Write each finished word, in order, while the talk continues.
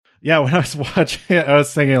Yeah, when I was watching it, I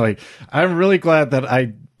was thinking, like, I'm really glad that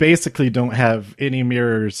I basically don't have any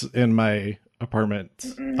mirrors in my apartment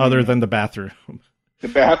other than the bathroom.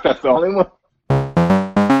 That's the only one.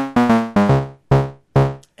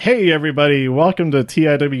 Hey, everybody, welcome to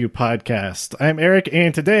TIW Podcast. I'm Eric,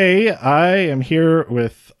 and today I am here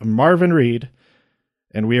with Marvin Reed,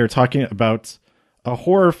 and we are talking about a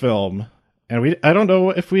horror film. And I don't know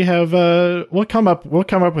if we have we'll come up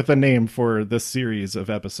with a name for this series of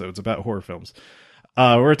episodes about horror films.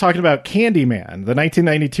 We're talking about Candyman, the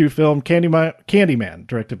 1992 film Candyman,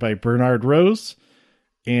 directed by Bernard Rose,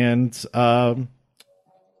 and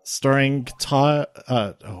starring Todd.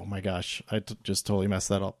 Oh my gosh, just totally messed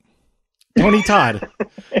that up. Tony Todd.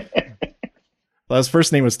 Well, his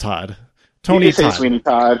first name was Todd. Tony Todd. Sweeney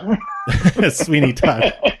Todd. Sweeney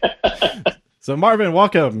Todd. So Marvin,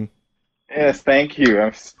 welcome. Yes, thank you.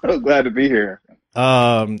 I'm so glad to be here.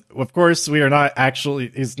 Of course, we are not actually.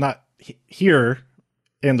 He's not here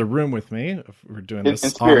in the room with me. We're doing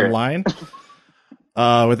this online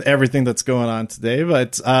with everything that's going on today.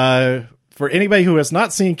 But for anybody who has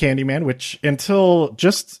not seen Candyman, which until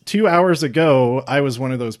just 2 hours ago, I was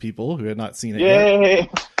one of those people who had not seen it Yay!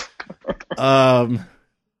 yet.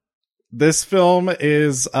 This film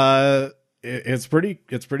is it's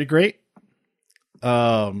pretty great.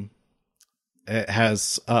 It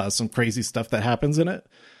has some crazy stuff that happens in it.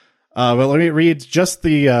 But let me read just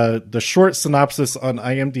the short synopsis on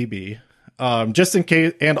IMDb, just in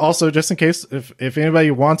case, and also just in case if anybody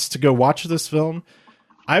wants to go watch this film,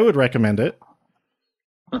 I would recommend it.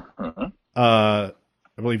 I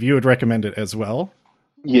believe you would recommend it as well.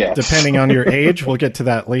 Yes. Depending on your age, we'll get to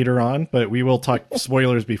that later on, but we will talk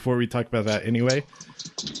spoilers before we talk about that anyway.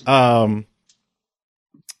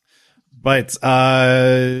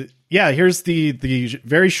 Yeah, here's the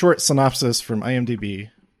very short synopsis from IMDb.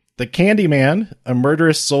 The Candyman, a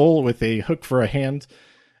murderous soul with a hook for a hand,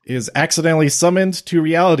 is accidentally summoned to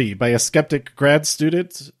reality by a skeptic grad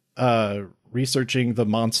student researching the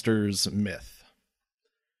monsters myth.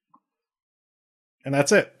 And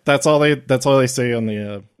that's it. That's all they say on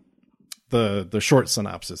the short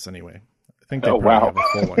synopsis anyway. I think they probably have a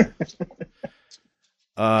full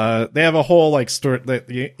one. They have a whole like story that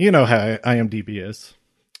you know how IMDb is.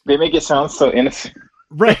 They make it sound so innocent.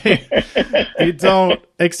 Right. You don't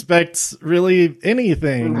expect really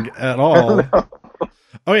anything at all. No.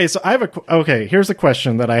 Okay, so here's a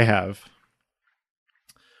question that I have.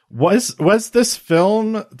 Was this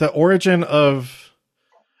film the origin of...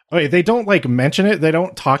 Okay, they don't like mention it, they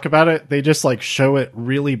don't talk about it, they just like show it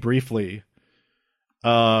really briefly.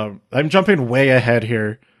 I'm jumping way ahead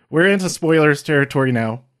here. We're into spoilers territory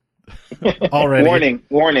now. Already.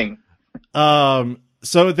 Warning.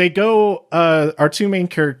 So they go, our two main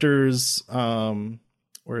characters, what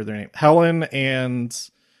are their names? Helen and,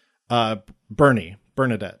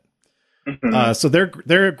 Bernadette. Mm-hmm. So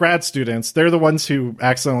they're grad students. They're the ones who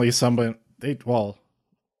accidentally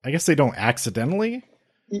I guess they don't accidentally.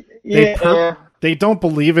 They don't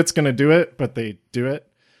believe it's going to do it, but they do it.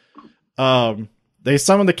 They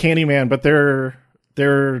summon the Candyman, but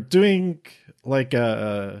they're doing like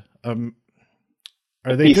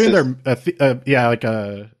are they doing their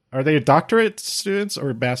are they doctorate students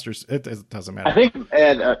or masters? It doesn't matter. I think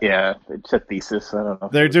it's a thesis. I don't know.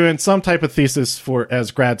 They're doing some type of thesis as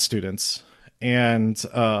grad students, and it's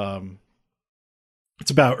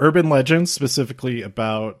about urban legends, specifically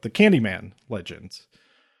about the Candyman legend.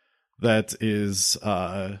 That is,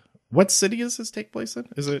 what city is this take place in?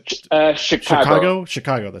 Is it Chicago?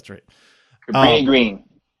 Chicago, that's right. Cabrini Green.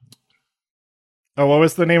 Oh, what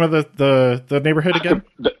was the name of the neighborhood again?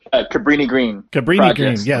 Cabrini Green. Cabrini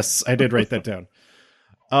Green. Yes, I did write that down.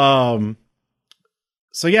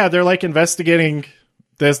 So yeah, they're like investigating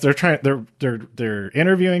this. They're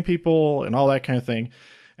interviewing people and all that kind of thing,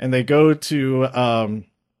 and they go to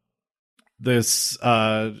this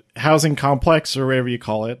housing complex or whatever you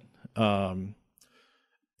call it, in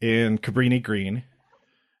Cabrini Green,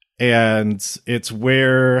 and it's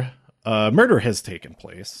where murder has taken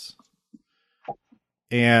place.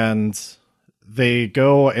 And they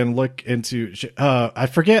go and look into... I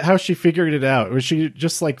forget how she figured it out. Was she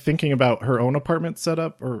just like thinking about her own apartment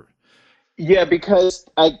setup, or... Yeah, because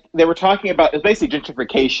they were talking about... It's basically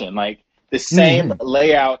gentrification. Like, the same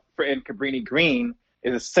layout in Cabrini Green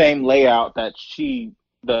is the same layout that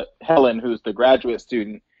Helen, who's the graduate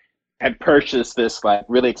student, had purchased this like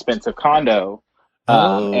really expensive condo.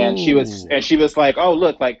 And she was like, oh,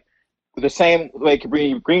 look, like the same way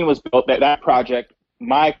Cabrini Green was built, that project...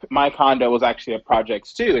 My condo was actually a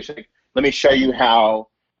project too. It's like, let me show you how,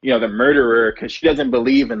 the murderer, because she doesn't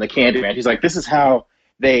believe in the Candyman. She's like, this is how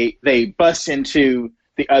they bust into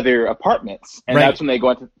the other apartments, and Right. that's when they go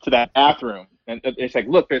into that bathroom, and it's like,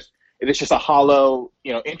 look, it's just a hollow,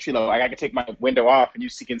 entry level. Like I can take my window off, and you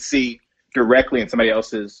can see directly in somebody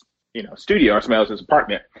else's, studio or somebody else's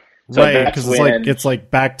apartment. So Right, that's because it's like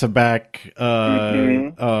back to back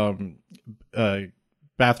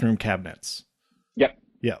bathroom cabinets. Yep.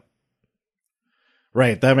 Yeah.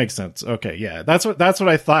 Right, that makes sense. Okay, yeah. That's what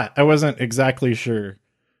I thought. I wasn't exactly sure.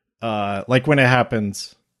 Like when it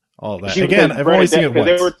happens, all of that. Again, I've only seen it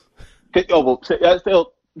once.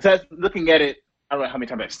 That's looking at it. I don't know how many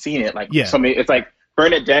times I've seen it. Like, Yeah. so many, it's like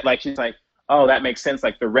Bernadette. Like she's like, oh, that makes sense.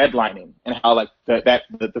 Like the redlining and how like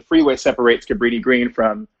the freeway separates Cabrini Green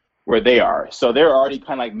from where they are. So they're already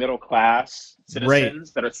kind of like middle class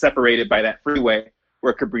citizens that are separated by that freeway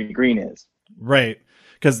where Cabrini Green is. Right,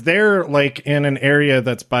 because they're like in an area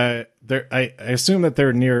that's by there. I assume that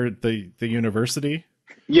they're near the university.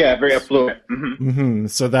 Yeah, very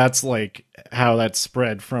affluent. So that's like how that's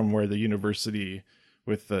spread from where the university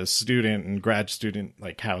with the student and grad student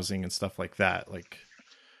like housing and stuff like that. Like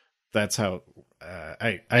that's how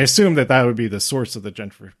I assume that would be the source of the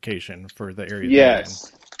gentrification for the area.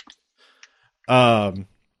 Yes. So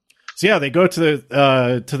yeah, they go to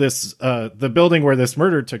this the building where this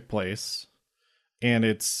murder took place, and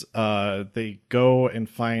it's they go and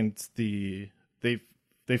find they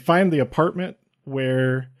find the apartment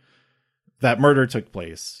where that murder took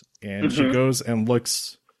place, and she goes and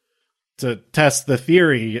looks to test the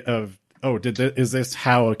theory of, oh, is this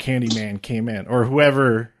how a Candyman came in, or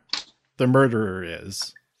whoever the murderer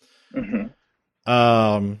is.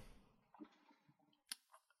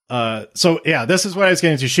 So yeah, this is what I was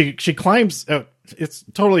getting to. She climbs. It's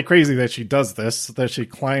totally crazy that she does this. That she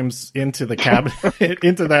climbs into the cabinet,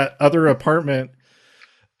 into that other apartment,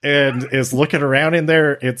 and is looking around in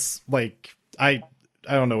there. It's like I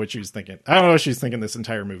don't know what she's thinking. I don't know what she's thinking this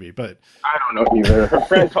entire movie, but I don't know either. Her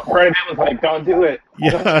friend Bernadette was like, "Don't do it."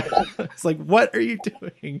 Yeah, it's like, what are you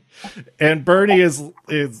doing? And Bernie was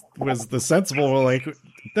the sensible, like,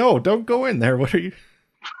 no, don't go in there. What are you?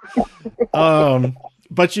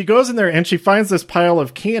 But she goes in there and she finds this pile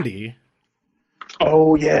of candy.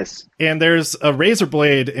 Oh yes. And there's a razor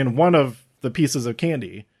blade in one of the pieces of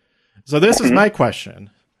candy. So this is my question,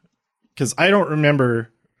 because I don't remember.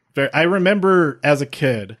 I remember as a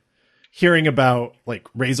kid hearing about like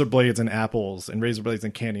razor blades and apples and razor blades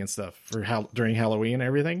and candy and stuff for during Halloween and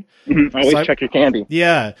everything. Always check your candy.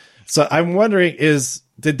 Yeah. So I'm wondering,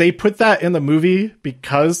 did they put that in the movie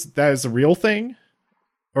because that is a real thing,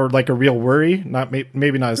 or like a real worry? Not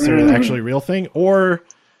maybe not necessarily actually a real thing, or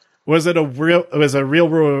was it a real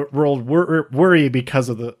world worry because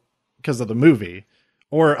of the movie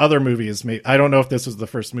or other movies? I don't know if this was the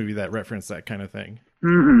first movie that referenced that kind of thing.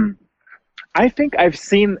 I think I've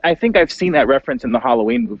seen that reference in the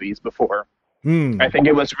Halloween movies before. I think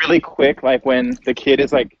it was really quick, like when the kid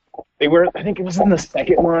is like, I think it was in the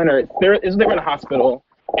second one, or they were in a hospital,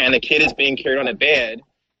 and the kid is being carried on a bed,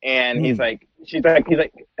 and the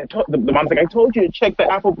mom's like, I told you to check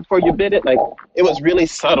the apple before you bit it. Like, it was really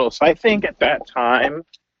subtle. So I think at that time,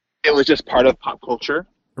 it was just part of pop culture.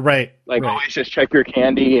 Right. Like, always just check your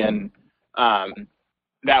candy, and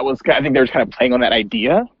that was, I think they were kind of playing on that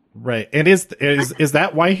idea. Right. And is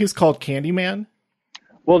that why he's called Candyman?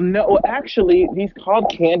 Well, no, actually, he's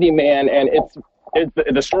called Candyman, and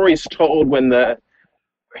the story is told when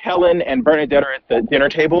Helen and Bernadette are at the dinner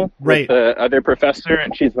table with the other professor,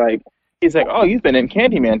 and he's like, oh, you've been in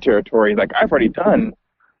Candyman territory. Like, I've already done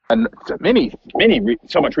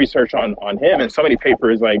so much research on him and so many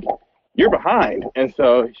papers. Like, you're behind. And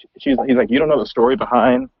so he's like, you don't know the story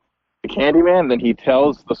behind the Candyman? Then he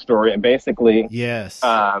tells the story, and basically, yes,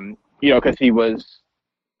 because he was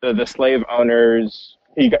the slave owners.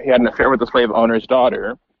 He had an affair with the slave owner's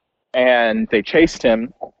daughter, and they chased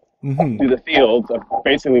him through the fields of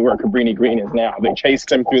basically where Cabrini Green is now. They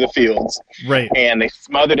chased him through the fields, right? And they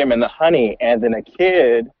smothered him in the honey. And then a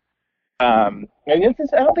kid, and I don't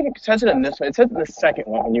think it says it in this one. It says in the second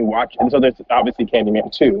one when you watch it. And so there's obviously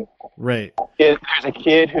Candyman 2. Right. There's a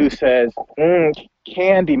kid who says,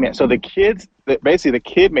 Candyman. So the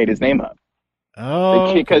kid made his name up.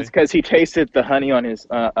 Oh, because he tasted the honey on his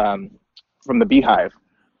from the beehive.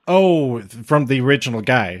 Oh, from the original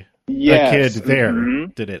guy. Yes. The kid there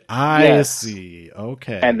did it. I see.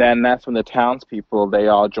 Okay. And then that's when the townspeople, they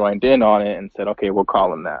all joined in on it and said, okay, we'll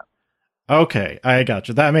call him that. Okay, I got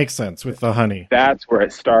you. That makes sense with the honey. That's where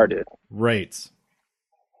it started. Right.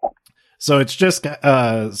 So it's just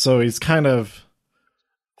so he's kind of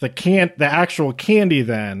the actual candy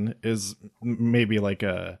then is maybe like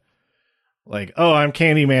oh, I'm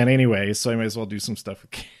Candyman anyway, so I might as well do some stuff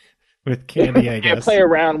with candy, I guess. Play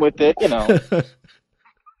around with it,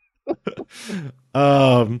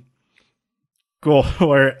 Cool.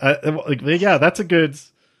 Or yeah, that's a good.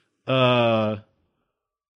 That's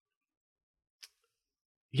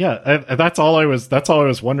all I was. That's all I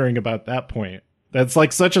was wondering about that point. That's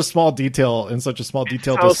like such a small detail, and such a small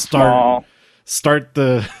detail So to small. start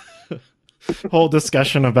the whole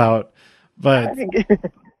discussion about. But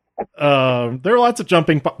there are lots of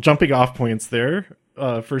jumping off points there,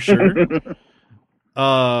 for sure.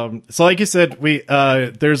 So like you said,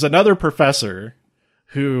 there's another professor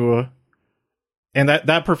who, and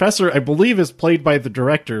that professor I believe is played by the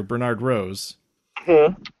director Bernard Rose.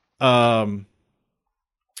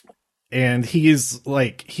 And he's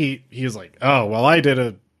like, he's like, oh well, I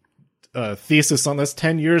did a thesis on this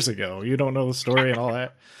 10 years ago. You don't know the story and all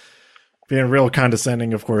that. Being real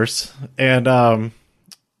condescending, of course. And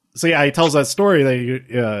so yeah, he tells that story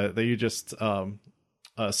that you just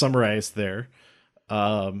summarized there.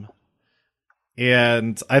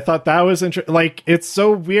 And I thought that was interesting. Like, it's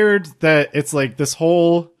so weird that it's like this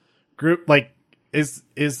whole group, like, is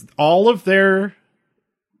all of their,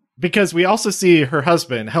 because we also see her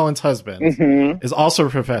husband, Helen's husband, is also a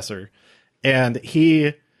professor, and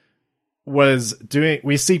he was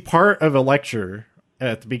we see part of a lecture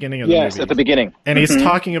at the beginning of the movie. Yes, at the beginning. And he's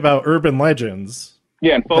talking about urban legends.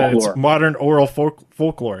 Yeah, and folklore. It's modern oral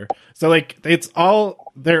folklore. So, like,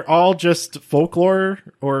 they're all just folklore,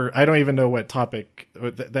 or I don't even know what topic.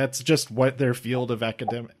 That's just what their field of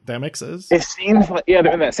academics is. It seems like, yeah,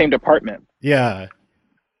 they're in that same department. Yeah.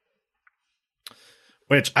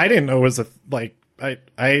 Which I didn't know was I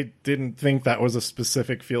didn't think that was a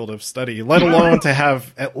specific field of study, let alone to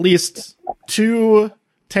have at least 2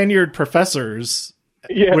 tenured professors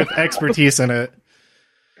with expertise in it.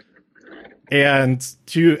 And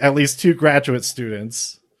at least 2 graduate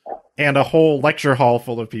students, and a whole lecture hall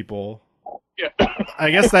full of people. Yeah.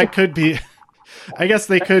 I guess that could be. I guess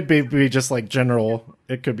they could be just like general.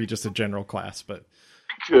 It could be just a general class, but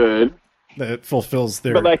good. That fulfills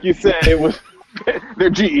their. But like you said, it was their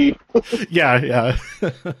GE. Yeah. We're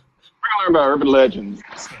gonna learn about urban legends.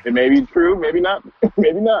 It may be true, maybe not.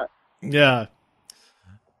 Maybe not. Yeah.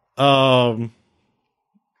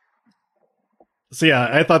 So yeah,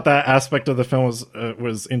 I thought that aspect of the film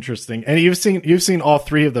was interesting, and you've seen all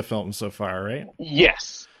 3 of the films so far, right?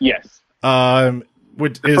 Yes. The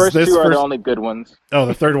first 2 are the only good ones. Oh,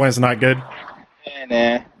 the third one is not good.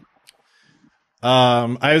 Nah.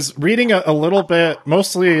 I was reading a little bit,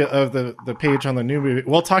 mostly of the page on the new movie.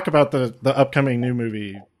 We'll talk about the upcoming new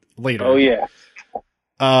movie later. Oh yeah.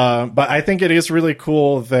 But I think it is really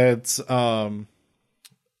cool that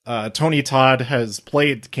Tony Todd has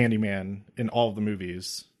played Candyman in all of the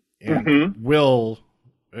movies, and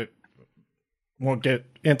won't get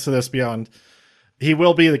into this beyond. He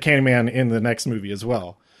will be the Candyman in the next movie as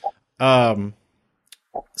well. So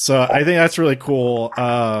I think that's really cool.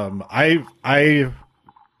 I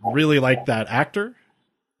really like that actor.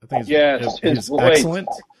 I think he's excellent.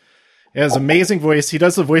 He has an amazing voice. He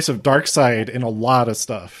does the voice of Darkseid in a lot of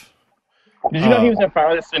stuff. Did you know he was in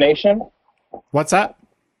Final Destination? What's that?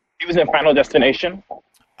 He was in Final Destination.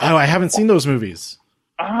 Oh, I haven't seen those movies.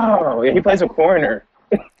 Oh, yeah, he plays a coroner.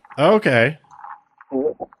 Okay.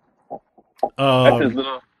 That's his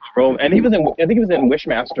little role. And I think he was in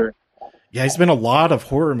Wishmaster. Yeah, he's been in a lot of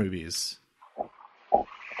horror movies,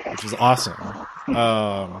 which is awesome.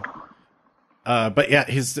 But yeah,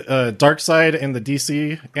 he's Darkseid in the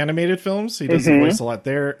DC animated films. He does the voice a lot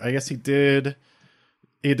there. I guess he did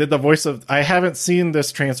the voice of. I haven't seen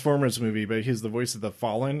this Transformers movie, but he's the voice of the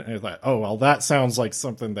Fallen. And I thought, oh well, that sounds like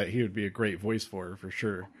something that he would be a great voice for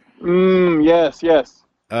sure. Yes.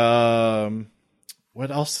 What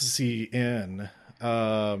else is he in?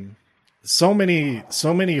 So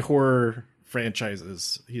many horror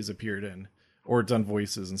franchises he's appeared in or done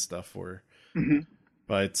voices and stuff for.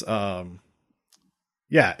 But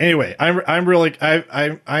yeah. Anyway, I'm really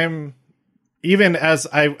I'm even as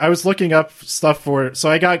I was looking up stuff for, so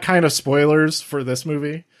I got kind of spoilers for this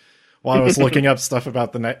movie while I was looking up stuff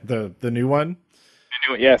about the new one.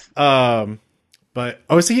 Yes. But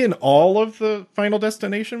is he in all of the Final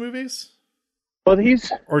Destination movies? Well,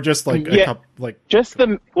 or just like a couple, like just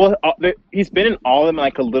he's been in all of them,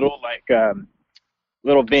 like a little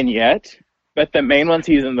little vignette, but the main ones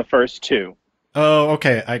he's in the first 2. Oh,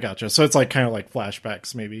 okay, I gotcha. So it's like kind of like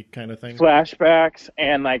flashbacks, maybe kind of thing. Flashbacks,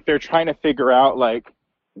 and like they're trying to figure out like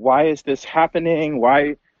why is this happening?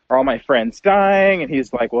 Why are all my friends dying? And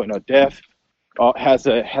he's like, well, death has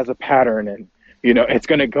a pattern, and it's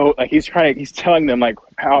gonna go. Like he's telling them like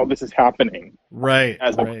how this is happening. Right.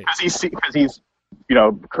 Because he's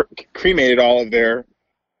cremated all the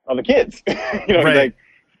kids. Right. Like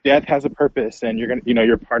death has a purpose, and you're gonna,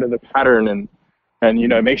 you're part of the pattern,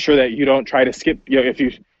 and make sure that you don't try to skip.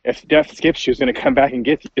 If death skips you, it's gonna come back and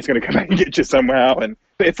get you somehow. And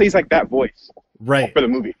he's like that voice, right, for the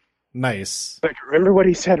movie. Nice. Like, remember what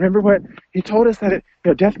he said. Remember what he told us, that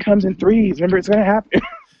death comes in threes. Remember, it's gonna happen.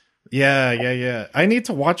 Yeah. I need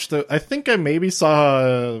to watch I think I maybe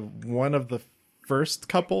saw one of the first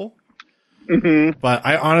couple, but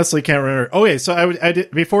I honestly can't remember. Okay, so I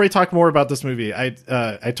did, before we talk more about this movie, I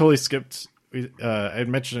totally skipped. I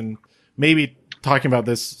mentioned maybe talking about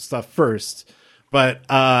this stuff first, but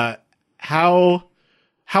how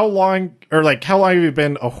long have you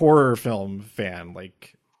been a horror film fan?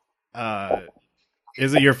 Like,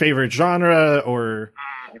 is it your favorite genre, or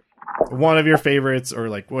one of your favorites, or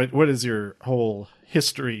like what is your whole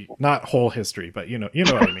history? Not whole history, but you know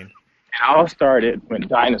what I mean. It all started when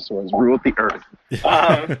dinosaurs ruled the earth.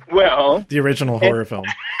 Well, the original horror film.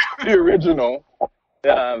 The original.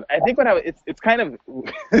 I think it's kind of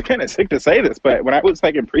sick to say this, but when I was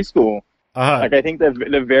like in preschool, like I think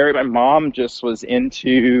my mom just was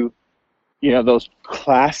into, those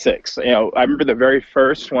classics. I remember the very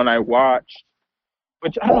first one I watched,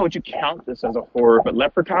 which I don't know, would you count this as a horror, but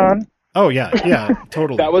Leprechaun. Oh yeah,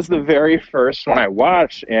 totally. That was the very first one I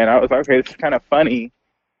watched, and I was like, okay, this is kind of funny,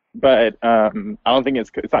 but I don't think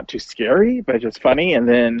it's not too scary, but it's just funny. And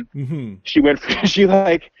then she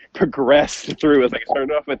progressed through. It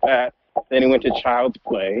started off with that, then it went to Child's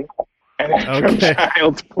Play, and then from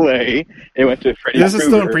Child's Play it went to Freddy Krueger. This is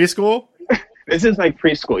still in preschool? This is like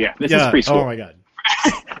preschool, yeah. This is preschool. Oh my god.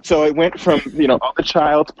 So it went from all the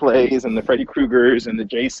Child's Plays and the Freddy Kruegers and the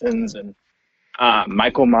Jasons and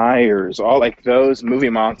Michael Myers, all like those movie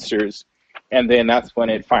monsters, and then that's when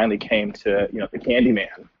it finally came to the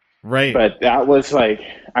Candyman. Right. But that was I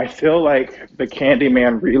feel like the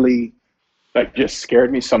Candyman really just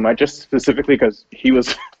scared me so much, just specifically because he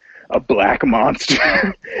was a black monster,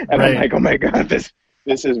 and I'm like, oh my god, this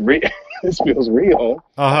is real. This feels real.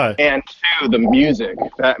 And two, the music,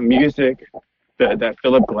 that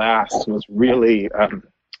Philip Glass was really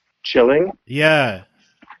chilling. Yeah.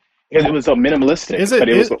 Because it was so minimalistic, but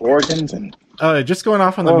it was the organs and. Just going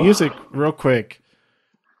off on the music real quick.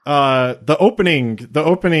 The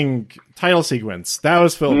opening title sequence, that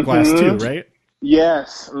was Philip Glass too, right?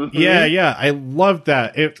 Yes. Yeah. I loved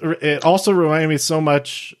that. It also reminded me so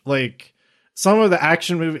much like some of the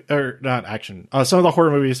some of the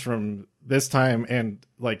horror movies from this time and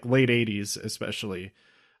like late 80s especially.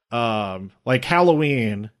 Like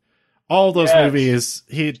Halloween, all those movies,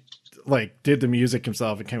 he did the music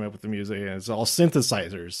himself and came up with the music, and it's all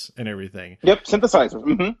synthesizers and everything. Yep,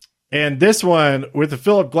 synthesizers. And this one with the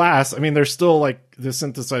Philip Glass, I mean, there's still like the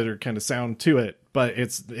synthesizer kind of sound to it, but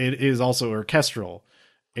it is also orchestral,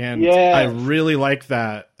 and I really like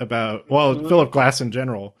that about Philip Glass in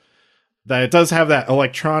general, that it does have that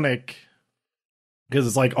electronic, because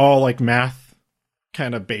it's like all like math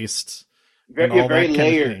kind of based, very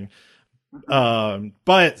layered.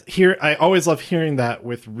 But here, I always love hearing that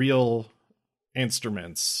with real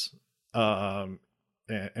instruments, and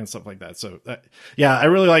stuff like that. So I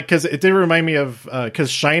really like, because it did remind me of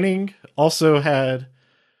because Shining also had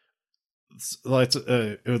lots of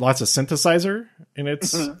synthesizer in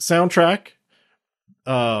its soundtrack.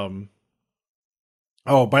 But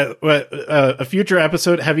a future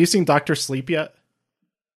episode. Have you seen Dr. Sleep yet?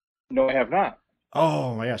 No, I have not.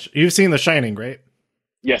 Oh my gosh, you've seen The Shining, right?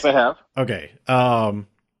 Yes, I have. Okay. How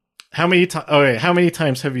many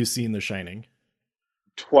times have you seen The Shining?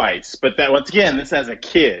 Twice, but that once again, this as a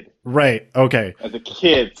kid. Right. Okay. As a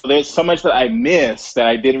kid, so there's so much that I missed that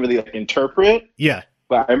I didn't really interpret. Yeah.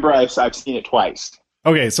 But I remember I've seen it twice.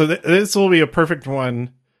 Okay, so this will be a perfect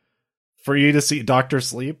one for you to see Dr.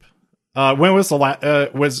 Sleep. When was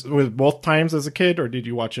the was both times as a kid, or did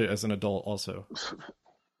you watch it as an adult also?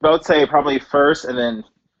 I would say probably first and then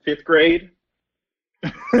fifth grade.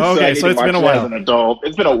 Okay, so it's been a while. As an adult,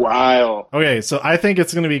 it's been a while. Okay, so I think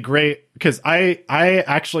it's going to be great, because I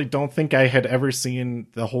actually don't think I had ever seen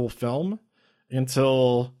the whole film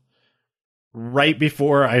until right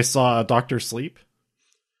before I saw Dr. Sleep.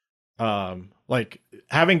 Like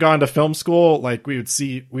having gone to film school, like we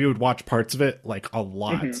would watch parts of it like a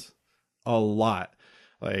lot.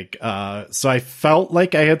 Like so I felt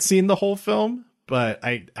like I had seen the whole film, but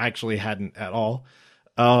I actually hadn't at all.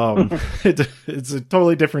 It's a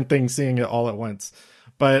totally different thing seeing it all at once.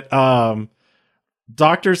 But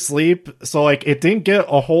Dr. Sleep, so like it didn't get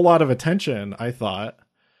a whole lot of attention, I thought.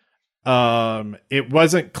 It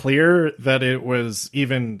wasn't clear that it was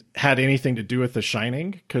even had anything to do with The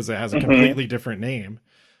Shining, because it has a completely different name.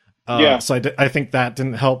 So I think that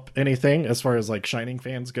didn't help anything as far as like Shining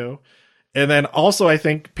fans go. And then also, I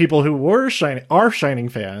think people who are Shining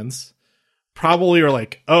fans probably are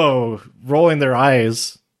like, oh, rolling their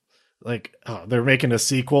eyes, like, oh, they're making a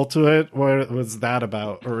sequel to it. What was that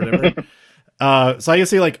about, or whatever? So I can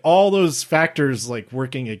see like all those factors like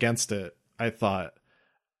working against it, I thought.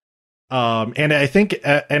 And I think,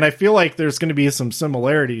 and I feel like there's going to be some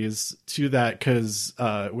similarities to that because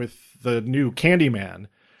with the new Candyman,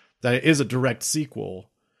 that is a direct sequel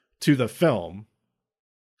to the film.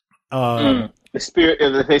 The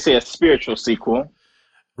spirit, they say a spiritual sequel,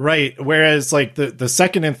 right? Whereas like the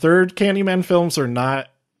second and third Candyman films are not.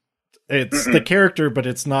 It's the character, but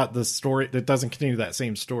it's not the story. That doesn't continue that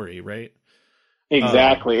same story, right?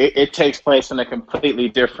 Exactly. It takes place in a completely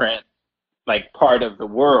different like part of the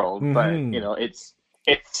world, but you know, it's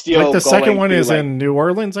still like the second one is like, in New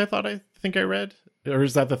Orleans. I think I read, or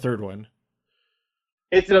is that the third one?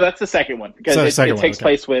 That's the second one because it takes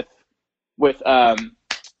place with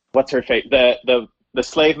what's her face, the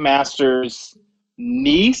slave master's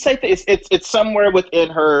niece. I think it's somewhere within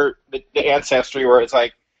her the ancestry where it's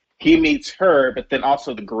like he meets her, but then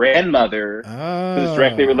also the grandmother who's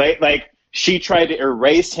directly related. Like she tried to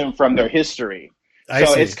erase him from their history.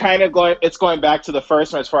 So it's kind of going back to the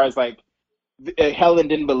first one as far as like Helen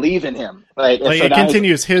didn't believe in him. Like so it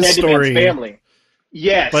continues his story, family.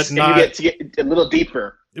 Yes, but not, you get to get a little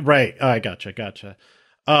deeper. Right. I gotcha.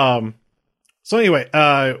 So anyway,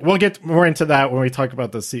 we'll get more into that when we talk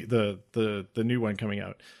about the new one coming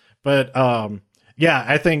out. But yeah,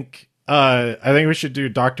 I think we should do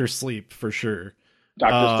Dr. Sleep for sure.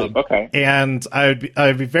 Dr. Sleep, okay. And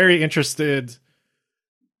I'd be very interested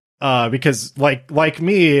because like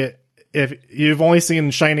me, if you've only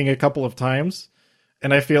seen Shining a couple of times,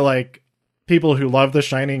 and I feel like people who love The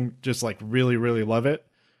Shining just like really, really love it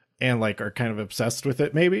and like are kind of obsessed with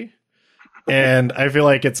it maybe. And I feel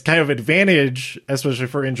like it's kind of advantage, especially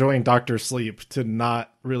for enjoying Dr. Sleep, to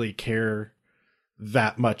not really care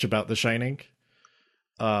that much about The Shining.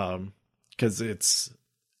 Because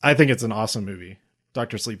I think it's an awesome movie.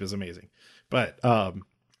 Dr. Sleep is amazing. But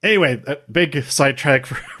anyway, a big sidetrack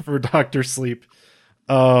for Dr. Sleep.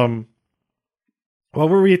 What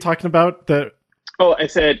were we talking about? I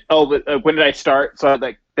said, when did I start? So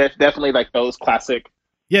like definitely like those classic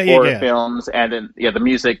horror films, and then the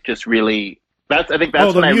music just really. I think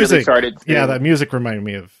that's when I really started. That music reminded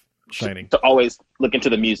me of Shining. To always look into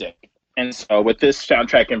the music, and so with this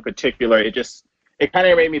soundtrack in particular, it kind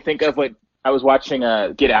of made me think of what I was watching.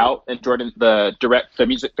 Get Out, and Jordan, the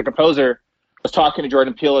composer, was talking to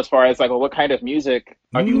Jordan Peele as far as like, well, what kind of music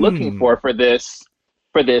are you looking for this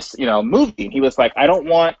movie? And he was like, I don't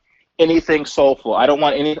want anything soulful. I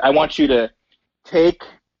want you to take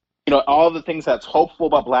all the things that's hopeful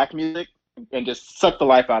about Black music and just suck the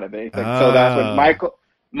life out of it. So that's what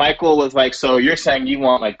Michael was like, so you're saying you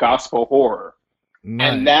want like gospel horror.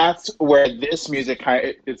 Nice. And that's where this music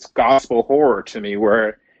it's gospel horror to me,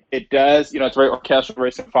 where it does, it's very orchestral,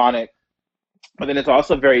 very symphonic, but then it's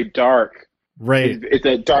also very dark. Right. It's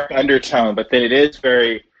a dark undertone, but then it is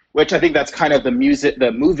very, which I think that's kind of the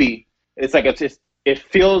movie. It's like, it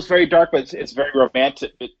feels very dark, but it's very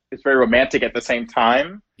romantic. It's very romantic at the same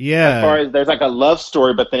time. Yeah. As far as there's like a love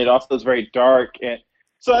story, but then it also is very dark, and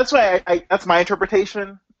so that's why that's my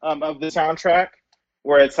interpretation of the soundtrack,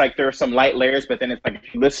 where it's like there are some light layers, but then it's like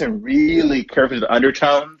if you listen really carefully to the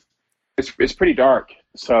undertones, it's pretty dark.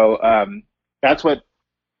 So that's what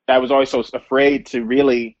I was always so afraid to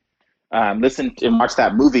really listen and watch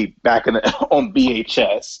that movie back on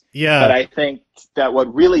VHS. Yeah. But I think that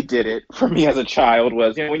what really did it for me as a child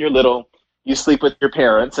was, when you're little, you sleep with your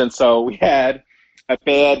parents, and so we had a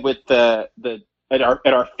bed with at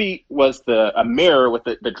our feet was a mirror with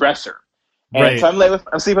the dresser, and right. So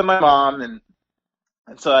I'm sleeping with my mom, and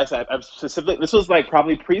so I said, I'm specifically, this was like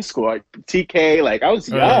probably preschool, like TK, like I was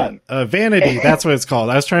young. Vanity, that's what it's called.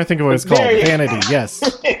 I was trying to think of what it's called. Vanity, yes.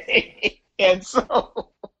 And so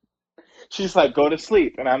she's like, go to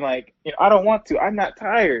sleep. And I'm like, I don't want to. I'm not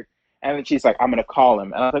tired. And then she's like, I'm going to call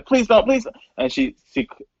him. And I was like, please don't, please. And she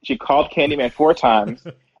called Candyman 4 times.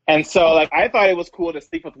 And so like, I thought it was cool to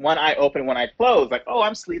sleep with one eye open, one eye closed. Like, oh,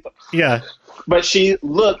 I'm sleeping. Yeah. But she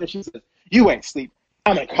looked and she says, you ain't sleep.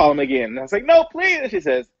 I'm going to call him again. And I was like, no, please. And she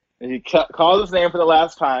says, and she calls his name for the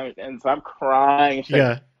last time. And so I'm crying. She's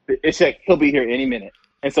like, it's like, he'll be here any minute.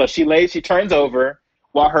 And so she turns over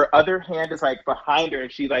while her other hand is like behind her.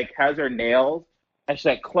 And she like has her nails and she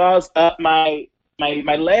like claws up my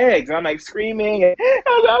legs. And I'm like screaming. And,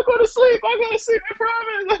 I'll go to sleep. I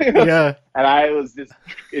promise. Yeah. And I was just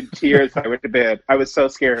in tears when I went to bed. I was so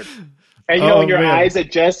scared. And when your eyes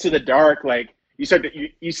adjust to the dark, like, you start to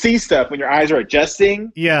you see stuff when your eyes are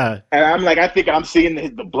adjusting. Yeah. And I'm like, I think I'm seeing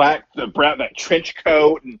the black, the brown, that trench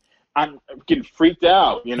coat, and I'm getting freaked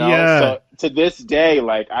out, you know. Yeah. So to this day,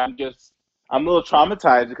 like I'm a little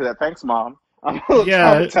traumatized because of that. Thanks, Mom. I'm a little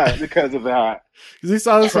traumatized because of that. Because you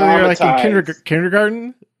saw this when you were like in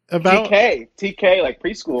kindergarten. About TK, like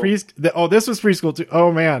preschool. This was preschool too.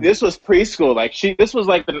 Oh man, this was preschool. Like she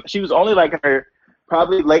was only like in her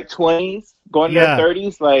probably late 20s, going to her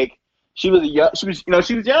 30s. Like she was young. She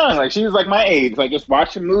was young. Like she was like my age. Like just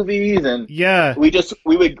watching movies, and we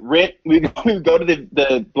would go to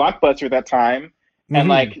the Blockbuster at that time, and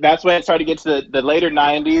like that's when it started to get to the later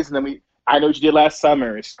 90s, and then I Know What You Did Last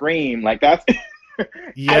Summer, Scream. Like that's I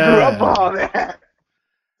grew up on all that.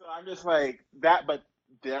 So I'm just like that, but.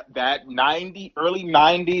 That early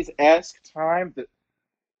 90s-esque time,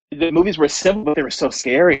 the movies were simple, but they were so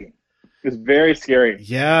scary. It was very scary.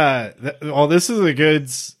 Yeah. This is a good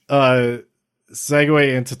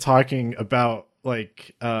segue into talking about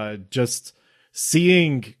like just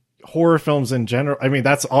seeing horror films in general. I mean,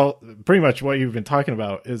 that's all pretty much what you've been talking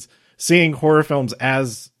about is seeing horror films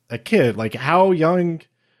as a kid. Like how young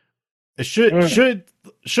should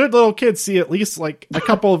little kids see at least like a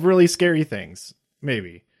couple of really scary things?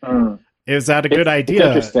 Maybe. Is that a good idea?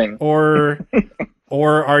 Interesting. Or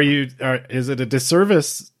is it a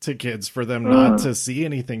disservice to kids for them not to see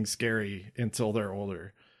anything scary until they're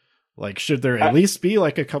older? Like, should there at least be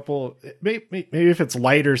like a couple, maybe if it's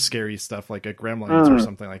lighter scary stuff like a Gremlins or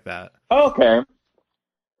something like that? Okay.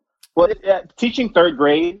 Well, teaching third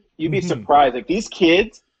grade, you'd be surprised. Like these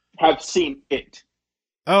kids have seen it.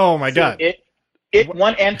 Oh my God. It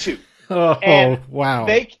 1 and 2. Oh, wow.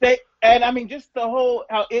 And I mean, just the whole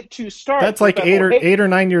how it too starts. That's like 8 or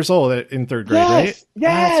 9 years old in third grade, right?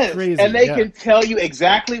 Yes, that's crazy. And they can tell you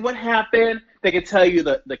exactly what happened. They can tell you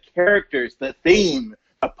the characters, the theme,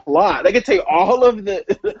 the plot. They can tell you all of the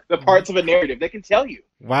parts of a narrative. They can tell you.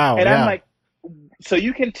 Wow. And I'm like, so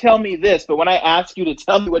you can tell me this, but when I ask you to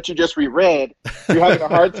tell me what you just reread, you're having a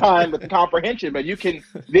hard time with the comprehension. But you can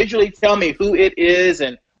visually tell me who it is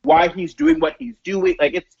and why he's doing what he's doing.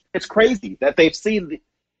 Like it's crazy that they've seen.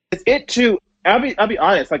 It's It too. I'll be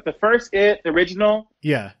honest. Like the first the original.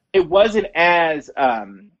 Yeah. It wasn't as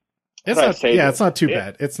it's not too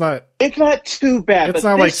bad. It's not too bad. It's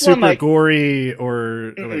not like super gory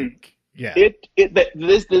or like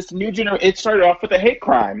this new generation. It started off with a hate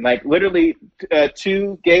crime. Like literally,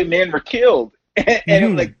 2 gay men were killed and it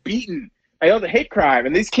was like beaten. I know the hate crime,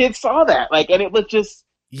 and these kids saw that. Like, and it was just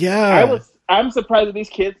I'm surprised that these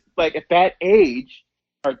kids like at that age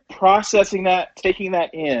are processing that, taking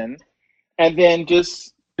that in, and then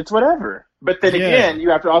just it's whatever. But then again,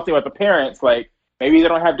 you have to also think about the parents. Like maybe they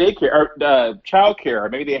don't have daycare or child care, or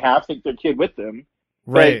maybe they have to take their kid with them.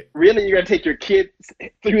 Right? But really, you're gonna take your kids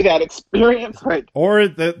through that experience, like, or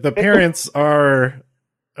the parents are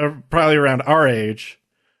probably around our age.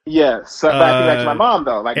 Yes, so back to my mom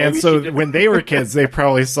though. Like, and so when they were kids, they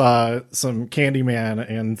probably saw some Candyman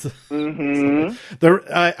and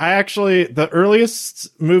the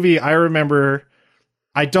earliest movie I remember.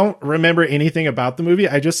 I don't remember anything about the movie.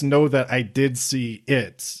 I just know that I did see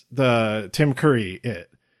it, the Tim Curry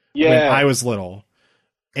when I was little,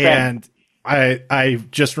 and I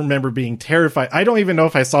just remember being terrified. I don't even know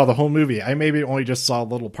if I saw the whole movie. I maybe only just saw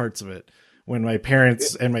little parts of it. When my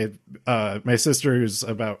parents and my sister, who's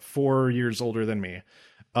about 4 years older than me,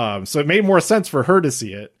 so it made more sense for her to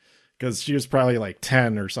see it because she was probably like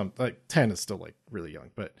 10 or something. Like 10 is still like really young,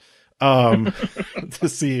 but to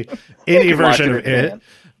see any version of it.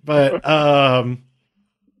 But I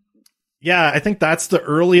think that's the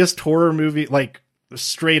earliest horror movie, like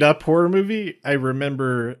straight up horror movie I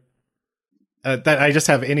remember that I just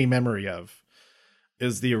have any memory of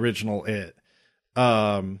is the original It.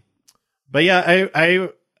 But yeah,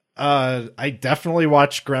 I definitely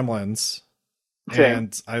watched Gremlins,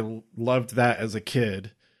 and I loved that as a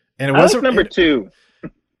kid. And it wasn't number 2.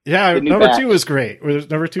 Yeah, number 2 was great.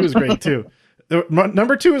 Number 2 was great too.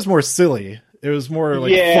 Number 2 was more silly. It was more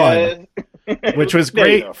like fun, which was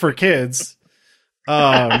great for kids.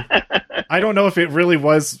 I don't know if it really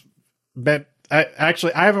was meant. I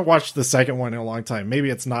haven't watched the second one in a long time. Maybe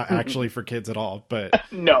it's not actually for kids at all. But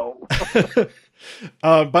no.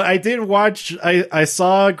 But I did watch. I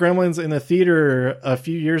saw Gremlins in the theater a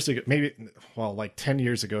few years ago. Maybe like 10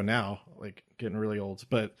 years ago now. Like getting really old.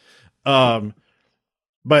 But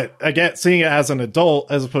again, seeing it as an adult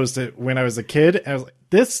as opposed to when I was a kid, I was like,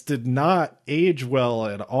 this did not age well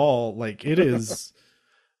at all. Like it is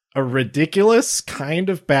a ridiculous kind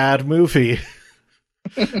of bad movie.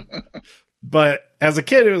 But as a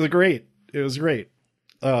kid, it was great. It was great.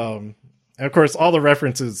 And of course, all the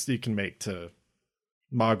references you can make to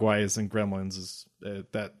Mogwais and Gremlins is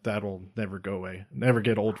that'll never go away, never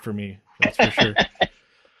get old for me. That's for sure.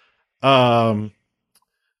 I'm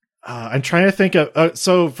trying to think of.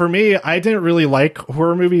 So for me, I didn't really like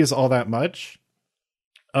horror movies all that much.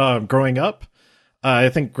 Growing up, I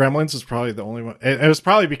think Gremlins was probably the only one. It was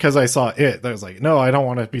probably because I saw it that I was like, no, I don't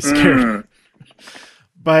want to be scared.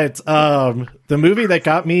 But the movie that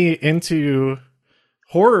got me into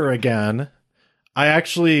horror again, I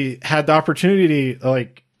actually had the opportunity,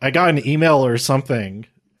 like I got an email or something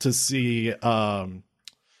to see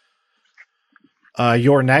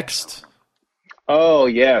You're Next. Oh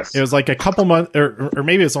yes, it was like a couple months, or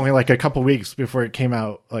maybe it's only like a couple weeks before it came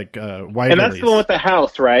out, like wide. And that's the one with the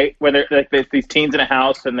house, right? Where they're like there's these teens in a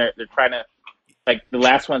house and they're trying to, like, the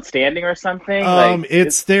last one standing or something.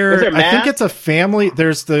 It's there. I think it's a family.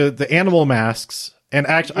 There's the animal masks, and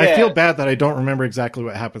actually, I feel bad that I don't remember exactly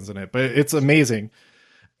what happens in it, but it's amazing.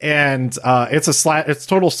 And it's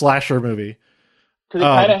total slasher movie. Because it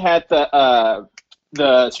kind of had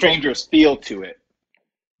the Strangers feel to it.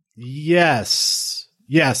 Yes.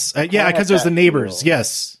 Yeah, because it was the neighbors. Feel.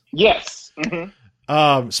 Yes.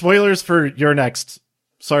 Mm-hmm. Spoilers for Your Next.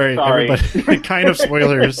 Sorry. Everybody. Kind of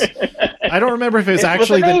spoilers. I don't remember if it's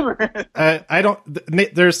actually I don't.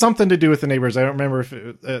 There's something to do with the neighbors. I don't remember if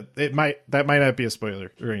it might not be a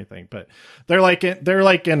spoiler or anything. But they're like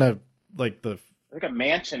in a like a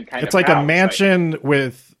mansion kind of. It's like house, a mansion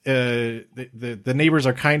with the neighbors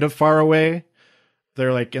are kind of far away.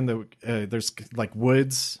 They're like in the there's like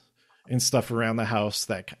woods and stuff around the house.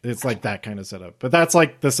 That it's like that kind of setup. But that's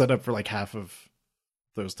like the setup for like half of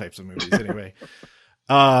those types of movies anyway.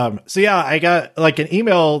 So yeah, I got like an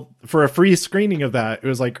email for a free screening of that. It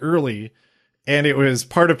was like early, and it was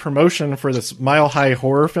part of promotion for this Mile High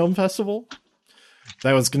Horror Film Festival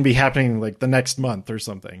that was going to be happening like the next month or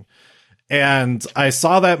something. And I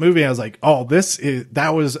saw that movie and I was like, oh,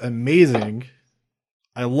 that was amazing.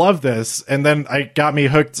 I love this. And then I got me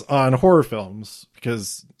hooked on horror films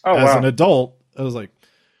because an adult, I was like,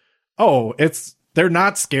 oh, they're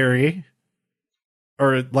not scary.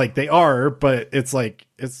 Or like they are, but it's like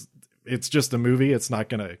it's just a movie. It's not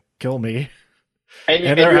gonna kill me.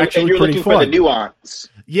 And they're actually you're pretty looking fun. For the nuance.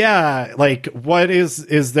 Yeah, like what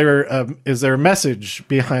is there a message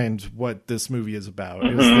behind what this movie is about?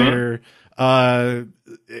 Mm-hmm.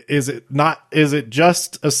 Is it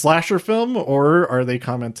just a slasher film, or are they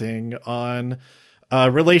commenting on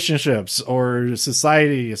relationships or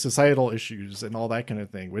societal issues and all that kind of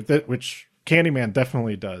thing with it, which Candyman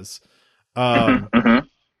definitely does. So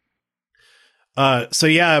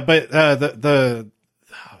yeah, but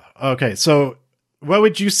okay, so what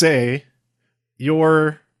would you say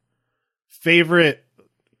your favorite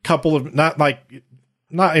couple of, not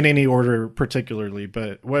in any order particularly,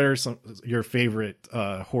 but what are your favorite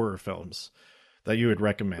horror films that you would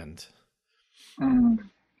recommend?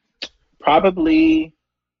 Probably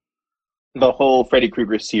the whole Freddy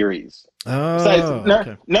Krueger series.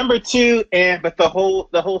 Okay. Number two, but the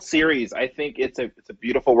whole series, I think it's a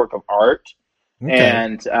beautiful work of art,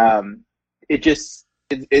 and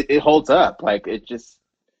it holds up. Like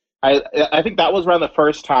I think that was around the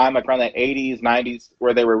first time, like around the 80s, 90s,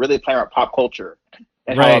 where they were really playing around pop culture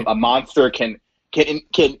and how a monster can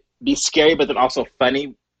be scary, but then also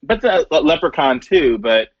funny. But the Leprechaun too.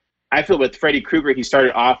 But I feel with Freddy Krueger, he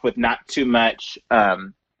started off with not too much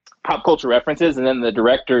pop culture references, and then the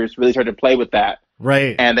directors really started to play with that.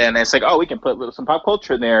 Right. And then it's like, oh, we can put some pop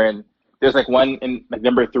culture in there. And there's like one in like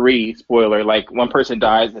number 3, spoiler, like one person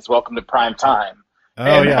dies and it's welcome to prime time.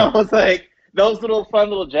 Oh, yeah. I was like, those fun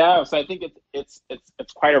little jabs. So I think it's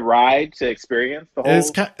quite a ride to experience the whole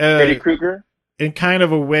Freddy Krueger. In kind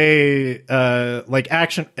of a way, like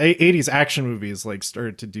 80s action movies like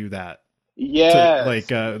started to do that. Yeah.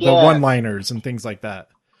 The one-liners and things like that.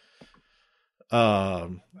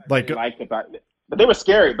 Liked about it. But they were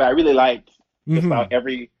scary, but I really liked just about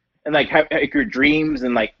every, and like have your dreams,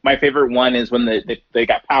 and like my favorite one is when they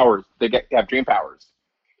got powers. They have dream powers.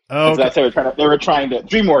 Oh, so that's what they were trying to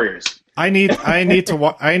Dream Warriors. I need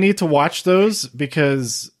to watch those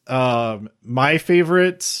because my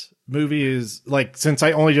favorite movie is like, since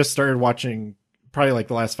I only just started watching probably like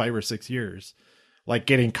the last 5 or 6 years, like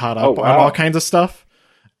getting caught up on all kinds of stuff.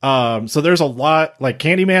 So there's a lot, like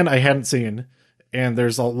Candyman I hadn't seen. And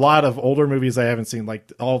there's a lot of older movies I haven't seen,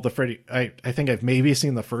 like all of the Freddy. I think I've maybe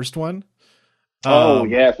seen the first one.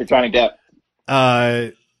 Yes, you're Johnny Depp.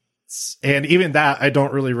 And even that, I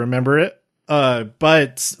don't really remember it.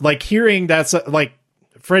 But like hearing that's like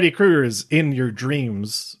Freddy Krueger is in your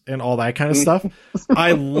dreams and all that kind of stuff.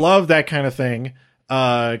 I love that kind of thing.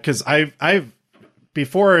 Cause I've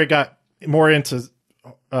before I got more into,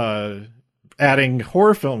 adding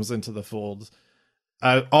horror films into the fold,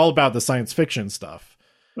 all about the science fiction stuff.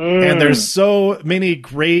 And there's so many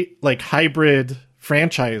great like hybrid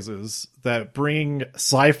franchises that bring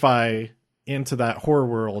sci-fi into that horror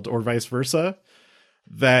world or vice versa.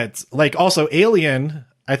 That like also Alien,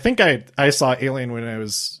 I think I saw Alien when I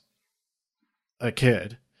was a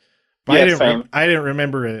kid, but I didn't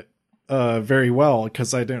remember it very well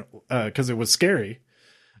because it was scary.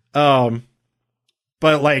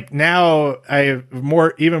 But like now I have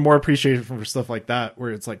even more appreciation for stuff like that where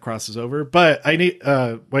it's like crosses over. But I need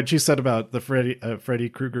what you said about the Freddy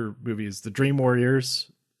Krueger movies, the Dream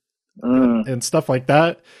Warriors and stuff like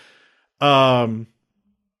that.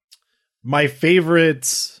 My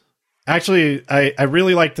favorites, actually, I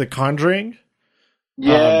really like The Conjuring.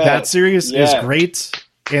 Yeah, that series is great,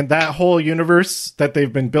 and that whole universe that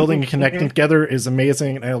they've been building and connecting together is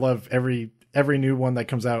amazing. And I love every new one that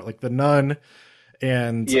comes out, like The Nun.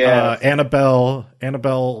 And Annabelle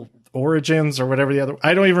Origins or whatever the other.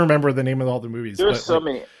 I don't even remember the name of all the movies. There's so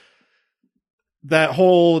many. That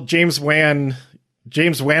whole James Waniverse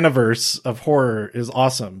of horror is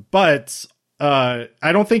awesome, but I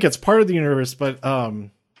don't think it's part of the universe. But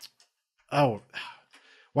why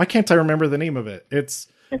can't I remember the name of it? It's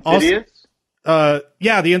Insidious. The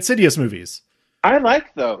Insidious movies. I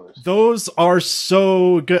like those. Those are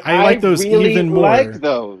so good. I like those really even more. Like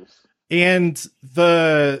those. And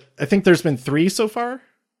I think there's been 3 so far.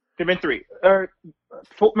 There've been 3. 4,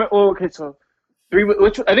 okay, so 3.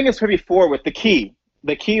 Which I think it's maybe 4 with The Key.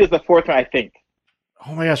 The Key is the 4th one, I think.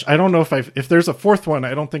 Oh my gosh, I don't know if there's a 4th one.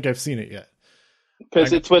 I don't think I've seen it yet.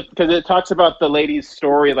 Because it talks about the lady's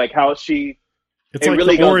story, like how it like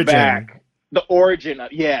really the goes origin. Back. The origin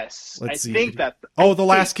of Let's see. think that. The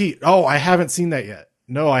Last Key. Oh, I haven't seen that yet.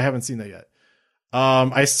 No, I haven't seen that yet.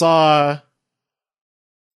 I saw.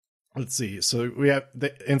 Let's see. So we have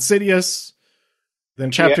the Insidious, then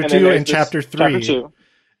Chapter 2 and Chapter 3. Chapter 2.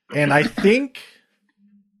 And I think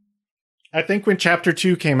when Chapter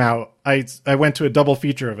 2 came out, I went to a double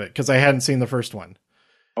feature of it because I hadn't seen the first one.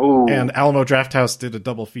 Oh. And Alamo Drafthouse did a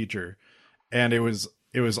double feature, and it was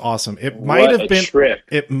awesome. It might have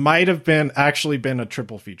been a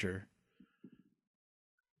triple feature.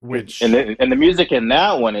 Which and the music in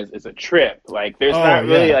that one is a trip. Like there's not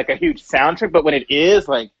really like a huge soundtrack, but when it is,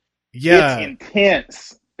 like it's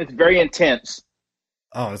intense. It's very intense.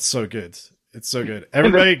 Oh, it's so good. It's so good.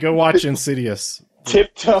 Everybody go watch Insidious.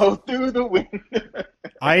 Tiptoe through the window.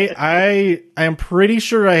 I am pretty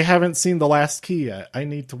sure I haven't seen The Last Key yet. I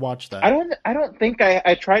need to watch that. I don't think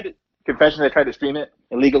I tried to confession. I tried to stream it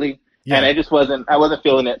illegally, and I wasn't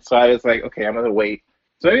feeling it. So I was like, okay, I'm gonna wait.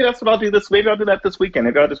 So maybe that's what I'll do maybe I'll do that this weekend.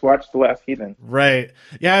 Maybe I'll just watch The Last Key then. Right.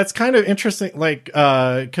 Yeah, it's kind of interesting, like,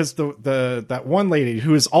 because that one lady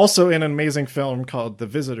who is also in an amazing film called The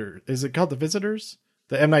Visitor. Is it called The Visitors?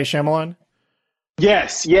 The M. Night Shyamalan?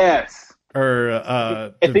 Yes.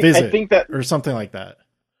 Or The Visit, I think that, or something like that.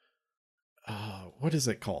 What is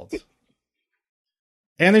it called?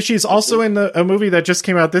 And then she's also in a movie that just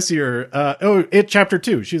came out this year. It Chapter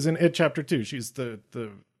 2. She's in It Chapter 2. She's the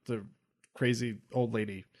crazy old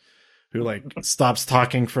lady who like stops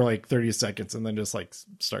talking for like 30 seconds and then just like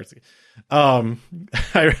starts. I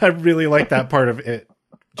really like that part of It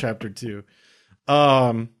Chapter 2.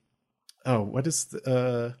 What is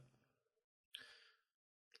the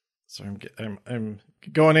so I'm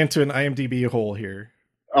going into an IMDb hole here.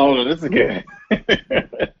 Oh, this is good.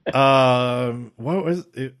 What was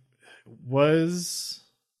it?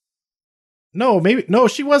 No,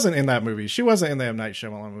 she wasn't in that movie. She wasn't in the M. Night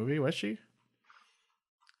Shyamalan movie, was she?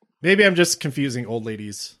 Maybe I'm just confusing old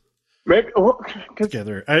ladies. Maybe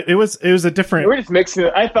together. It was a different. We're just mixing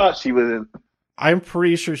it. I thought she was in. I'm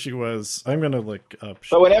pretty sure she was. I'm gonna look up.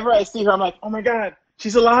 But whenever I see her, I'm like, oh my god,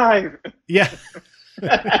 she's alive. Yeah.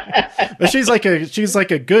 But she's like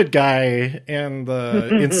a good guy in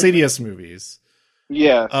the Insidious movies.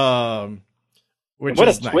 Yeah. Which what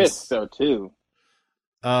is a nice. Twist, though, too.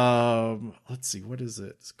 Let's see, what is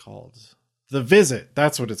it? It's called The Visit.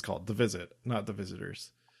 That's what it's called. The Visit, not The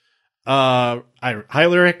Visitors. I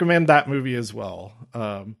highly recommend that movie as well.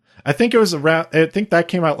 I think that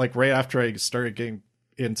came out like right after I started getting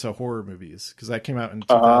into horror movies because that came out in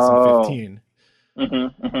 2015.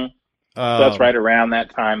 That's right around that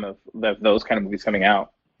time of those kind of movies coming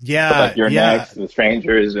out. Yeah, so like You're Next, The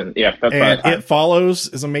Strangers, and that's and It Follows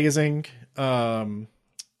is amazing. Have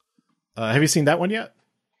you seen that one yet?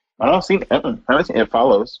 I haven't seen It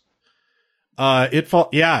Follows. It's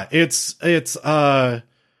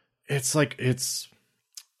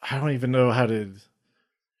I don't even know how to.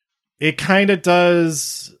 It kind of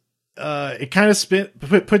does. It kind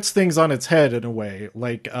of puts things on its head in a way.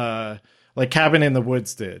 Like like Cabin in the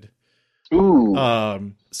Woods did. Ooh.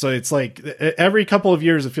 So it's like every couple of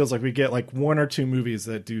years, it feels like we get like one or two movies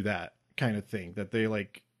that do that kind of thing, that they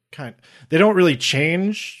like they don't really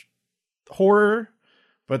change horror,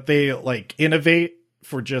 but they like innovate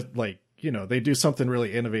for just like, they do something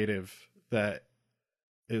really innovative that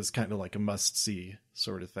is kind of like a must see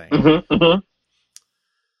sort of thing. Mm-hmm,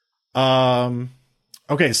 mm-hmm.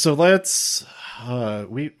 Okay, so let's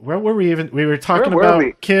what were we even? We were talking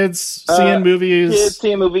about kids seeing movies. Kids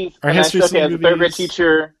seeing movies. Our history seeing as a third grade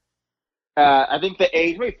teacher, I think the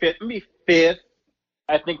age maybe fifth.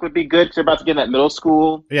 I think would be good because they're about to get in that middle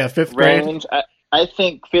school. Yeah, fifth grade range. I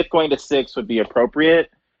think fifth going to sixth would be appropriate,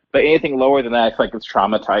 but anything lower than that, I feel like it's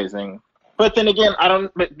traumatizing. But then again,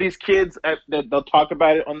 But these kids, they'll talk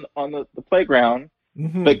about it on the playground.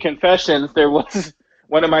 Mm-hmm. But confessions, there was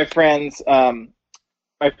one of my friends.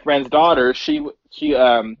 My friend's daughter, she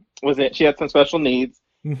had some special needs,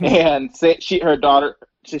 mm-hmm. and her daughter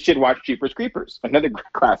had watched Jeepers Creepers, another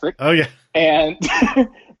classic. Oh yeah, and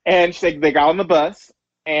they got on the bus,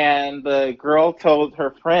 and the girl told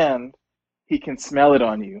her friend, "He can smell it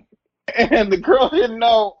on you," and the girl didn't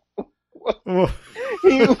know what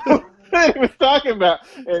he was talking about,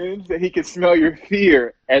 and he said he could smell your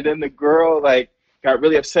fear, and then the girl got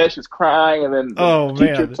really upset, she was crying, and then the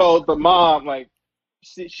teacher told the mom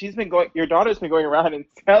your daughter's been going around and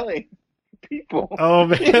telling people. Oh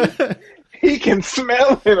man, he can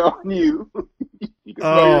smell it on you. He can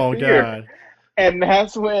smell your fear. God! And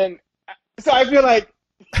that's when. So I feel like,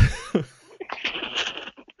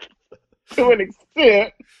 to an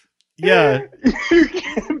extent, yeah, you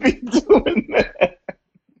can't be doing that.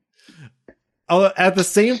 At the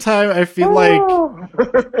same time, I feel like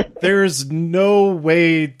there's no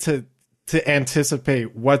way to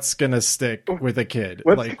anticipate what's gonna stick with a kid,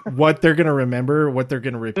 like what they're gonna remember, what they're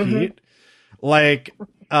gonna repeat.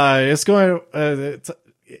 Mm-hmm. It's going.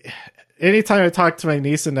 Anytime I talk to my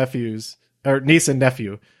niece and nephew, they're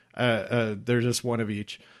just one of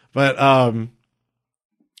each. But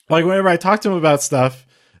whenever I talk to them about stuff,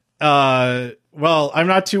 I'm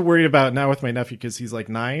not too worried about now with my nephew because he's like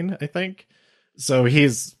 9, I think. So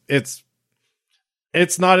it's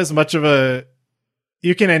not as much of a.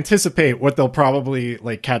 You can anticipate what they'll probably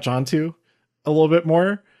catch on to a little bit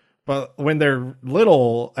more, but when they're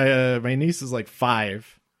little, my niece is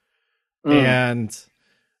 5, and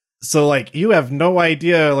so you have no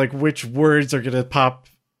idea which words are gonna pop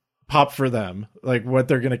for them, what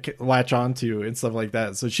they're gonna latch onto and stuff like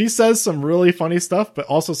that. So she says some really funny stuff, but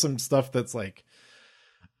also some stuff that's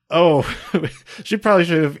she probably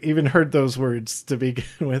should have even heard those words to begin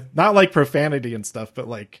with. Not profanity and stuff, but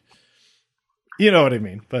you know what I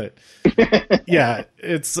mean. But yeah,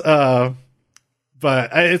 it's but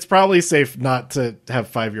it's probably safe not to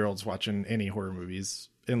have 5-year-olds watching any horror movies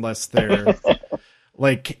unless they're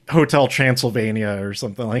Hotel Transylvania or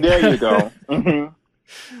something like that. There you go. Mm-hmm.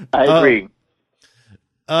 I agree.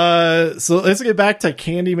 So let's get back to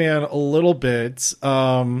Candyman a little bit.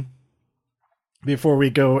 Before we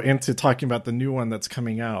go into talking about the new one that's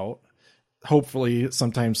coming out, hopefully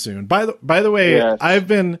sometime soon. By the way, yes. I've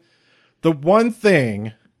been the one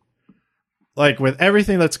thing, with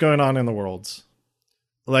everything that's going on in the world,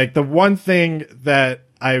 the one thing that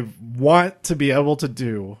I want to be able to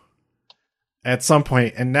do at some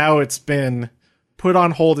point, and now it's been put on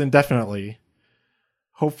hold indefinitely.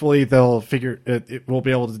 Hopefully they'll figure it. We'll be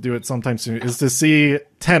able to do it sometime soon. Is to see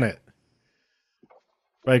Tenet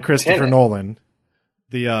by Christopher Nolan.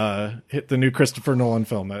 The new Christopher Nolan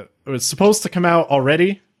film. It was supposed to come out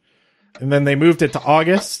already, and then they moved it to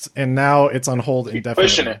August, and now it's on hold indefinitely.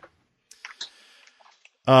 Pushing it.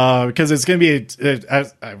 Because it's going to be,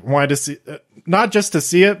 I wanted to see, not just to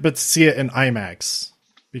see it, but to see it in IMAX,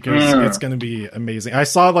 because it's going to be amazing. I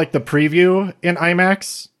saw the preview in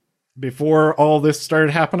IMAX before all this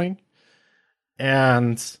started happening,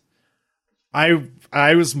 and I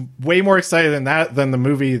was way more excited than the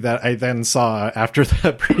movie that I then saw after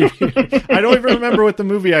that preview. I don't even remember what the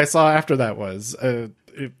movie I saw after that was. It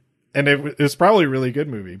was probably a really good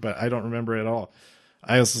movie, but I don't remember it at all.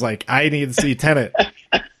 I was I need to see Tenet.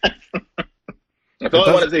 That's all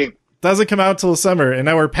I want to see. Doesn't come out till the summer, and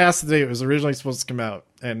now we're past the date it was originally supposed to come out,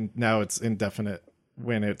 and now it's indefinite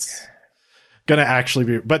when it's gonna actually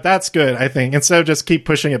be. But that's good, I think. Instead of just keep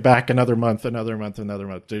pushing it back another month,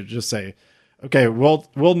 to just say, okay, we'll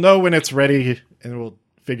know when it's ready, and we'll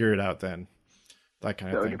figure it out then. That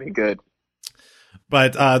kind of thing. That would be good.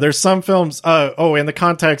 But there's some films. In the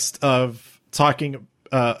context of talking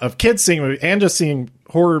of kids seeing movies and just seeing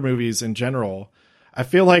horror movies in general, I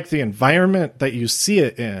feel like the environment that you see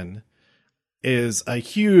it in is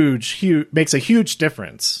makes a huge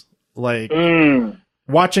difference. Like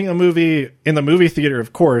watching a movie in the movie theater,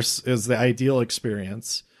 of course, is the ideal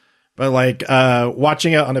experience. But like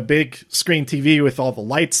watching it on a big screen TV with all the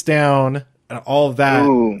lights down and all of that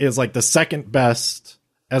is like the second best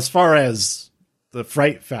as far as the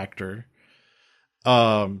fright factor.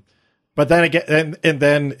 But then again, and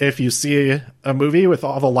then if you see a movie with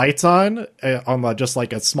all the lights on just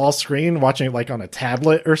like a small screen, watching it like on a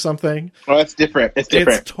tablet or something. Oh, that's different. It's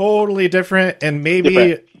different. It's totally different. And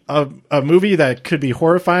maybe a movie that could be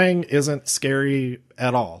horrifying isn't scary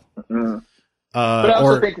at all. Mm-hmm. But I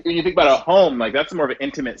also think when you think about a home, like that's more of an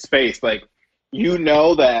intimate space. Like, you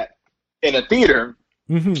know that in a theater,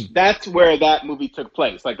 that's where that movie took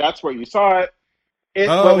place. Like, that's where you saw it.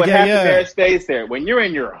 What happens there stays there. When you're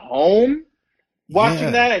in your home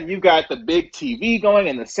watching that and you've got the big TV going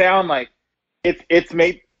and the sound, like it's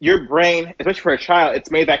made your brain, especially for a child, it's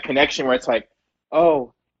made that connection where it's like,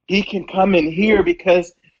 oh, he can come in here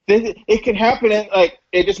because it can happen, and like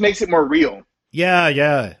it just makes it more real.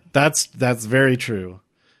 Yeah, that's very true.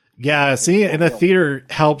 Yeah, seeing it in a theater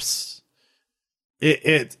helps.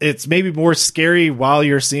 It's maybe more scary while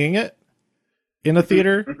you're seeing it in a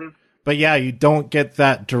theater. But yeah, you don't get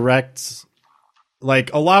that direct,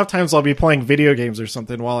 like a lot of times I'll be playing video games or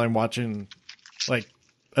something while I'm watching like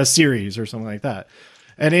a series or something like that.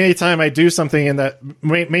 And anytime I do something in that,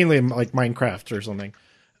 mainly like Minecraft or something,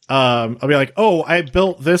 I'll be like, oh, I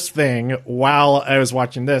built this thing while I was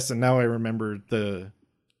watching this. And now I remember the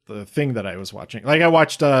thing that I was watching. Like I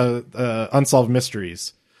watched Unsolved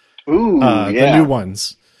Mysteries, the new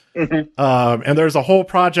ones. And there's a whole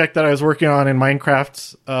project that I was working on in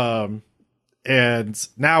Minecraft. And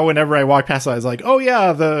now whenever I walk past it, I was like, oh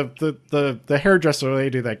yeah, the hairdresser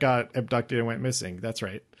lady that got abducted and went missing. That's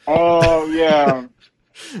right. Oh yeah.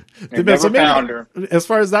 So found her. As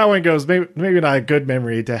far as that one goes, maybe not a good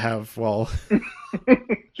memory to have while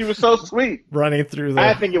she was so sweet running through the...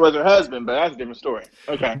 I think it was her husband, but that's a different story.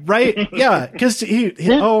 Okay. Right? Yeah, because he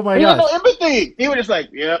oh my gosh. He had no empathy. He was just like,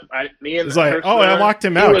 yep, me and it's like, oh, I locked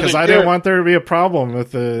him out because I didn't want there to be a problem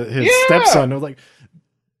with his stepson. I was like,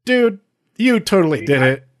 dude, you totally did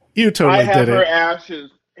it. You totally did it. I have her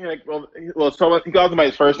ashes. Like, so he calls him by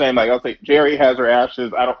his first name. Like, I'll say, Jerry has her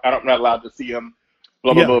ashes. I'm not allowed to see him.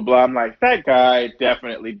 Blah, blah, blah, blah. I'm like, that guy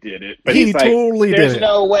definitely did it. But he totally did it. There's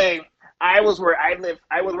no way. I was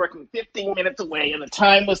working 15 minutes away, and the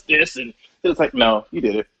time was this, and it's like, no, you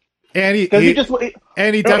did it. And he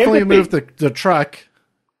definitely moved the truck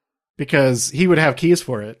because he would have keys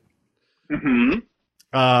for it.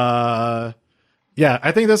 Yeah,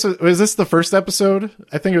 I think was this the first episode?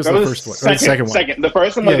 I think it was the first one. Or the second one. Second. The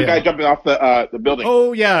first one was the guy jumping off the building.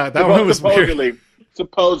 Oh yeah, that one was supposedly.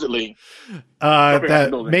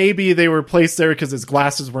 That maybe they were placed there because his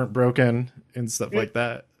glasses weren't broken and stuff like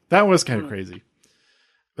that. That was kind of crazy.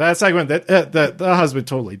 That second one, the husband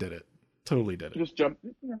totally did it. Just jump.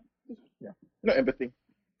 Yeah. No empathy.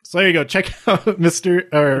 So there you go. Check out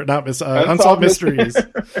Unsolved Mysteries.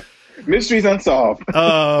 Mysteries Unsolved.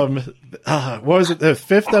 What was it? The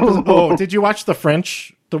fifth episode? Oh, did you watch the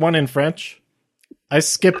one in French? I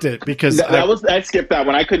skipped it because I skipped that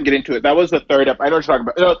one. I couldn't get into it. That was the third episode. I know what you're talking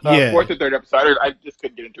about. Fourth or third episode. I just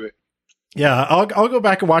couldn't get into it. Yeah, I'll go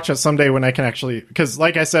back and watch it someday when I can actually, because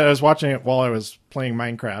like I said, I was watching it while I was playing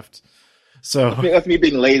Minecraft. So that's me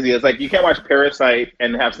being lazy. It's like you can't watch Parasite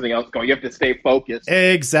and have something else going. You have to stay focused.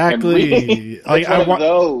 Exactly. Like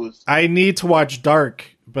those. I need to watch Dark,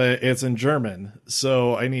 but it's in German,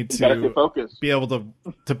 so I need to be able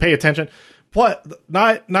to pay attention. Plus,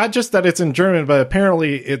 not just that it's in German, but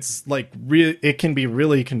apparently it's like it can be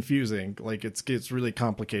really confusing. Like it's really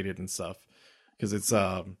complicated and stuff because it's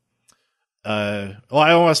I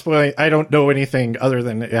don't want to spoil. I don't know anything other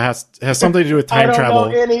than it has something to do with time travel.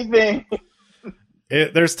 I don't know anything.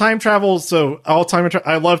 There's time travel, so all time.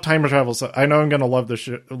 I love time travel, so I know I'm gonna love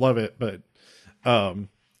it. But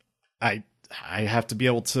I have to be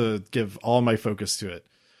able to give all my focus to it.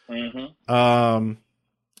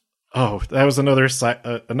 Oh, that was another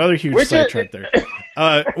huge sidetrack there.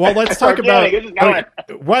 Well, let's talk about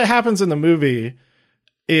what happens in the movie.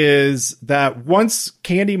 Is that once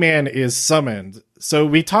Candyman is summoned? So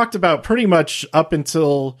we talked about pretty much up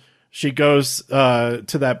until she goes to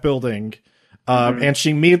that building, and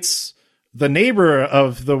she meets the neighbor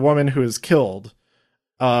of the woman who is killed,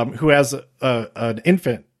 who has an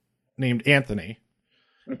infant named Anthony,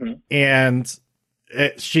 and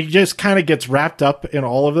she just kind of gets wrapped up in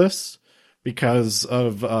all of this because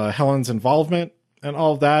of Helen's involvement and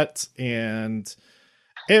all of that, and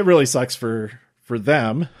it really sucks for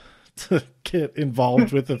them to get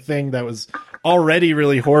involved with a thing that was already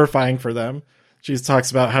really horrifying for them. She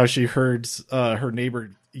talks about how she heard her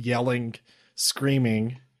neighbor yelling,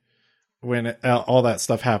 screaming when all that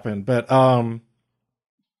stuff happened. But Ted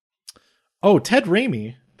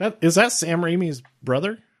Raimi, is that Sam Raimi's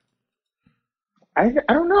brother? I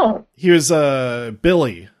don't know. He was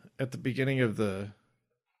Billy at the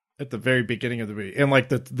very beginning of the movie, and like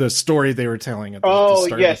the story they were telling at the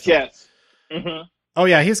start. Yes. Mm-hmm. Oh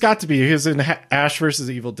yeah, he's got to be. He was in Ash versus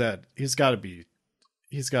Evil Dead. He's got to be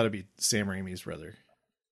Sam Raimi's brother.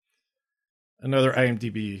 Another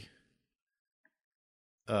IMDb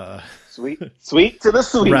sweet to the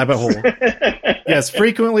sweet rabbit hole. Yes,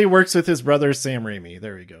 frequently works with his brother Sam Raimi.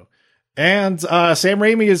 There we go. And Sam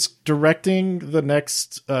Raimi is directing the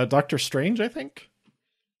next Doctor Strange, I think.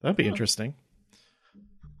 That'd be interesting.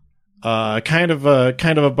 Kind of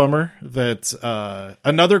a bummer that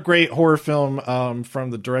another great horror film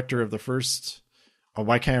from the director of the first. Oh,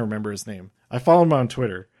 why can't I remember his name? I follow him on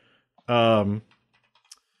Twitter. From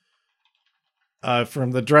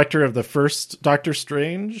the director of the first Doctor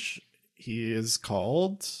Strange, he is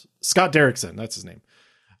called Scott Derrickson. That's his name.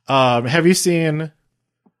 Have you seen?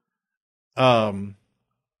 What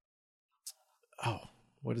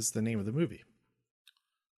is the name of the movie?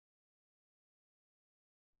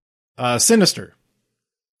 Sinister.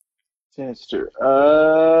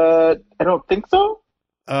 I don't think so.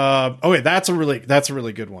 Wait, that's a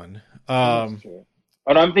really good one. I'm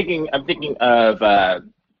thinking of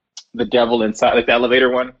The Devil Inside, like the elevator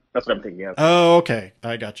one. That's what I'm thinking of. Oh, okay,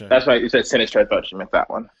 I gotcha. That's why you said Sinister. I thought you meant that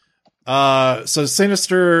one. So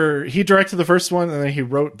Sinister, he directed the first one, and then he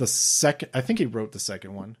wrote the second. I think he wrote the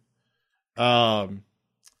second one.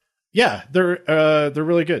 Yeah, they're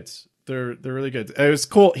really good. They're really good. It was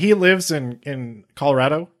cool. He lives in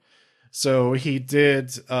Colorado, so he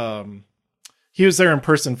did. He was there in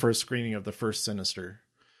person for a screening of the first Sinister,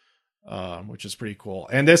 which is pretty cool.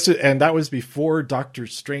 And that was before Doctor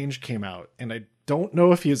Strange came out, and I don't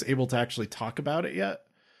know if he was able to actually talk about it yet.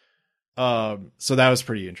 So that was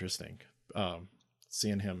pretty interesting.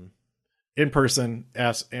 Seeing him in person,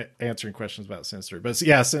 answering questions about Sinister. But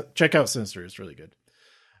yeah, check out Sinister. It's really good.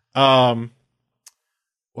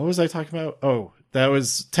 What was I talking about? Oh, that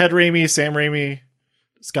was Ted Raimi, Sam Raimi,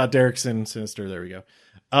 Scott Derrickson, Sinister. There we go.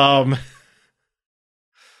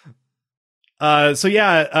 So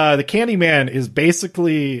yeah, the Candyman is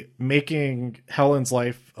basically making Helen's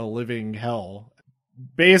life a living hell.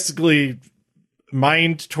 Basically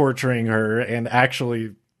mind torturing her and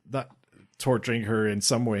actually not torturing her in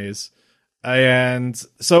some ways. And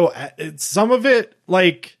so some of it,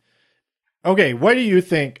 like, okay, what do you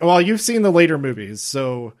think? Well, you've seen the later movies.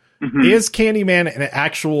 So is Candyman an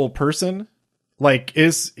actual person? Like,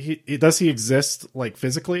 does he exist like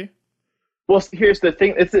physically? Well, here's the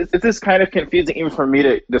thing. It's kind of confusing even for me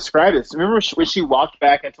to describe this. Remember when she walked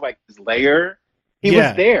back into like his lair? He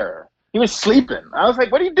was there. He was sleeping. I was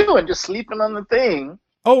like, what are you doing? Just sleeping on the thing.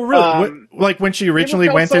 Oh, really? Like when she originally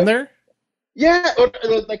went in there? Yeah,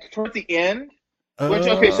 like towards the end.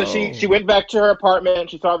 Okay, so she went back to her apartment.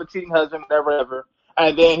 She saw the cheating husband, whatever.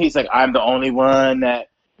 And then he's like, I'm the only one that,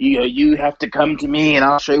 you have to come to me and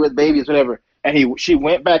I'll show you with babies, whatever. And she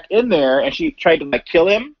went back in there and she tried to like kill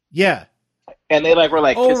him. Yeah. And they like were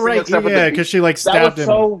like kissing and stuff. Yeah, because she like stabbed him.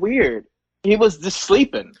 That was so weird. He was just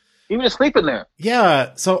sleeping. He was just sleeping there.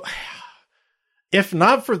 Yeah, so if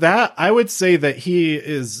not for that, I would say that he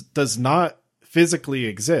does not physically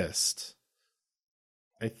exist.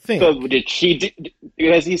 I think. So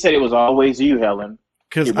because he said it was always you, Helen.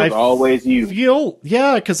 Because it was always you.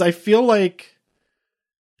 Because I feel like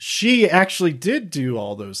she actually did do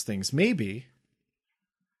all those things, maybe.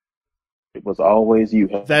 It was always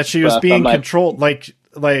you. That she was being controlled, like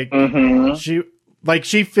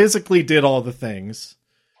she physically did all the things,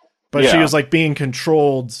 but she was like being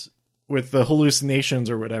controlled with the hallucinations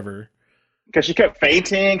or whatever. Because she kept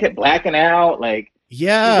fainting, kept blacking out, like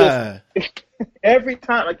every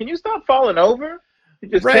time. Like, can you stop falling over? She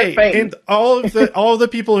just kept fainting. And all of the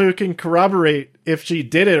people who can corroborate if she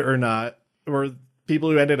did it or not were people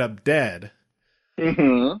who ended up dead.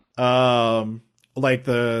 Like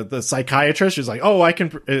the psychiatrist is like, oh, I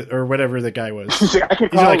can, or whatever the guy was.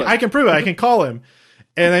 I can prove it. I can call him.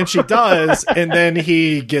 And then she does. And then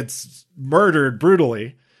he gets murdered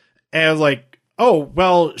brutally. And I was like, oh,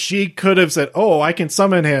 well, she could have said, oh, I can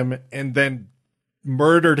summon him, and then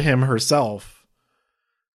murdered him herself.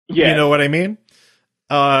 Yeah. You know what I mean?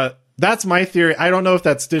 That's my theory. I don't know if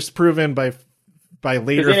that's disproven by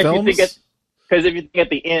later films. Because if you think at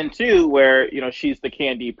the end too, where she's the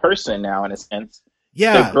candy person now in a sense.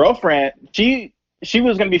 Yeah. The girlfriend, she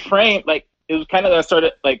was going to be framed, like it was kind of that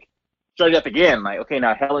started up again. Like, okay,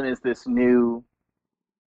 now Helen is this new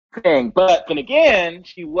thing, but then again,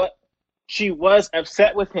 she she was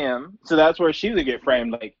upset with him, so that's where she would get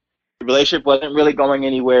framed. Like the relationship wasn't really going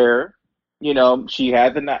anywhere. You know, she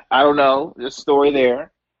had I don't know, the story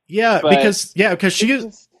there. Yeah, But because she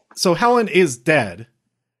is. So Helen is dead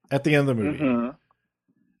at the end of the movie, Mhm.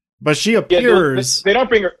 but she Yeah, appears. they don't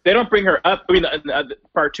bring her. They don't bring her up. I mean,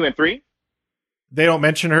 part 2 and 3. They don't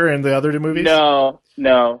mention her in the other two movies.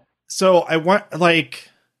 No. So I want like,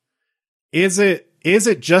 is it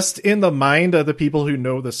just in the mind of the people who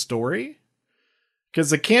know the story? Because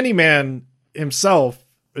the Candyman himself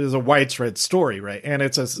is a widespread story, right? And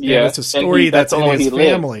it's a story that's in his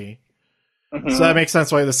family. Mm-hmm. So that makes sense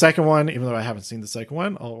why the second one, even though I haven't seen the second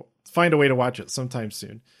one, I'll find a way to watch it sometime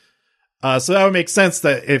soon. So that would make sense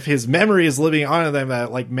that if his memory is living on in them,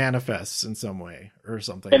 that like manifests in some way or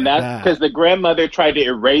something. And like that's because the grandmother tried to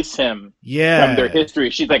erase him from their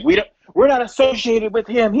history. She's like, we're not associated with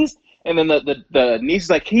him. And then the niece is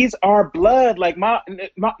like, he's our blood. Like,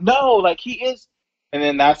 no, like he is. And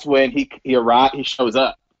then that's when he shows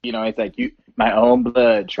up. You know, it's like, my own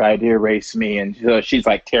blood tried to erase me. And so she's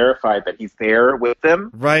like terrified that he's there with them.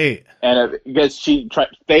 Right. And because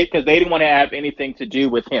they didn't want to have anything to do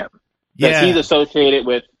with him. Because he's associated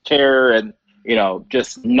with terror and, you know,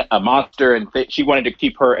 just a monster. And she wanted to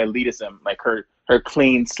keep her elitism, like her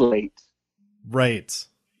clean slate. Right.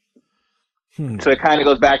 So it kind of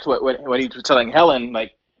goes back to what he was telling Helen,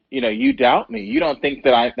 like, you know, you doubt me. You don't think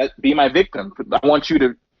that be my victim. I want you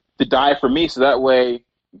to die for me, so that way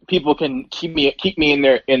people can keep me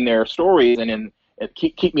in their stories and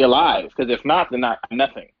keep me alive. Because if not, then I'm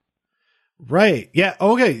nothing. Right. Yeah.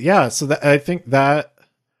 Okay. Yeah. So I think that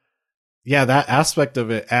aspect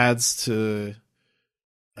of it adds to.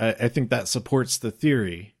 I think that supports the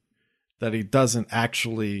theory that he doesn't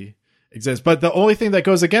actually exist. But the only thing that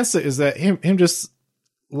goes against it is that him just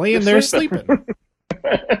laying there sleeping.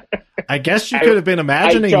 I guess you could have been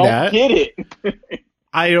imagining that. I don't get it.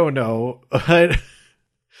 I don't know.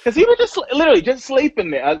 Because he was just literally just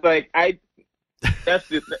sleeping there. I was like, I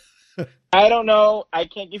don't know. I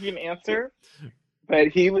can't give you an answer.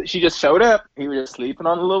 But she just showed up. He was just sleeping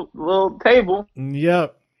on the little table.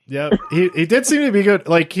 Yep. He did seem to be good.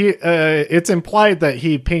 Like it's implied that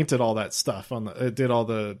he painted all that stuff did all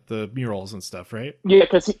the murals and stuff, right? Yeah,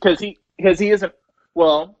 because he isn't.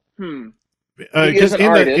 Well, Because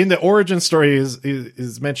in the origin story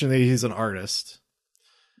is mentioned that he's an artist.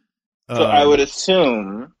 So I would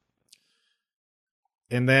assume.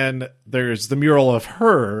 And then there's the mural of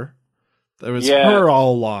her. That was her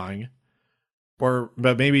all along.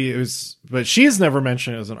 But maybe it was, but she's never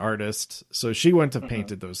mentioned as an artist, so she wouldn't have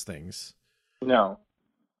painted those things. No.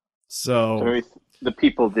 So maybe the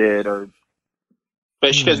people did, but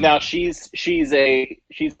because now she's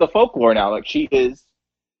the folklore now. Like she is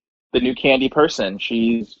the new candy person.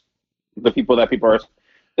 She's the people that people are.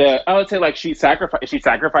 I would say like she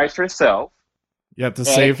sacrificed herself. You have to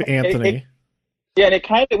save Anthony. And it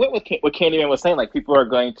kind of went with what Candyman was saying. Like people are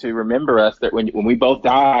going to remember us that when we both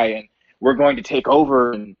die and we're going to take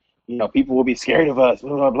over, and you know people will be scared of us.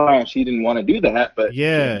 Blah blah blah. And she didn't want to do that, but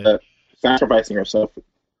sacrificing herself.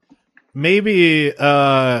 Maybe,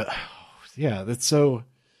 that's so.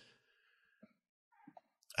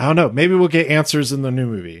 I don't know. Maybe we'll get answers in the new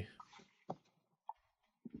movie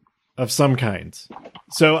of some kind.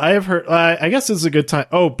 So I have heard. I guess this is a good time.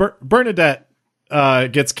 Oh, Bernadette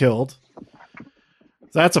gets killed.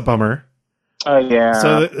 That's a bummer. Oh yeah.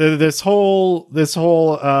 So this whole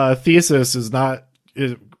thesis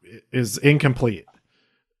is incomplete.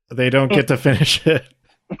 They don't get to finish it,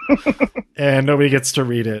 and nobody gets to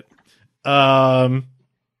read it. The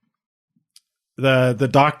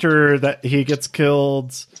doctor that he gets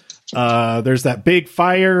killed. There's that big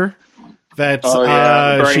fire that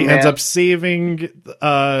she ends up saving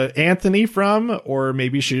Anthony from, or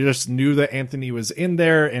maybe she just knew that Anthony was in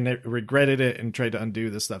there and it regretted it and tried to undo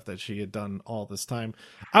the stuff that she had done all this time.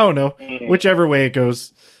 I don't know, whichever way it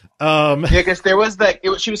goes. Because there was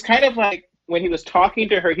she was kind of like when he was talking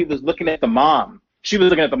to her, he was looking at the mom. She was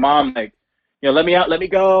looking at the mom like, you know, let me out, let me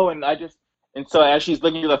go, and so as she's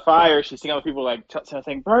looking at the fire, she's seeing other people like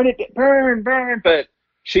saying, "Burn it, burn," but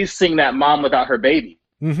she's seeing that mom without her baby.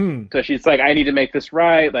 Mm-hmm. So she's like, I need to make this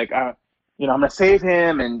right. Like, I'm going to save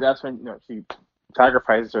him. And that's when, she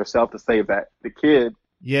sacrifices herself to save the kid.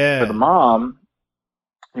 Yeah. For the mom,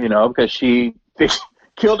 because she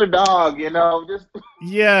killed her dog, just.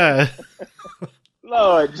 Yeah.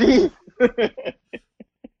 Lord, jeez.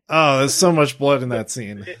 Oh, there's so much blood in that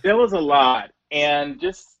scene. It was a lot. And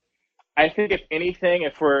just, I think if anything,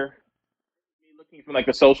 if we're looking from like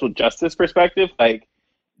a social justice perspective, like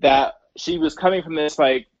that, she was coming from this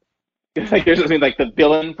like there's something like the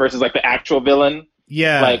villain versus like the actual villain.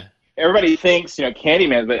 Yeah. Like everybody thinks,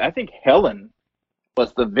 Candyman, but I think Helen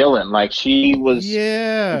was the villain. Like, she was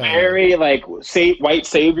very, like, white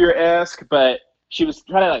savior-esque, but she was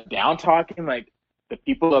trying to, like, down-talking, like, the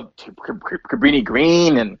people of Cabrini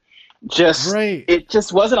Green, and just, it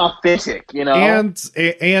just wasn't authentic, And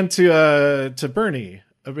to Bernie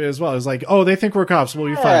as well. It's like, oh, they think we're cops, we'll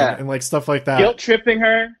be fine, and like stuff like that. Guilt tripping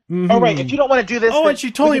her. Mm-hmm. Oh, right, if you don't want to do this, and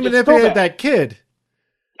she totally manipulated that kid.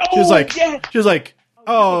 She was like,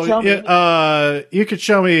 oh, you could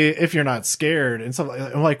show me if you're not scared and stuff like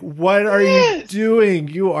that. I'm like, what are you doing?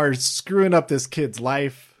 You are screwing up this kid's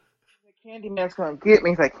life. Candyman's going to get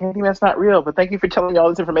me. He's like, Candyman's not real, but thank you for telling me all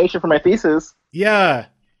this information for my thesis. Yeah.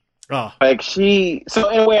 Oh. Like, so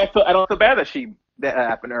in a way, I don't feel bad that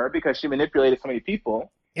happened to her, because she manipulated so many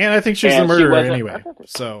people. And I think she's the murderer anyway.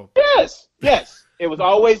 So yes, it was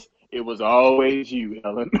always you,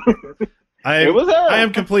 Helen. It was her. I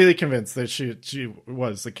am completely convinced that she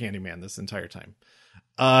was the Candyman this entire time.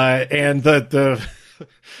 And the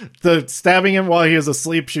stabbing him while he was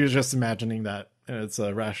asleep, she was just imagining that, and it's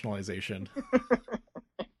a rationalization.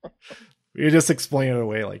 You just explain it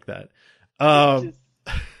away like that. Helen.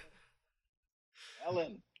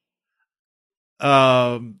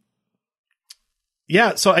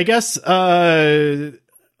 Yeah, so I guess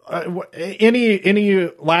any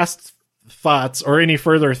last thoughts, or any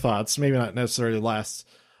further thoughts, maybe not necessarily last,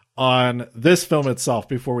 on this film itself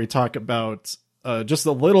before we talk about just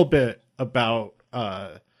a little bit about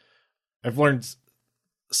I've learned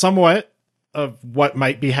somewhat of what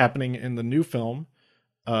might be happening in the new film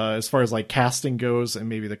as far as like casting goes, and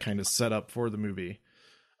maybe the kind of setup for the movie.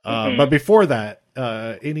 But before that,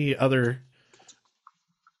 any other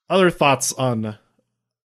thoughts on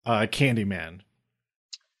Candyman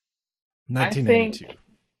 1992?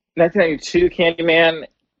 1992 Candyman,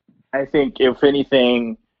 I think, if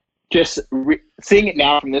anything, just seeing it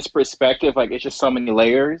now from this perspective, like, it's just so many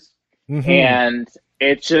layers. And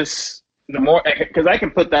it's just, the more, because I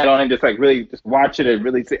can put that on and just like really just watch it and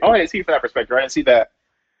really say, oh, I didn't see it from that perspective, I didn't see that.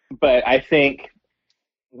 But I think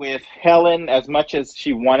with Helen, as much as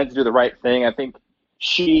she wanted to do the right thing, I think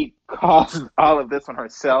she caused all of this on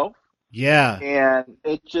herself. Yeah. And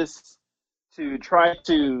it just, to try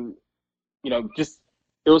to, just,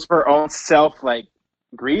 it was her own self, like,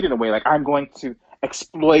 greed in a way. Like, I'm going to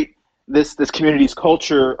exploit this community's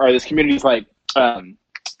culture, or this community's, like,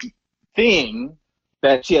 thing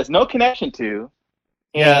that she has no connection to.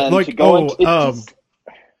 And like, to go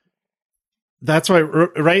that's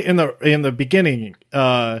right in the beginning,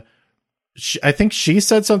 I think she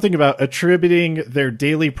said something about attributing their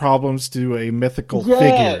daily problems to a mythical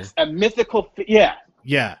figure. A mythical yeah.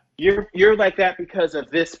 Yeah. You're like that because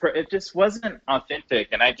of this. It just wasn't authentic,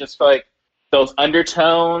 and I just feel like those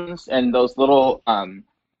undertones and those little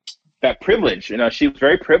that privilege. She was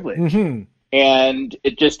very privileged, and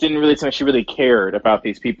it just didn't really seem like she really cared about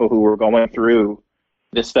these people who were going through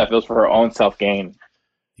this stuff. It was for her own self gain.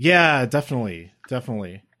 Yeah, definitely. There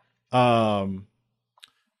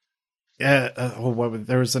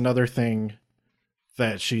was another thing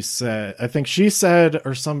that she said. I think she said,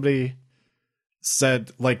 or somebody said,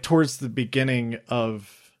 like, towards the beginning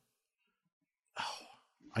of,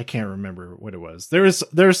 I can't remember what it was. There was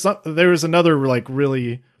another like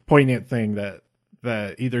really poignant thing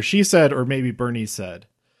that either she said or maybe Bernie said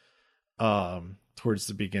towards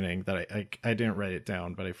the beginning that I didn't write it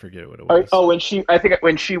down, but I forget what it was. Oh, when she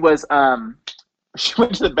was she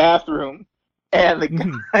went to the bathroom and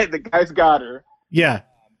the guys got her. Yeah.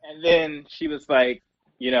 And then she was like,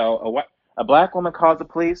 a black woman calls the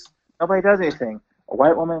police, nobody does anything. A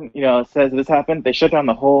white woman, says this happened, they shut down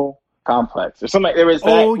the whole complex or something. There was that.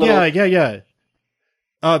 Oh, yeah.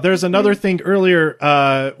 There's another thing earlier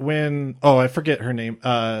when I forget her name.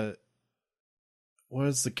 What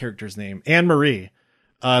was the character's name? Anne Marie.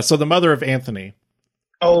 So the mother of Anthony.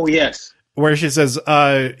 Oh, yes. Where she says,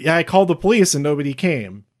 I called the police and nobody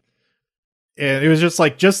came. And it was just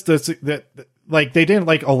like, that, like, they didn't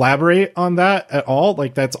like elaborate on that at all.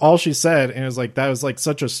 Like, that's all she said. And it was like, that was like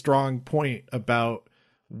such a strong point about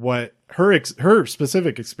what her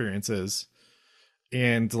specific experience is.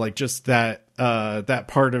 And like, just that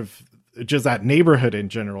part of just that neighborhood in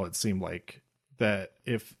general, it seemed like that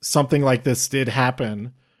if something like this did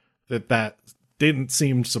happen, that didn't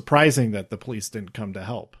seem surprising that the police didn't come to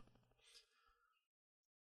help.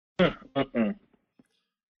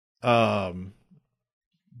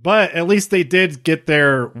 But at least they did get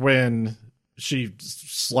there when she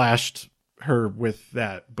slashed her with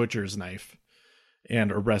that butcher's knife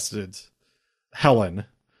and arrested Helen,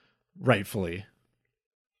 rightfully,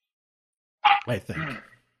 I think.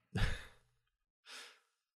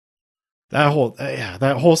 that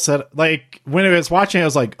whole set. Like when I was watching, I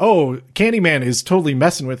was like, oh, Candyman is totally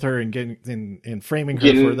messing with her and getting and framing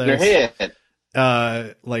her for their this. head.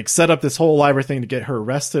 Like set up this whole library thing to get her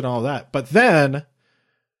arrested and all that. But then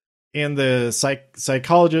in the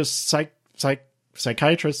psychiatrist,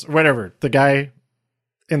 whatever, the guy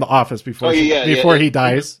in the office before he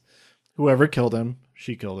dies, whoever killed him,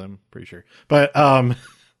 she killed him, pretty sure. But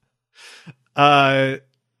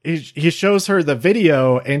he shows her the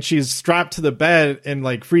video and she's strapped to the bed and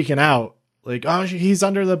like freaking out, like, oh, he's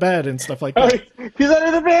under the bed and stuff like that. He's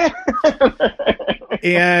under the bed.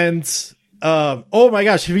 And oh my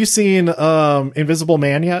gosh, have you seen Invisible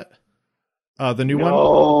Man yet? The new one?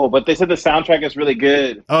 Oh, but they said the soundtrack is really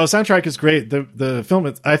good. Oh, soundtrack is great. The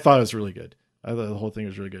film, I thought it was really good. I thought the whole thing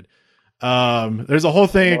was really good. There's a whole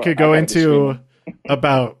thing it could go into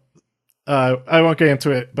about. I won't get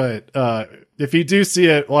into it, but if you do see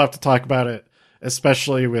it, we'll have to talk about it,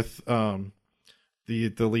 especially with the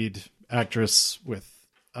lead actress with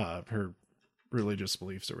her religious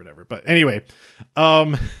beliefs or whatever. But anyway,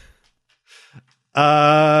 I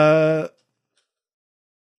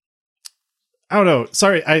don't know.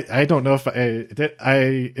 Sorry, I don't know if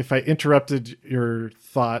I interrupted your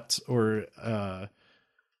thought or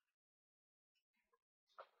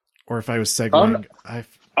if I was segueing.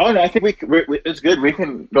 No, I think it's good. We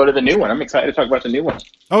can go to the new one. I'm excited to talk about the new one.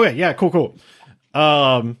 Okay, yeah, cool.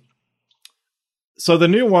 So the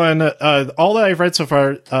new one, all that I've read so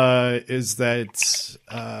far is that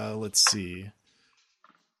let's see,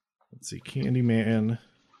 Candyman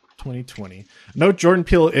 2020. No, Jordan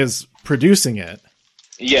Peele is producing it.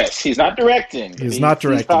 Yes, he's not directing. He's not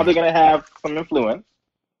directing. He's probably going to have some influence.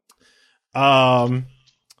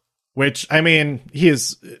 Which, I mean, he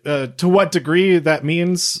is, to what degree that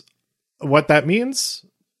means, what that means,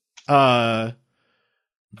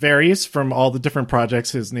 varies from all the different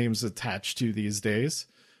projects his name's attached to these days.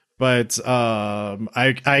 But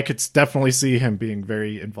I could definitely see him being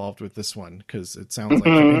very involved with this one, because it sounds like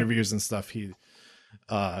from interviews and stuff, he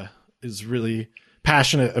is really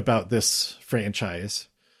passionate about this franchise.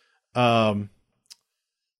 So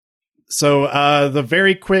the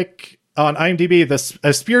very quick on IMDb,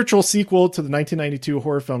 a spiritual sequel to the 1992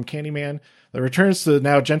 horror film Candyman that returns to the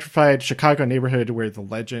now gentrified Chicago neighborhood where the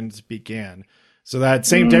legend began. So that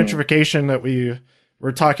same gentrification that we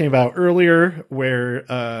were talking about earlier, where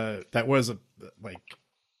that was like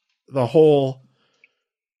the whole,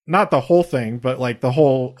 not the whole thing, but like the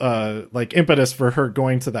whole like impetus for her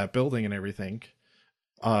going to that building and everything,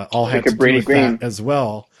 all had to do with that as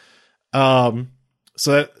well. So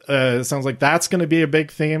that it sounds like that's going to be a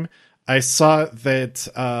big theme. I saw that.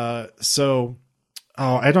 I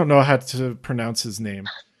don't know how to pronounce his name.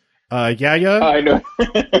 Yahya. I know.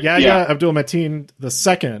 Yahya Abdul-Mateen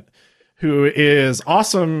II, who is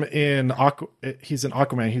awesome in he's in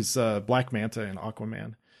Aquaman. He's Black Manta in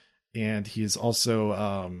Aquaman, and he's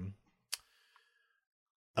also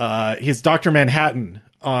he's Dr. Manhattan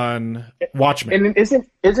on Watchmen. And isn't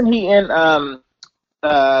he in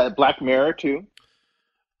Black Mirror too?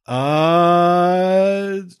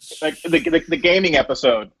 Like the gaming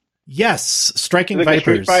episode. Yes, Striking like Vipers.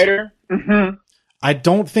 Street Fighter. Mm-hmm. I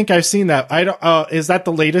don't think I've seen that. I don't. Is that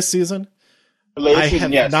the latest season? The latest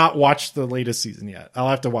season, have not watched the latest season yet. I'll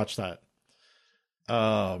have to watch that.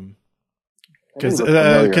 Because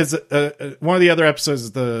one of the other episodes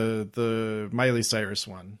is the Miley Cyrus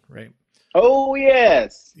one, right? Oh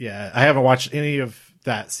yes. Yeah, I haven't watched any of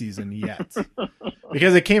that season yet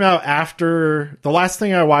because it came out after the last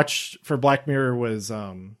thing I watched for Black Mirror was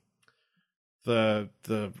the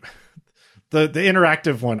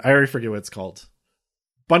interactive one. I already forget what it's called.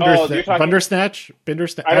 Bandersnatch. I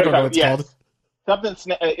don't know what it's called. Something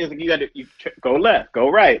is you go left, go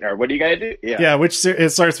right, or what are you gonna do? Yeah. It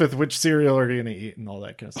starts with which cereal are you gonna eat and all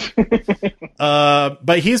that kind of stuff.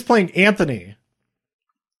 But he's playing Anthony,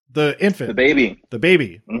 the infant, the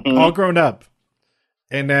baby, all grown up,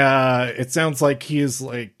 and it sounds like he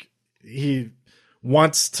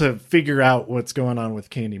wants to figure out what's going on with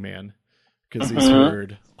Candyman because he's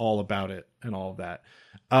heard all about it and all of that.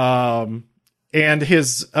 And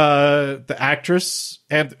his the actress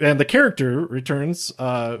and the character returns,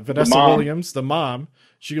 Vanessa Williams, the mom.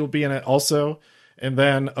 She'll be in it also. And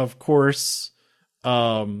then of course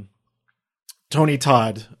Tony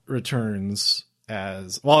Todd returns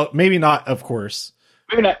as well, maybe not of course.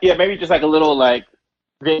 Maybe not, yeah, maybe just like a little like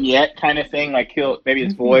vignette kind of thing, like maybe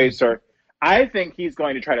his voice, or I think he's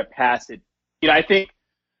going to try to pass it. I think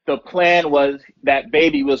the plan was that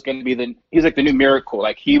baby was going to be he's like the new Miracle.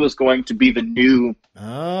 Like he was going to be the new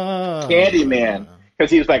Candyman. Because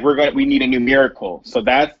he was like, we need a new Miracle. So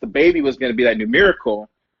the baby was going to be that new Miracle.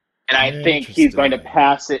 and I think he's going to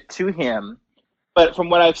pass it to him. But from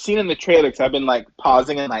what I've seen in the trailers, I've been like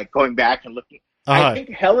pausing and like going back and looking. I think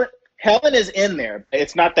Helen is in there.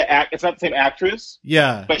 It's not it's not the same actress.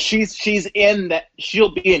 Yeah, but she's in that.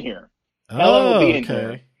 She'll be in here. Helen will be in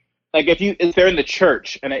here. Like if they're in the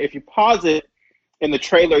church, and if you pause it in the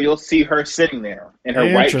trailer, you'll see her sitting there in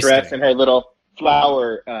her white dress and her little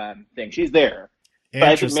flower thing. She's there. But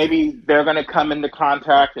I think maybe they're going to come into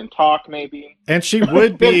contact and talk, maybe. And she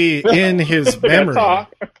would be in his memory.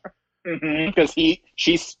 Because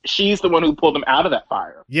she's the one who pulled him out of that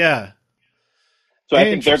fire. Yeah. So I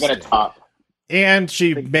think they're going to talk. And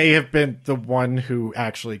she may have been the one who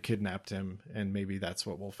actually kidnapped him, and maybe that's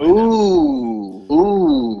what we'll find out.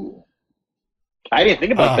 Ooh. I didn't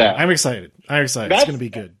think about that. I'm excited. It's going to be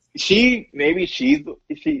good. She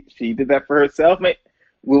did that for herself. We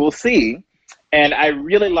will see. And I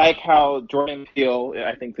really like how Jordan Peele,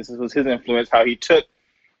 I think this was his influence, how he took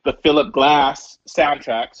the Philip Glass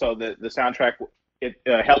soundtrack, so the soundtrack,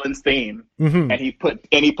 Helen's theme, and he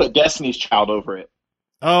put Destiny's Child over it.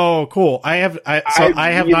 Oh, cool! I have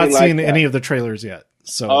really not seen any of the trailers yet.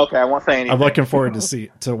 So okay, I won't say anything. I'm looking forward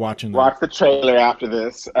to watching. Watch the trailer after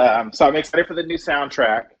this. So I'm excited for the new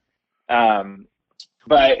soundtrack.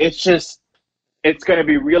 But it's going to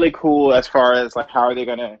be really cool as far as like how are they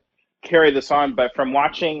going to carry this on. But from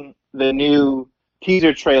watching the new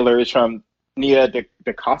teaser trailers from Nia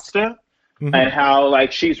DaCosta, and how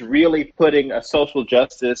like she's really putting a social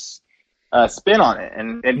justice spin on it,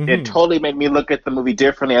 and it totally made me look at the movie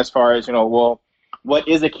differently as far as, well, what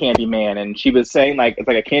is a Candyman? And she was saying like it's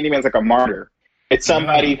like a Candyman's like a martyr. It's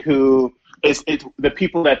somebody who it's the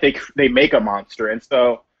people that they make a monster, and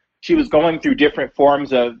so she was going through different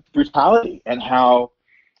forms of brutality and how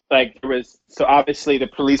like there was, so obviously the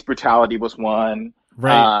police brutality was one.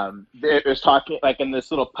 Right. It was talking like in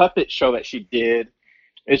this little puppet show that she did.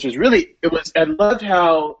 I loved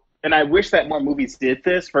how, and I wish that more movies did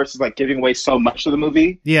this versus like giving away so much of the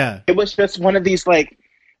movie. Yeah. It was just one of these like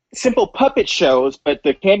simple puppet shows, but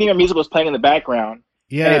the Candyman music was playing in the background.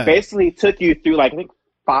 Yeah. And it basically took you through like, I think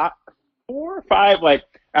 4 or 5 like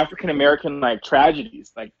African American like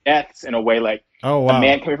tragedies, like deaths in a way, like a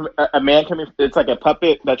man coming from, it's like a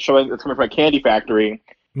puppet that's coming from a candy factory,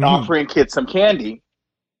 offering kids some candy.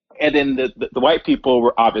 And then the white people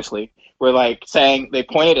were like saying, they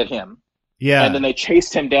pointed at him. Yeah. And then they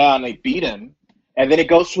chased him down, they beat him. And then it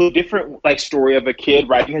goes to a different like story of a kid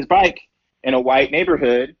riding his bike in a white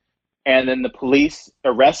neighborhood. And then the police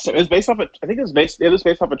arrest him. It was based off a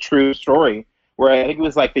true story where I think it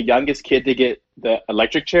was like the youngest kid to get the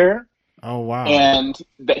electric chair. Oh, wow. And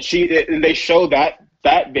they show that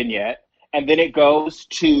vignette. And then it goes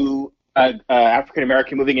to African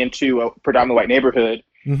American moving into a predominantly white neighborhood.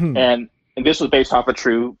 Mm-hmm. And this was based off a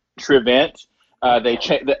true event. They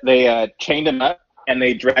chained him up and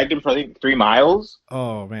they dragged him for I think 3 miles.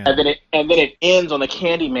 Oh man! And then it ends on the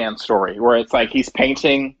Candyman story where it's like he's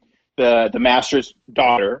painting the master's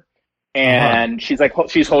daughter, and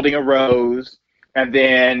she's holding a rose, and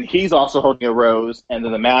then he's also holding a rose, and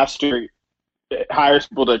then the master hires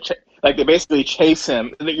people to they basically chase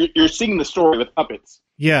him. You're seeing the story with puppets.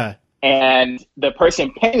 Yeah. And the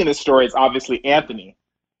person painting the story is obviously Anthony.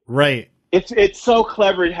 Right. It's so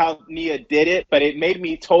clever how Nia did it, but it made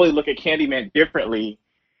me totally look at Candyman differently.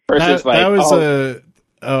 Versus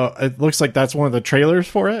it looks like that's one of the trailers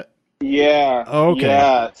for it. Yeah. Oh, okay.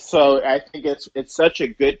 Yeah. So I think it's such a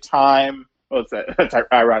good time. Well, that's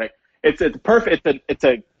ironic. It's perfect. It's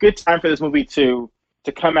a good time for this movie to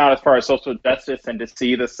come out as far as social justice and to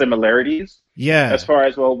see the similarities. Yeah. As far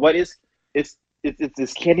as what is this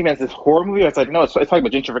Candyman's this horror movie? It's like no, it's talking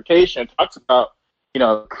about gentrification. It talks about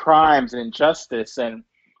crimes and injustice, and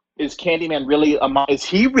is Candyman really is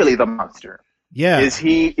he really the monster? Yeah. Is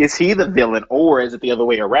he the villain, or is it the other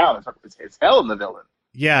way around? Is Helen the villain?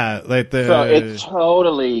 Yeah, so it's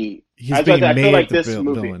totally. I feel like this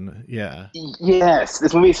movie. Villain. Yeah. Yes,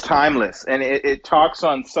 this movie is timeless, and it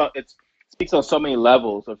speaks on so many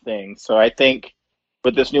levels of things. So I think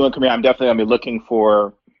with this new one coming out, I'm definitely gonna be looking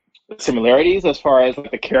for similarities as far as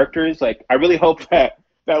like the characters. Like I really hope that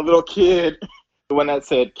little kid. The one that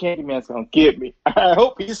said Candyman's gonna get me. I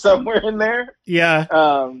hope he's somewhere in there. Yeah.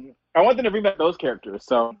 I want them to bring back those characters.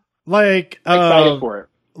 So like excited for it.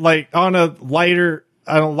 Like on a lighter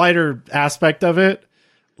aspect of it.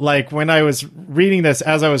 Like when I was reading this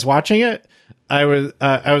as I was watching it, I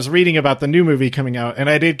was reading about the new movie coming out, and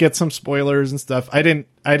I did get some spoilers and stuff. I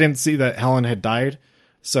didn't see that Helen had died,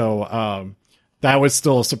 so that was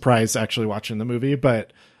still a surprise actually watching the movie.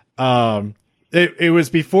 But It was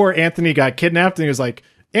before Anthony got kidnapped, and he was like,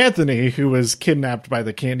 Anthony, who was kidnapped by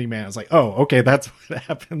the Candyman. I was like, oh, okay, that's what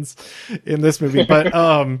happens in this movie. But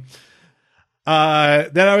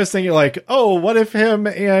then I was thinking like, oh, what if him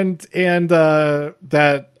and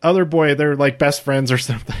that other boy, they're like best friends or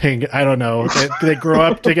something. I don't know. They grow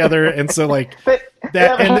up together, and so like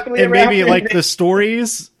that, and maybe like the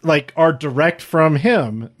stories like are direct from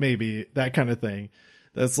him, maybe that kind of thing.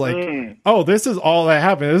 That's like, oh, this is all that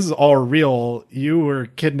happened. This is all real. You were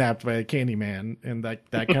kidnapped by a Candyman, and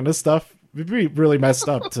that kind of stuff. It'd be really messed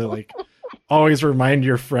up to like always remind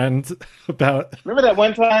your friend about. Remember that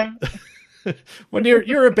one time when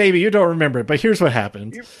you're a baby, you don't remember it, but here's what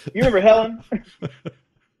happened. You remember Helen?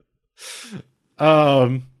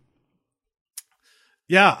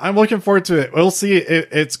 Yeah, I'm looking forward to it. We'll see.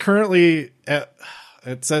 It's currently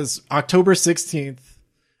it says October 16th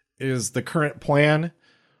is the current plan.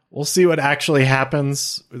 We'll see what actually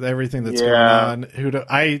happens with everything that's going on.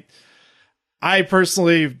 I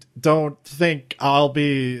personally don't think I'll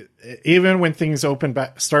be, even when things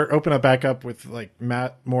start opening back up with like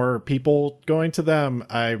more people going to them.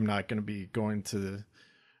 I'm not going to be going to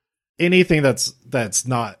anything that's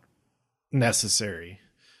not necessary.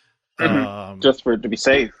 Just for it to be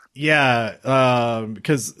safe. Yeah.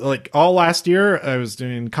 Because like all last year I was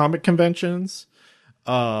doing comic conventions.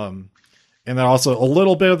 And then also a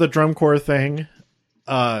little bit of the drum corps thing.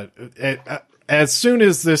 As soon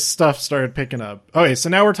as this stuff started picking up. Okay, so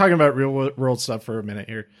now we're talking about real world stuff for a minute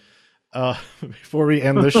here. Before we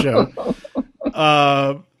end the show.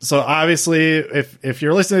 So obviously, if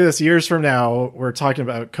you're listening to this years from now, we're talking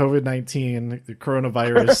about COVID-19, the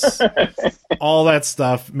coronavirus, all that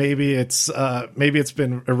stuff. Maybe it's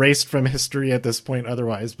been erased from history at this point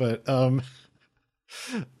otherwise, but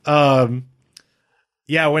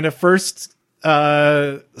yeah, when it first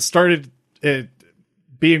started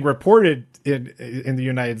being reported in the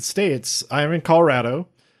United States, I'm in Colorado.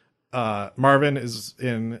 Marvin is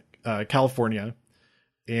in California,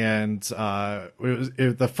 and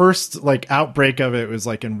the first like outbreak of it was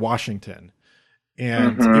like in Washington,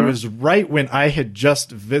 and it was right when I had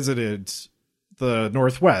just visited the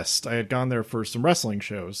Northwest. I had gone there for some wrestling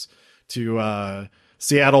shows to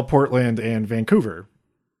Seattle, Portland, and Vancouver.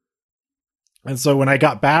 And so when I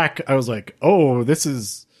got back, I was like, oh,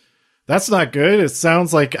 that's not good. It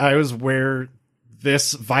sounds like I was where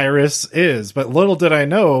this virus is. But little did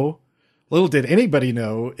anybody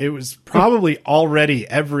know, it was probably already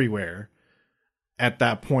everywhere at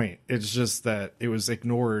that point. It's just that it was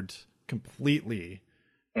ignored completely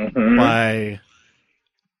by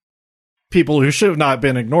people who should have not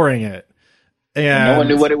been ignoring it. And no one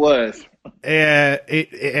knew what it was.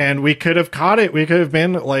 And we could have caught it. We could have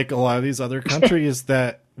been like a lot of these other countries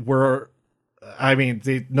that were, I mean,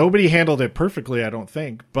 nobody handled it perfectly, I don't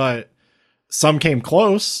think, but some came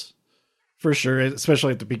close for sure,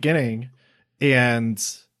 especially at the beginning. And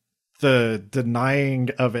the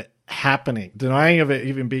denying of it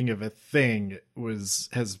even being of a thing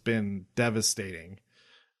has been devastating.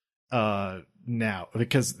 Now,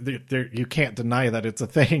 because you can't deny that it's a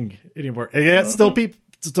thing anymore. And yet still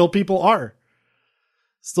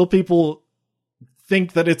people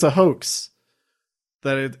think that it's a hoax,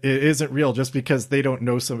 that it isn't real, just because they don't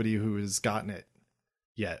know somebody who has gotten it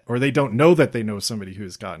yet, or they don't know that they know somebody who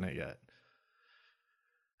has gotten it yet.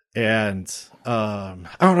 And I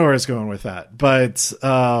don't know where I was going with that, but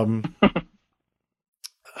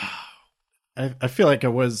I feel like I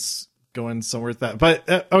was going somewhere with that. But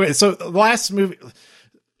okay, so the last movie,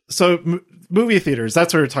 movie theaters,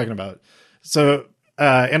 that's what we're talking about. So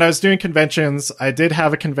and I was doing conventions. I did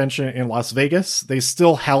have a convention in Las Vegas. They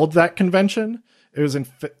still held that convention. It was in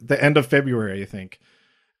the end of February, I think.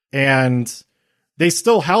 And they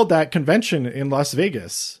still held that convention in Las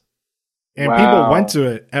Vegas. And people went to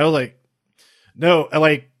it. And I was like, no,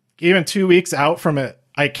 like even 2 weeks out from it,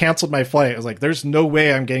 I canceled my flight. I was like, there's no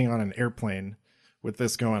way I'm getting on an airplane with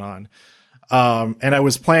this going on. And I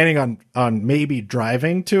was planning on maybe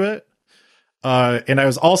driving to it. And I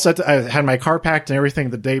was all set I had my car packed and everything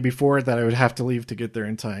the day before that I would have to leave to get there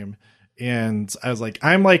in time. And I was like,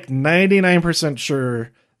 I'm like 99%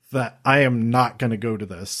 sure that I am not going to go to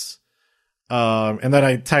this. And then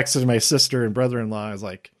I texted my sister and brother-in-law. I was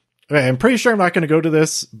like, okay, I'm pretty sure I'm not going to go to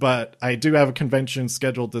this, but I do have a convention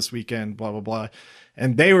scheduled this weekend, blah, blah, blah.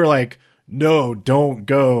 And they were like, no, don't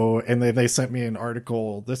go. And then they sent me an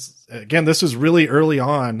article. This was really early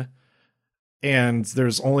on. And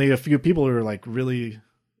there's only a few people who are like really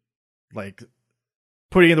like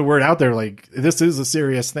putting the word out there. Like, this is a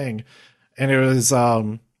serious thing. And it was,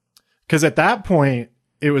 cause at that point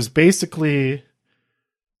it was basically,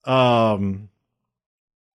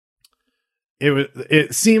 it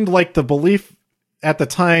seemed like the belief at the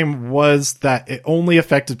time was that it only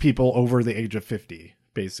affected people over the age of 50,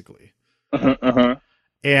 basically.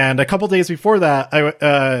 And a couple days before that,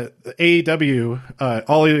 AEW,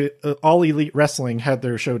 All Elite Wrestling, had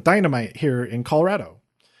their show Dynamite here in Colorado.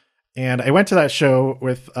 And I went to that show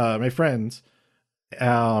with my friends.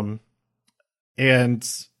 And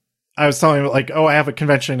I was telling him, like, oh, I have a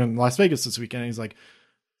convention in Las Vegas this weekend. And he's like,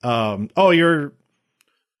 oh, you're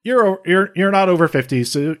not over 50,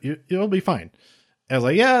 so you'll be fine. I was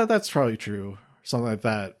like, yeah, that's probably true. Something like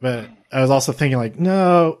that. But I was also thinking, like,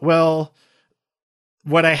 no, well,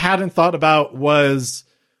 what I hadn't thought about was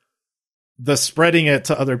the spreading it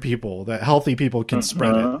to other people, that healthy people can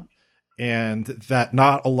spread it. And that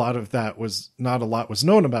not a lot was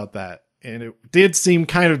known about that. And it did seem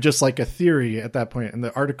kind of just like a theory at that point. And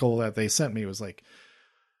the article that they sent me was like,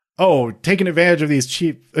 oh, taking advantage of these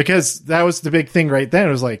cheap, because that was the big thing right then.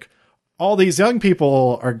 It was like, all these young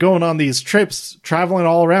people are going on these trips, traveling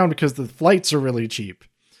all around because the flights are really cheap.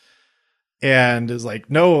 And it's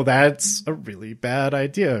like, no, that's a really bad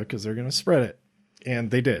idea because they're going to spread it.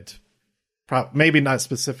 And they did. Maybe not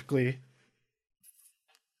specifically.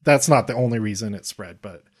 That's not the only reason it spread,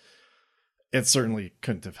 but it certainly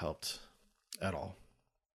couldn't have helped at all.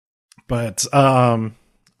 But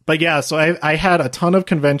yeah, so I had a ton of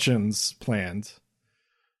conventions planned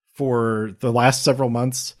for the last several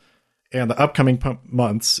months and the upcoming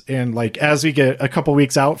months. And like, as we get a couple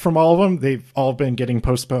weeks out from all of them, they've all been getting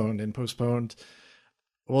postponed.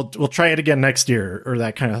 We'll try it again next year or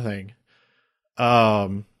that kind of thing.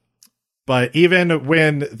 But even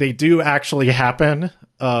when they do actually happen,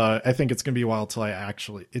 I think it's going to be a while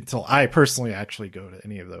until I personally actually go to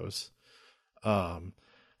any of those. I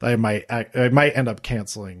might end up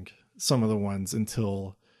canceling some of the ones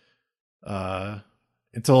until the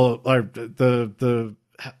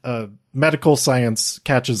medical science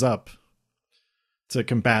catches up to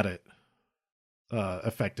combat it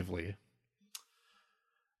effectively.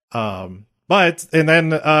 But then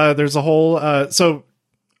there's a whole so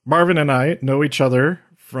Marvin and I know each other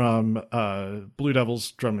from Blue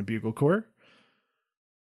Devils Drum and Bugle Corps.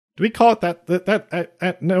 Do we call it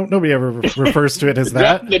that? No, nobody ever refers to it as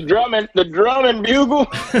that. The drum and bugle.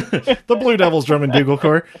 The Blue Devils Drum and Bugle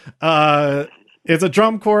Corps. It's a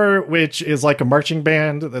drum corps, which is like a marching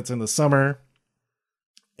band that's in the summer.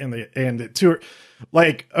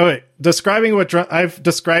 Describing I've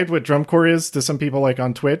described what drum corps is to some people like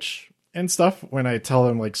on Twitch and stuff when I tell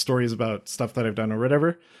them like stories about stuff that I've done or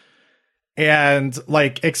whatever. And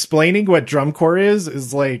like explaining what drum corps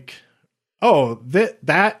is like, oh,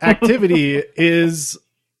 that activity is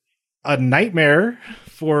a nightmare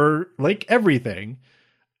for like everything.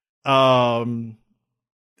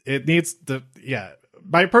 It needs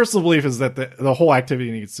my personal belief is that the whole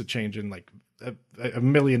activity needs to change in like a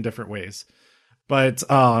million different ways. But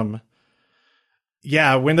when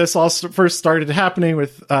this all first started happening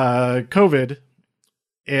with COVID,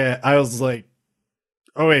 I was like,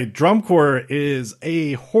 oh wait, drum corps is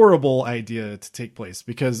a horrible idea to take place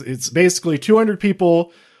because it's basically 200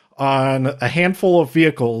 people on a handful of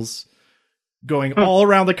vehicles going all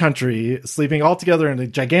around the country, sleeping all together in a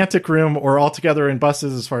gigantic room or all together in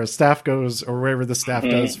buses as far as staff goes or wherever the staff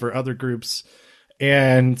does for other groups.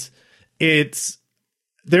 And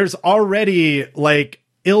there's already like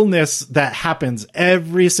illness that happens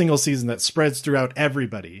every single season that spreads throughout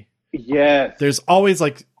everybody. Yes. There's always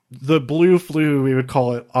like the blue flu, we would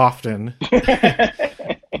call it often,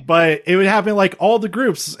 but it would happen like all the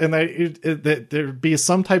groups and there'd be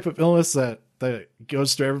some type of illness that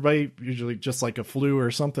goes to everybody, usually just like a flu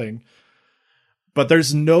or something. But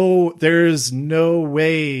there's no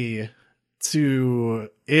way to,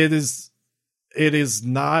 it is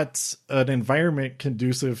not an environment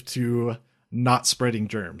conducive to not spreading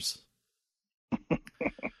germs.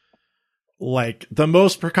 Like the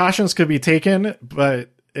most precautions could be taken, but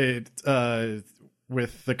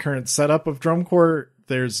with the current setup of drum corps,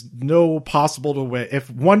 there's no possible way. If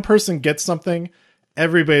one person gets something,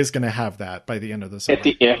 everybody's going to have that by the end of the summer.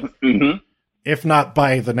 If not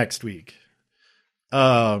by the next week.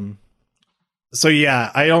 So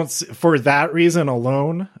yeah, I don't, for that reason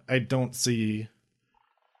alone, I don't see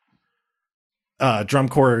drum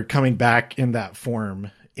corps coming back in that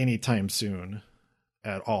form anytime soon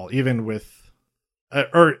at all. Even with,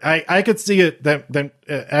 I could see it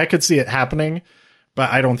I could see it happening, but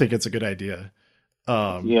I don't think it's a good idea.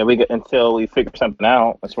 Until we figure something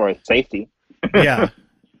out as far as safety. Yeah,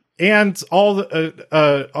 and all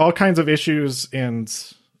kinds of issues and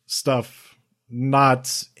stuff,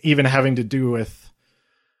 not even having to do with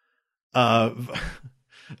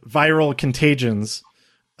viral contagions.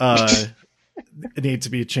 need to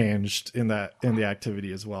be changed in the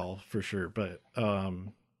activity as well, for sure. But I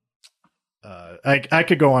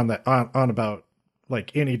could go on about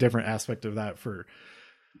like any different aspect of that for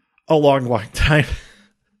a long time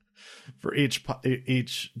for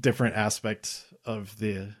each different aspect of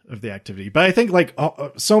the activity. But I think like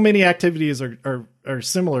so many activities are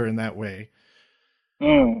similar in that way.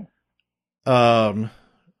 That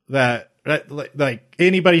like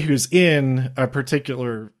anybody who's in a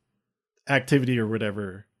particular activity or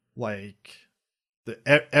whatever, like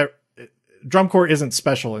drum corps isn't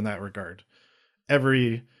special in that regard.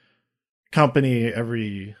 Every company,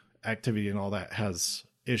 every activity and all that has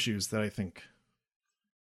issues that I think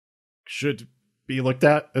should be looked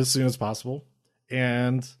at as soon as possible.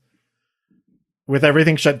 And with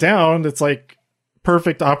everything shut down, it's like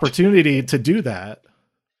perfect opportunity to do that.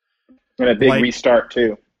 And a big restart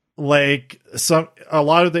too. Like a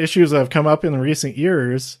lot of the issues that have come up in the recent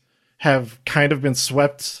years have kind of been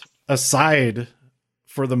swept aside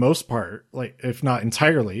for the most part, like if not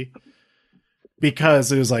entirely,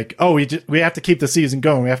 because it was like, oh, we have to keep the season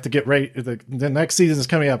going. We have to get ready. The next season is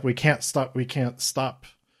coming up. We can't stop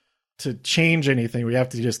to change anything. We have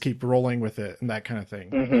to just keep rolling with it and that kind of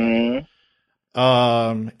thing.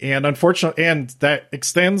 Mm-hmm. And unfortunately, and that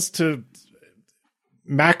extends to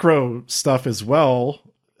macro stuff as well,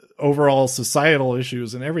 overall societal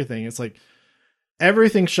issues and everything. It's like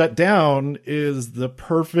everything shut down is the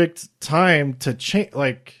perfect time to change.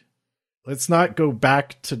 Like, let's not go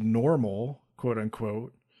back to normal, quote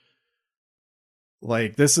unquote.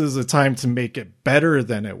 Like, this is a time to make it better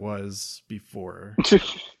than it was before.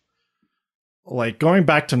 Like, going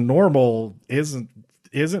back to normal isn't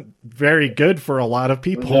very good for a lot of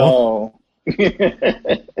people. No.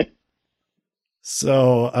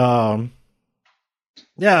 So,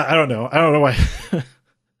 yeah, I don't know why.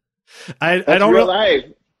 I don't real life.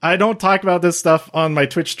 I don't talk about this stuff on my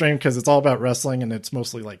Twitch stream because it's all about wrestling and it's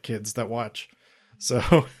mostly like kids that watch.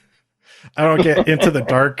 So I don't get into the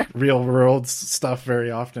dark real world stuff very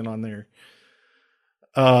often on there.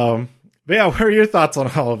 But yeah, what are your thoughts on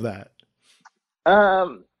all of that?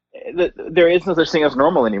 There is no such thing as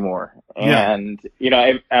normal anymore. And,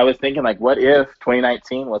 I was thinking like, what if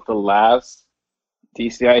 2019 was the last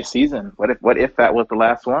DCI season? What if that was the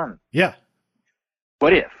last one? Yeah.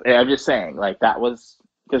 What if? I'm just saying, like, that was,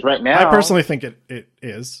 because right now, I personally think it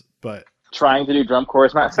is, but trying to do drum corps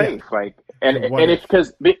is not safe. Yeah. Like, and it's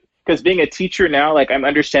because being a teacher now, like, I'm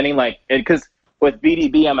understanding, like, because with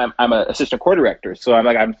BDB, I'm an assistant corps director, so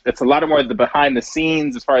it's a lot more the behind the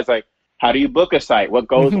scenes as far as like, how do you book a site? What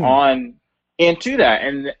goes on into that?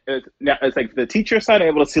 And it's like the teacher side, I'm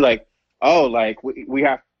able to see like, oh, like we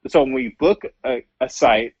have. So when we book a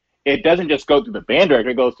site, it doesn't just go through the band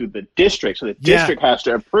director; it goes through the district. So the district has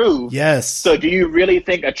to approve. Yes. So do you really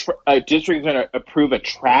think a district is going to approve a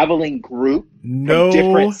traveling group from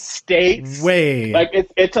different states? Way. Like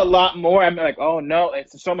it's a lot more. I'm like, oh no,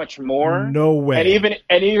 it's so much more. No way. And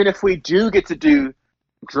even if we do get to do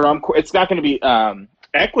drum corps, it's not going to be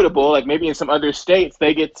equitable. Like maybe in some other states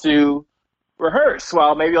they get to rehearse,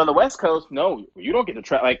 while maybe on the West Coast, no, you don't get to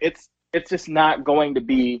try. Like it's just not going to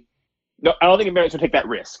be. No, I don't think Americans would take that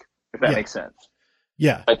risk, if that makes sense.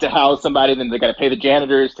 Yeah. But to house somebody, then they got to pay the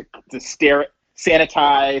janitors to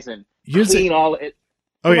sanitize and clean all it.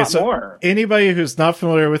 Okay, so more. Anybody who's not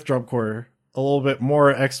familiar with drum corps, a little bit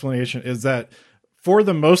more explanation is that for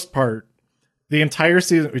the most part, the entire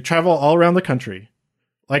season we travel all around the country.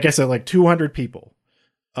 Like I said, like 200 people.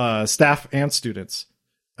 Staff and students,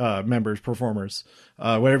 members, performers,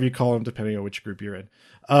 whatever you call them, depending on which group you're in.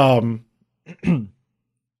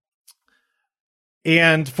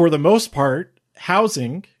 And for the most part,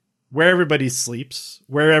 housing, where everybody sleeps,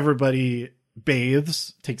 where everybody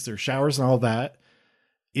bathes, takes their showers and all that,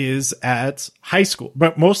 is at high school,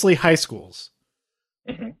 but mostly high schools,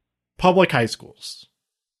 public high schools,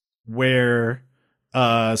 where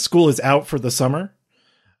school is out for the summer.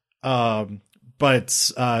 But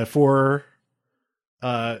for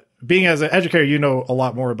being as an educator, you know a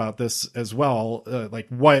lot more about this as well, like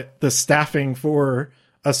what the staffing for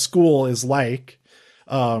a school is like.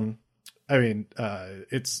 I mean,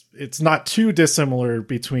 it's not too dissimilar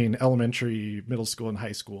between elementary, middle school, and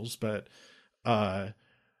high schools, but that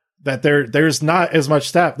there's not as much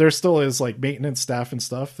staff. There still is like maintenance staff and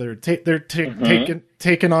stuff. They're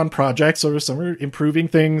taking on projects over summer, improving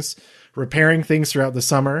things, repairing things throughout the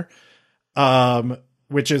summer.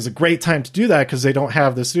 Which is a great time to do that because they don't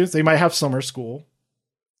have the students. They might have summer school,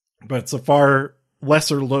 but it's a far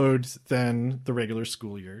lesser load than the regular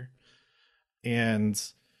school year. And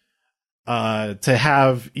to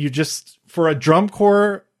have you just for a drum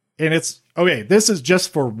corps, and it's okay, this is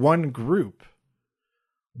just for one group.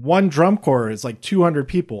 One drum corps is like 200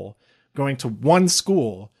 people going to one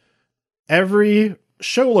school. Every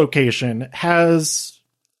show location has,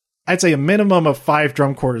 I'd say, a minimum of 5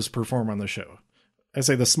 drum corps perform on the show. I'd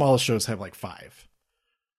say the smallest shows have like 5.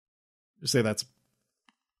 You say that's,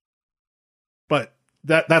 but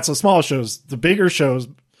that's the smallest shows. The bigger shows,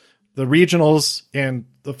 the regionals and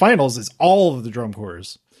the finals, is all of the drum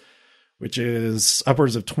corps, which is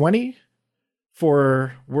upwards of 20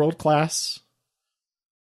 for world class,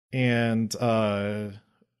 and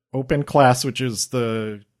open class, which is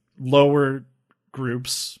the lower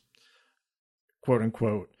groups, quote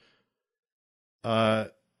unquote.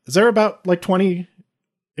 Is there about like 20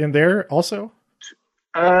 in there also?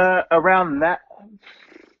 Around that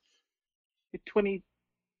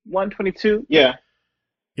 21, 22. Yeah.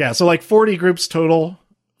 Yeah. So like 40 groups total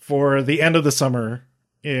for the end of the summer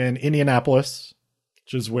in Indianapolis,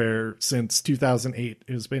 which is where since 2008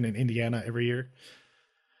 it has been in Indiana every year.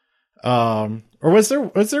 Or was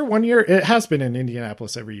there 1 year? It has been in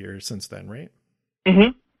Indianapolis every year since then, right?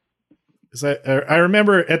 Mm-hmm. Is that, I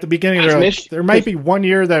remember at the beginning there might be 1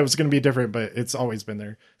 year that was going to be different, but it's always been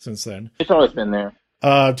there since then. It's always been there.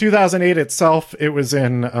 2008 itself, it was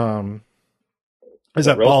in is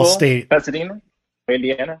that Ball State, Pasadena,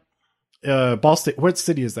 Indiana? Ball State. What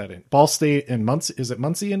city is that in? Ball State in Muncie. Is it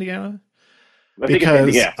Muncie, Indiana?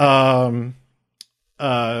 Because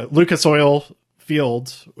Lucas Oil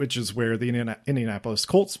Field, which is where the Indianapolis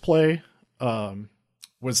Colts play,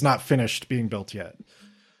 was not finished being built yet.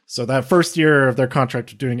 So that first year of their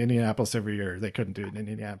contract doing Indianapolis every year, they couldn't do it in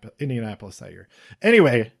Indianapolis that year.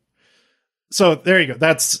 Anyway, so there you go.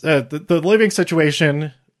 That's the living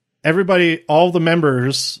situation. Everybody, all the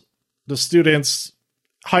members, the students,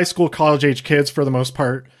 high school, college age kids for the most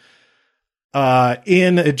part,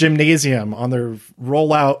 in a gymnasium on their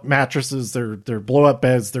rollout mattresses, their blow up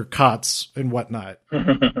beds, their cots and whatnot.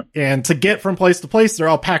 And to get from place to place, they're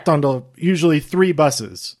all packed onto usually 3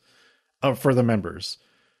 buses for the members.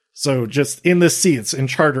 So just in the seats on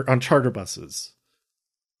charter buses,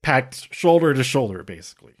 packed shoulder to shoulder,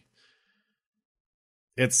 basically.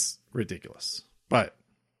 It's ridiculous. But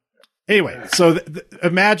anyway, so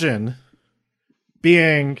imagine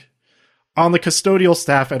being on the custodial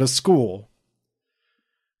staff at a school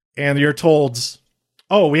and you're told,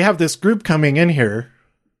 oh, we have this group coming in here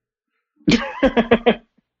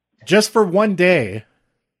just for one day.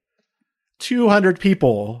 200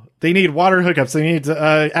 people. They need water hookups. They need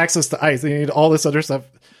access to ice. They need all this other stuff.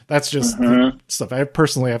 That's just stuff I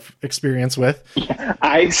personally have experience with.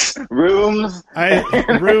 Ice, rooms.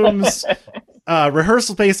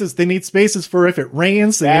 Rehearsal spaces. They need spaces for if it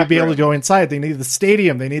rains. They need to be able to go inside. They need the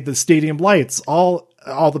stadium. They need the stadium lights. All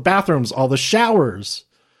the bathrooms. All the showers.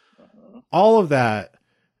 All of that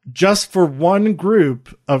just for one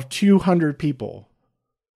group of 200 people.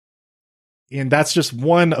 And that's just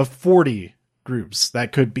one of 40 groups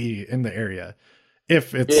that could be in the area.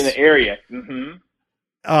 If it's in the area.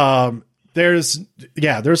 There's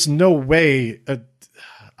no way. If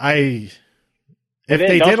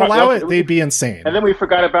they did allow it, they'd be insane. And then we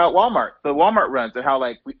forgot about Walmart, the Walmart runs, and how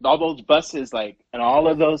like all those buses, like, and all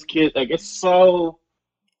of those kids, like it's so.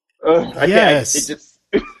 Yes, it just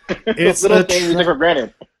it's little things we take for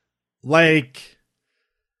granted. Like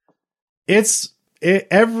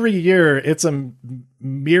every year, it's a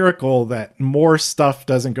miracle that more stuff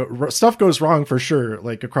doesn't go. Stuff goes wrong for sure,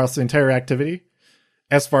 like across the entire activity,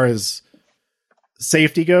 as far as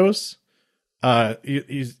safety goes.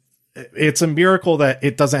 It's a miracle that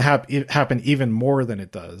it doesn't happen even more than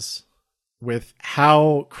it does, with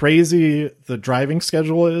how crazy the driving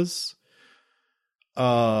schedule is.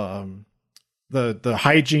 The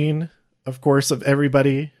hygiene, of course, of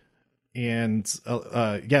everybody. And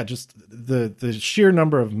just the sheer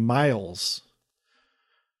number of miles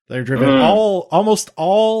that are driven, almost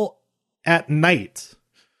all at night,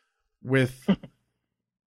 with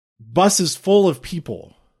buses full of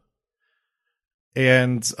people.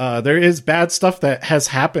 And there is bad stuff that has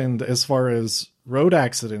happened as far as road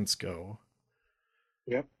accidents go.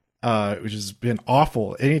 Yep. Which has been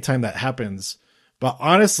awful anytime that happens. But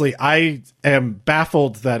honestly, I am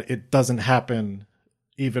baffled that it doesn't happen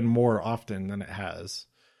even more often than it has.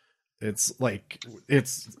 It's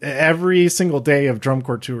every single day of Drum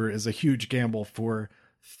Corps Tour is a huge gamble for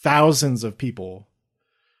thousands of people.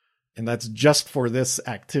 And that's just for this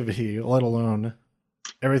activity, let alone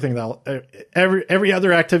everything that every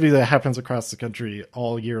other activity that happens across the country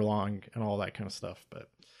all year long and all that kind of stuff. But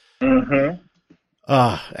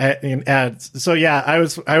so yeah, I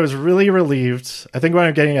was really relieved. I think what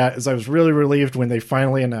I'm getting at is I was really relieved when they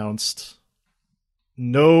finally announced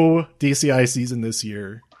no DCI season this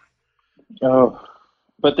year. Oh,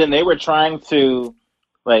 but then they were trying to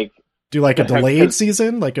like do like a delayed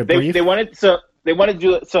season, like a brief. They wanted to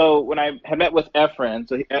do it. So when I had met with Efren,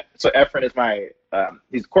 so Efren is my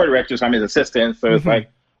he's core director, so I'm his assistant. So it's like,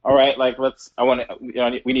 all right, like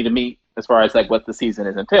we need to meet as far as like what the season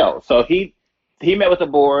is entailed. So he met with the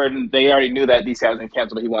board, and they already knew that DCI was going to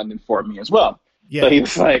cancel, but he wanted to inform me as well. Yeah. So he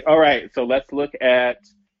was like, all right, so let's look at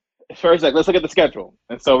the schedule.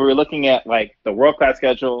 And so we were looking at like the world class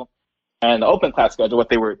schedule and the open class schedule, what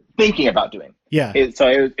they were thinking about doing. Yeah.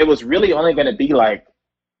 It was really only going to be like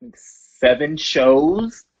 7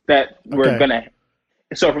 shows that were going to,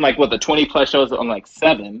 so from like the 20 plus shows on like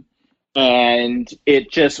 7, and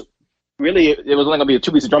it just really, it was only going to be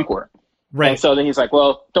 2 weeks of drum corps. Right. And so then he's like,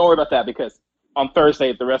 well, don't worry about that, because on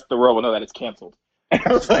Thursday, the rest of the world will know that it's canceled. And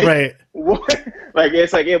I was like, right. What? Like,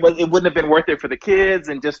 it's like, it wouldn't have been worth it for the kids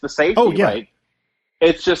and just the safety. Oh, yeah. Like,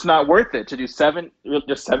 it's just not worth it to do 7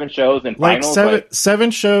 shows and like finals.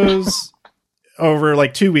 Seven shows over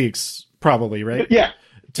like 2 weeks, probably, right? Yeah.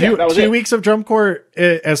 2 weeks of drum corps,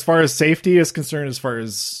 as far as safety is concerned, as far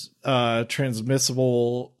as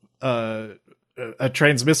transmissible a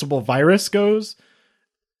transmissible virus goes.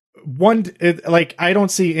 I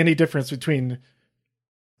don't see any difference between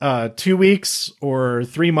 2 weeks or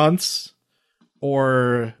 3 months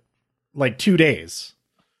or like 2 days.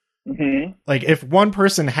 Mm-hmm. Like if one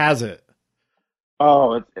person has it,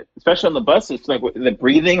 especially on the bus, it's like the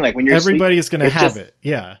breathing, like when you're everybody is going to have it.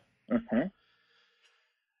 Yeah. Mm-hmm.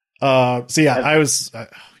 So yeah, I was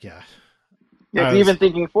even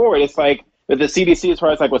thinking forward, it's like with the CDC, as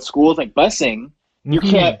far as like with schools, like busing, you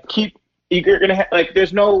can't keep. You're gonna like.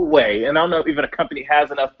 There's no way, and I don't know if even a company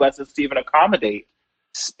has enough buses to even accommodate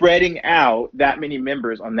spreading out that many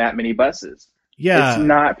members on that many buses. Yeah, it's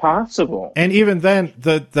not possible. And even then,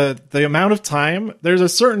 the amount of time, there's a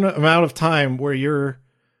certain amount of time where you're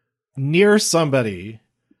near somebody.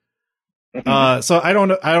 So I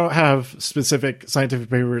don't have specific scientific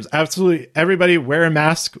papers. Absolutely, everybody wear a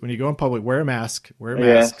mask when you go in public. Wear a mask.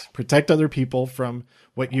 Protect other people from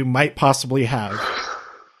what you might possibly have.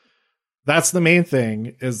 That's the main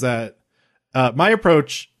thing. Is that my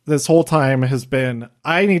approach this whole time has been,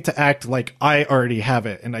 I need to act like I already have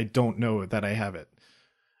it and I don't know that I have it.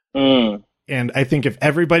 And I think if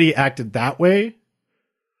everybody acted that way,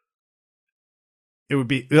 it would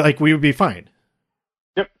be like, we would be fine.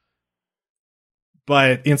 Yep.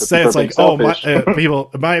 But instead it's like,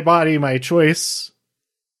 my body, my choice.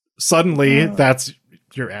 Suddenly that's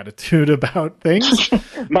your attitude about things.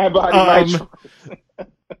 My body, my choice.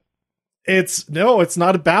 It's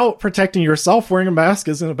not about protecting yourself. Wearing a mask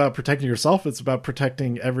isn't about protecting yourself. It's about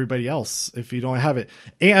protecting everybody else if you don't have it.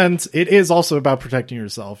 And it is also about protecting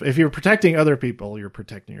yourself. If you're protecting other people, you're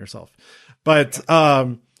protecting yourself. But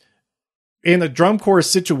in a drum corps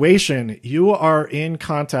situation, you are in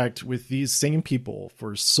contact with these same people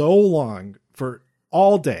for so long, for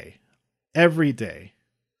all day, every day.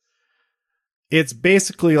 It's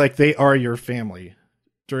basically like they are your family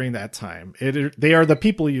during that time. They are the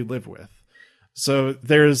people you live with. So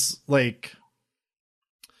there's like,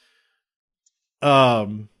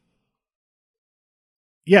 there's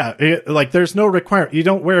no requirement. You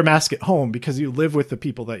don't wear a mask at home because you live with the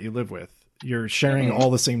people that you live with. You're sharing all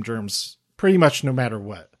the same germs pretty much no matter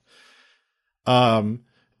what.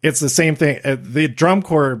 It's the same thing. The drum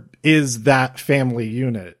corps is that family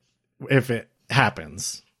unit if it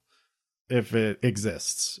happens. If it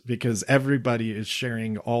exists, because everybody is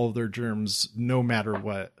sharing all of their germs no matter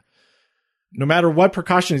what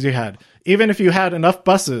precautions you had. Even if you had enough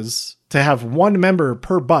buses to have one member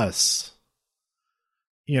per bus,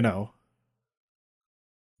 they're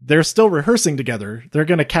still rehearsing together. They're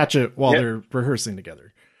going to catch it while they're rehearsing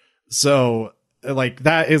together. So like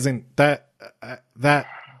that isn't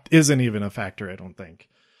even a factor. I don't think.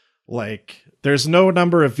 Like there's no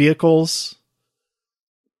number of vehicles.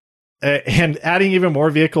 And adding even more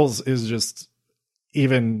vehicles is just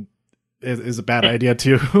is a bad idea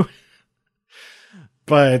too.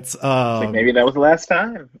 But maybe that was the last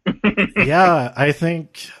time. Yeah, I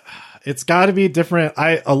think it's got to be different.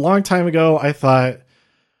 A long time ago, I thought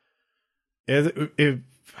a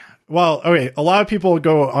lot of people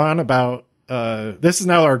go on about this is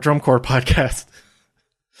now our drum corps podcast,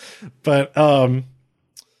 but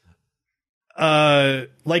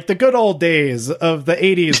like the good old days of the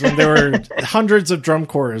 80s when there were hundreds of drum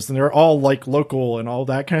corps and they're all like local and all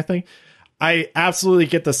that kind of thing. I absolutely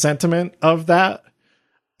get the sentiment of that.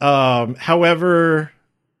 However,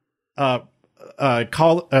 not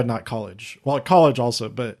college. Well, college also,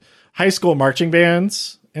 but high school marching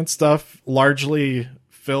bands and stuff largely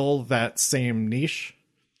fill that same niche.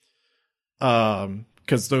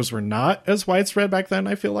 Because those were not as widespread back then,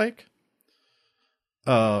 I feel like.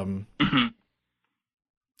 And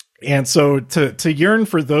so to yearn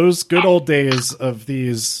for those good old days of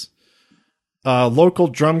these local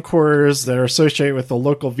drum corps that are associated with the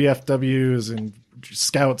local VFWs and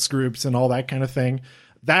scouts groups and all that kind of thing,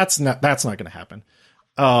 that's not going to happen.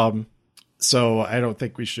 So I don't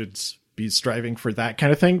think we should be striving for that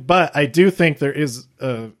kind of thing. But I do think there is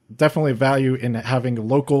definitely value in having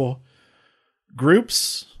local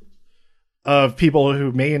groups of people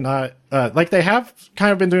who may not like they have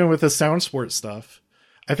kind of been doing with the sound sports stuff.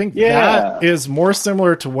 I think that is more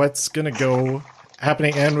similar to what's going to go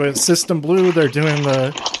happening. And with System Blue, they're doing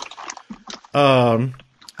the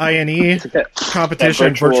INE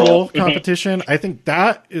competition, virtual competition. I think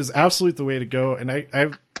that is absolutely the way to go. And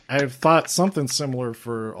I've thought something similar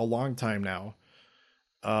for a long time now.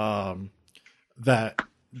 That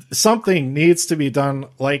something needs to be done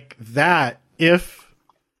like that if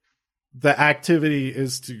the activity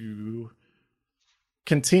is to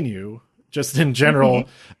continue just in general.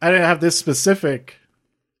 I didn't have this specific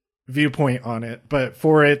viewpoint on it, but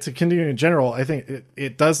for it to continue in general, I think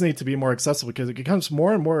it does need to be more accessible because it becomes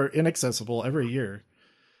more and more inaccessible every year.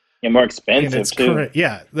 And more expensive too.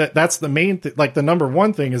 That's the main thing. Like the number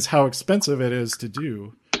one thing is how expensive it is to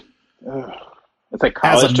do. It's like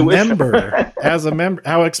college tuition. As a member,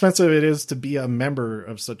 how expensive it is to be a member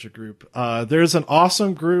of such a group. There's an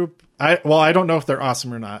awesome group. I don't know if they're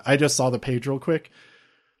awesome or not. I just saw the page real quick,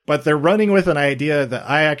 but they're running with an idea that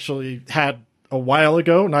I actually had a while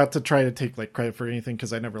ago, not to try to take like credit for anything,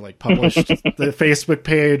 because I never like published the Facebook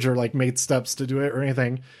page or like made steps to do it or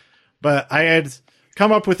anything. But I had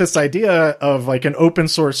come up with this idea of like an open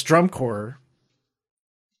source drum corps,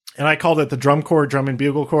 and I called it the Drum Corps Drum and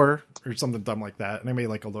Bugle Corps or something dumb like that. And I made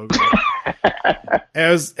like a logo.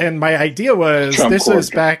 And my idea was Drum this Corps. Is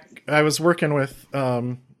back. I was working with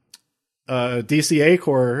DCA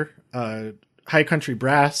Corps, High Country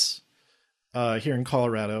Brass here in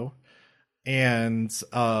Colorado. And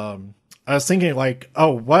I was thinking like,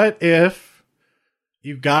 oh, what if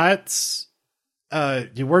you got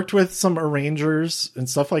you worked with some arrangers and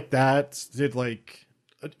stuff like that, did like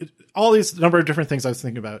all these number of different things I was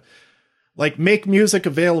thinking about, like make music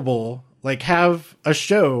available, like have a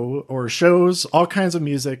show or shows, all kinds of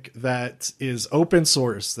music that is open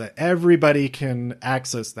source, that everybody can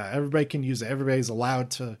access, that everybody can use it, everybody's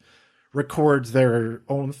allowed to record their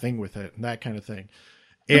own thing with it and that kind of thing.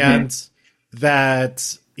 And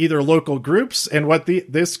that either local groups and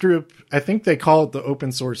this group, I think they call it the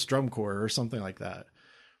Open Source Drum Corps or something like that.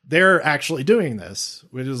 They're actually doing this,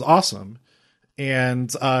 which is awesome. And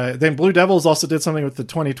then Blue Devils also did something with the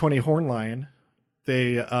 2020 Horn Line.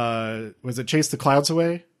 They was it Chase the Clouds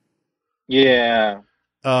Away? Yeah.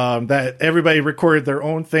 That everybody recorded their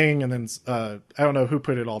own thing, and then I don't know who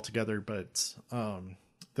put it all together, but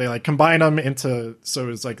they like combine them into, so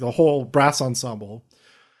it's like the whole brass ensemble.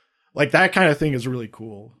 Like that kind of thing is really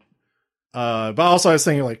cool. But also I was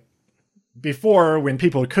thinking like before, when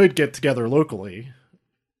people could get together locally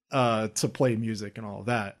to play music and all of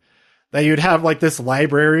that you'd have like this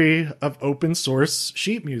library of open source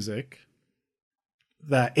sheet music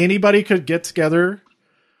that anybody could get together,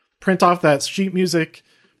 print off that sheet music,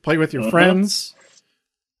 play with your friends,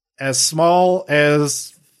 as small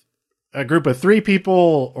as a group of 3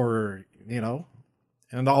 people or,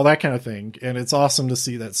 and all that kind of thing. And it's awesome to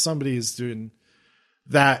see that somebody is doing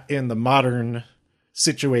that in the modern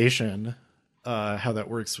situation, how that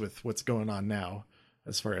works with what's going on now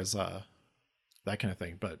as far as that kind of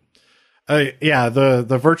thing. But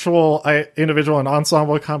the virtual individual and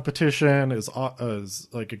ensemble competition is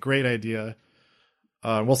like a great idea.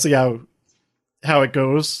 We'll see how it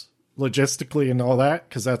goes logistically and all that,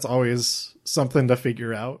 because that's always something to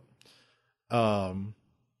figure out. I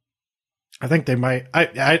think they might.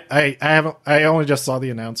 I haven't. I only just saw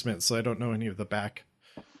the announcement, so I don't know any of the back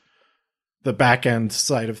end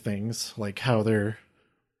side of things, like how they're.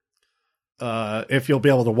 If you'll be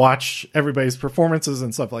able to watch everybody's performances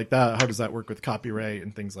and stuff like that, how does that work with copyright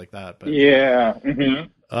and things like that? But yeah.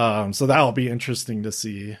 So that'll be interesting to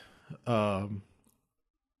see from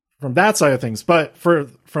that side of things. But from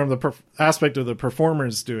the aspect of the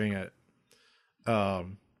performers doing it,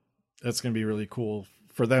 it's going to be really cool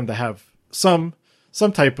for them to have some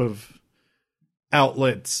type of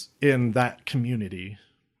outlets in that community.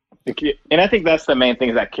 And I think that's the main thing,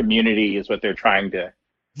 is that community is what they're trying to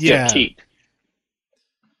keep.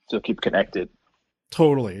 So keep connected.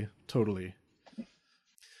 Totally.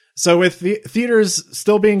 So with the theaters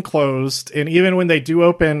still being closed, and even when they do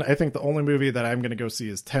open, I think the only movie that I'm going to go see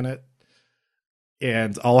is Tenet.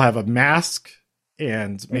 and I'll have a mask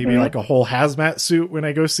and maybe like a whole hazmat suit when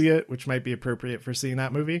I go see it, which might be appropriate for seeing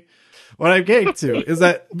that movie. What I'm getting to is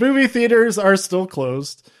that movie theaters are still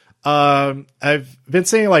closed. I've been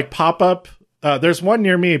seeing like pop-up. There's one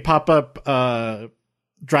near me, pop-up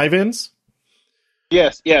drive-ins.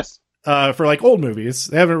 Yes. For like old movies.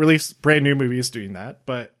 They haven't released brand new movies doing that,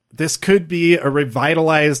 but this could be a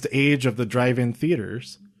revitalized age of the drive-in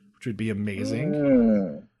theaters, which would be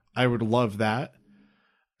amazing. I would love that.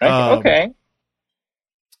 Okay.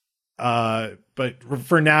 But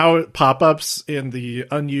for now, pop-ups in the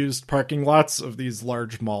unused parking lots of these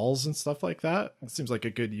large malls and stuff like that. It seems like a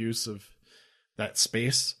good use of that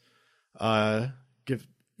space.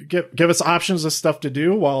 Give us options of stuff to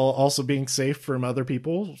do while also being safe from other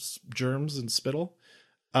people's germs and spittle.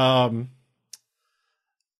 So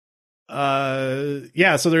I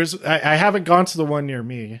haven't gone to the one near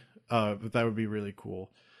me, but that would be really cool.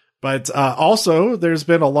 But also there's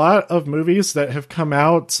been a lot of movies that have come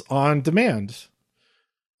out on demand,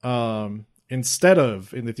 instead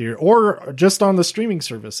of in the theater or just on the streaming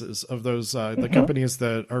services of those, the companies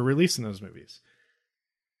that are releasing those movies.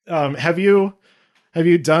 Have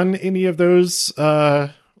you done any of those,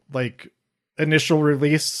 like initial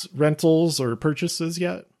release rentals or purchases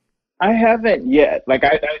yet? I haven't yet. Like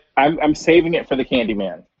I'm saving it for the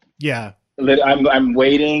Candyman. Yeah. I'm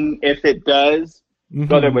waiting if it does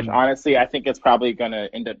go there, which honestly I think it's probably going to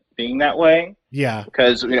end up being that way. Yeah.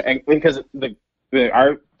 Because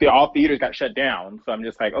all theaters got shut down, so I'm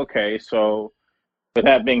just like, okay. So with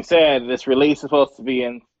that being said, this release is supposed to be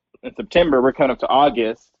in September. We're coming up to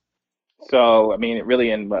August. So, I mean, it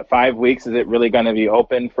really in 5 weeks, is it really going to be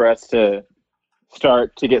open for us to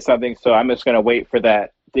start to get something? So I'm just going to wait for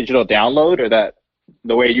that digital download, or that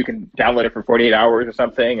the way you can download it for 48 hours or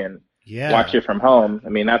something and watch it from home. I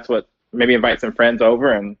mean, that's what, maybe invite some friends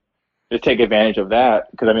over and just take advantage of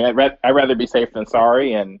that. Because, I mean, I'd rather be safe than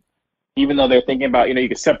sorry. And even though they're thinking about, you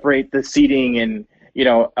can separate the seating and,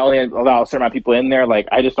 only allow a certain amount of people in there, like,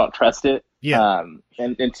 I just don't trust it. Yeah.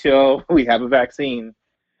 And until we have a vaccine,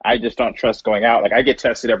 I just don't trust going out. Like, I get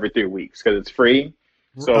tested every 3 weeks because it's free.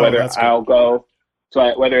 So whether I'll go,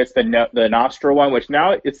 whether it's the nostril one, which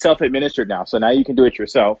now it's self-administered now, so now you can do it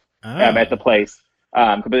yourself at the place.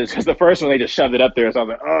 Because the first one they just shoved it up there, so I was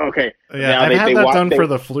like, oh, okay. Yeah, now I've had that done for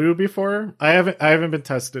the flu before. I haven't been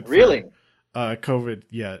tested for COVID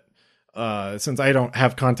yet, since I don't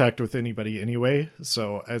have contact with anybody anyway.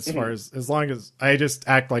 So as long as I just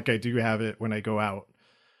act like I do have it when I go out.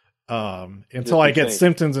 Until I get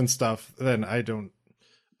symptoms and stuff, then I don't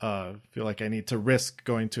feel like I need to risk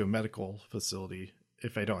going to a medical facility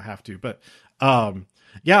if I don't have to. But I've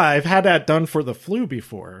had that done for the flu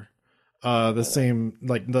before. The same,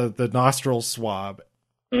 like the nostril swab.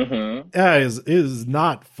 Is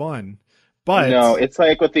not fun. But no, it's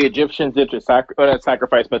like what the Egyptians did to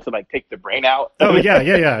sacrifice, but to like take the brain out. Oh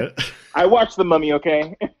yeah. I watched The Mummy.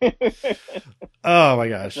 Okay. Oh my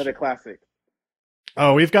gosh, another classic.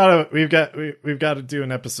 Oh, we've got to do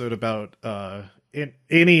an episode about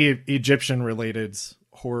any Egyptian related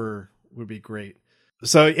horror would be great.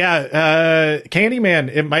 So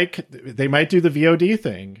Candyman, they might do the VOD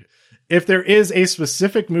thing. If there is a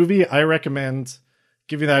specific movie, I recommend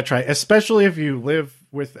giving that a try, especially if you live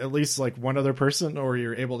with at least like one other person, or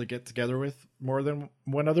you're able to get together with more than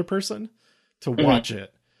one other person to watch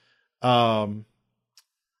it. To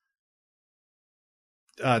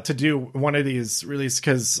do one of these releases,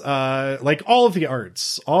 because like all of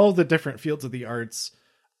the different fields of the arts,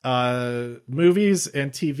 movies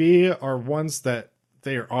and TV are ones that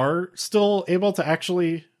they are still able to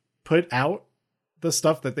actually put out the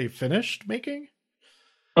stuff that they finished making.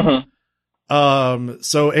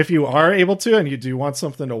 So if you are able to, and you do want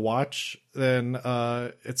something to watch, then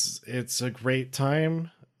it's a great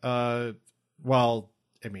time. Well,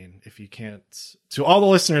 I mean, if you can't, to all the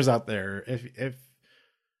listeners out there,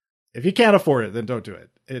 if you can't afford it, then don't do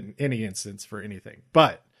it in any instance for anything.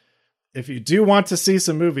 But if you do want to see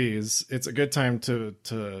some movies, it's a good time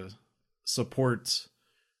to support,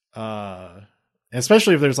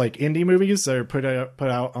 especially if there's like indie movies that are put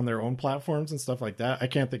out on their own platforms and stuff like that. I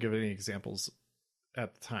can't think of any examples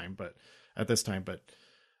at this time, but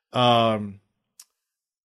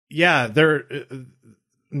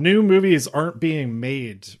new movies aren't being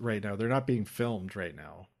made right now. They're not being filmed right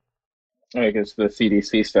now. I guess the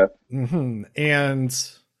CDC stuff. And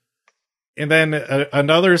then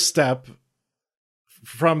another step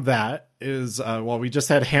from that is, we just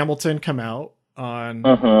had Hamilton come out on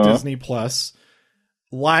Disney Plus.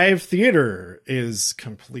 Live theater is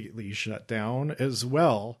completely shut down as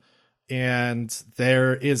well. And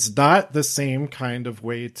there is not the same kind of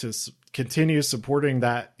way to continue supporting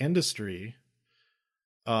that industry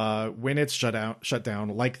when it's shut down,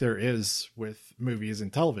 like there is with movies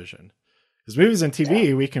and television. Because movies and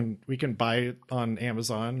TV, we can buy it on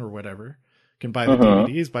Amazon or whatever. Can buy the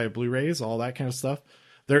DVDs, buy Blu-rays, all that kind of stuff.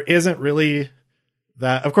 There isn't really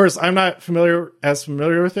that. Of course, I'm not familiar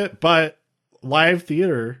with it, but live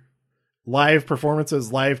theater, live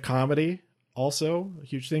performances, live comedy, also a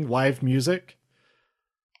huge thing. Live music,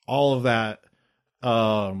 all of that.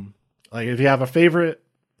 Like if you have a favorite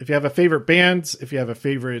band, if you have a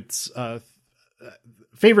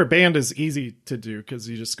favorite band is easy to do because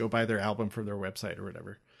you just go buy their album from their website or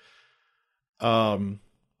whatever.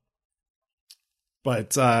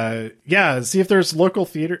 But see if there's local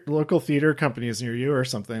theater companies near you or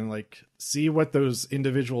something. Like, see what those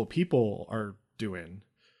individual people are doing.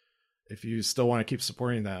 If you still want to keep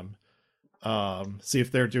supporting them, see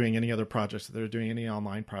if they're doing any other projects, if they're doing any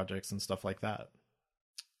online projects and stuff like that.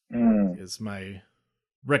 Is my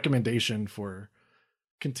recommendation for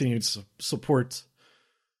continued support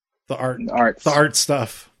the art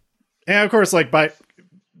stuff, and of course, like buy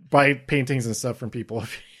paintings and stuff from people.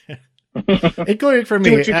 Including for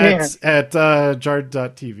me at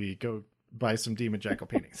Jard.tv. Go buy some Demon Jackal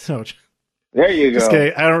paintings. So there you go. Just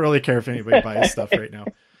kidding. I don't really care if anybody buys stuff right now.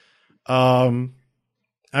 I'm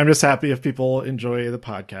just happy if people enjoy the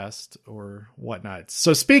podcast or whatnot.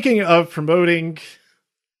 So speaking of promoting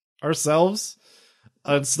ourselves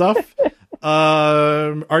and stuff,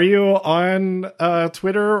 are you on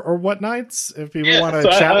Twitter or whatnots? If people want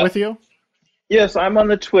to chat with you? Yes, I'm on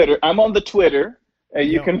the Twitter.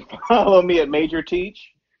 You can follow me at Major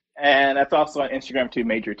Teach, and that's also on Instagram too,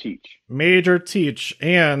 Major Teach. Major Teach.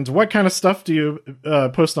 And what kind of stuff do you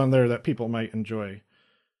post on there that people might enjoy?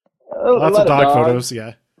 Lots of dog photos,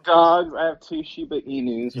 yeah. Dogs. I have 2 Shiba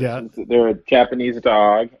Inus. They're a Japanese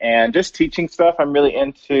dog, and just teaching stuff. I'm really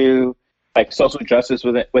into like social justice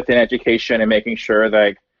within education and making sure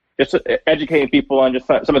like just educating people on just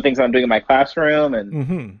some of the things I'm doing in my classroom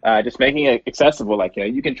and just making it accessible. Like,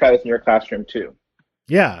 you can try this in your classroom too.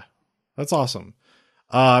 Yeah, that's awesome.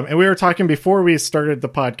 And we were talking before we started the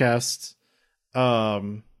podcast.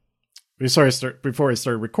 Before we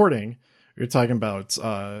started recording, we were talking about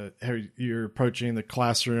how you're approaching the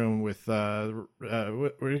classroom with what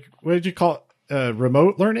did you call it?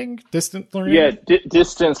 Remote learning, distant learning. Yeah,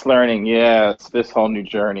 distance learning. Yeah, it's this whole new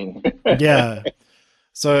journey. Yeah.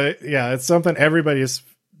 So yeah, it's something everybody is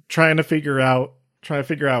trying to figure out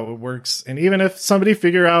what works. And even if somebody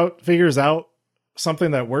figures out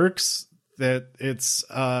something that works, that it's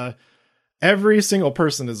every single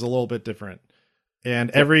person is a little bit different,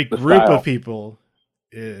 and every group of people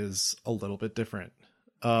is a little bit different.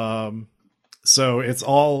 So it's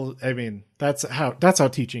all, I mean, that's how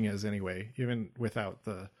teaching is anyway, even without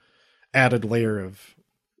the added layer of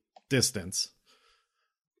distance.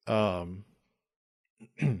 But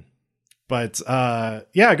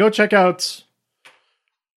go check out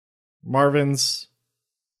Marvin's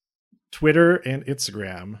Twitter and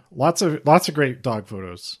Instagram. Lots of great dog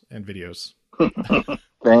photos and videos.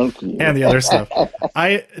 Thank you. And the other stuff.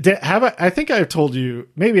 I think I told you,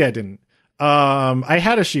 maybe I didn't. I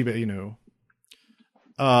had a Shiba Inu,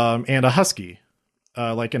 and a Husky,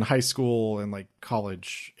 like in high school and like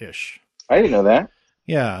college-ish. I didn't know that.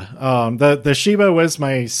 Yeah. The Shiba was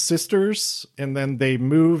my sister's, and then they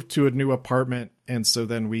moved to a new apartment, and so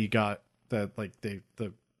then we got that, like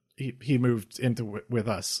he moved into with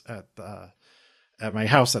us at my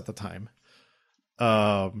house at the time.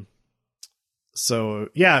 So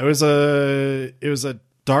yeah, it was a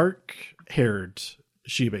dark-haired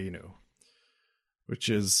Shiba Inu, which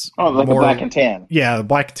is like more, a black and tan. Yeah, the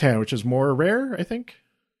black and tan, which is more rare, I think.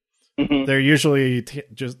 Mm-hmm. They're usually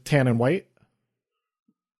just tan and white.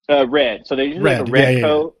 Red. So they usually have a red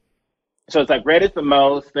coat. Yeah. So it's like red is the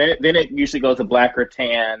most. Then it usually goes to black or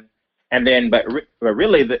tan, and then but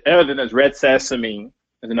really the other than there's red sesame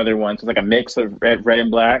is another one. So it's like a mix of red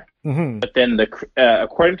and black. Mm-hmm. But then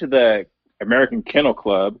according to the American Kennel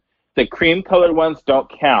Club, the cream colored ones don't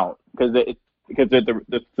count because the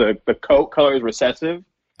coat color is recessive.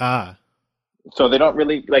 So they don't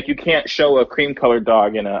really, like, you can't show a cream colored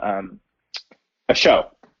dog in a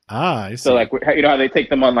show. I see. So like, you know how they take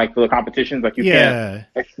them on like the competitions, like you can't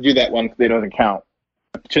do that one because they don't count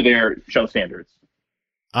to their show standards.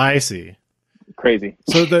 I see. Crazy.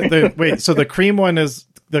 So so the cream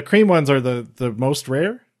ones are the most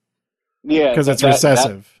rare? Yeah, because it's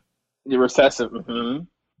recessive. You're recessive, mm-hmm.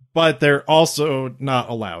 But they're also not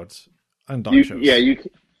allowed on dog shows.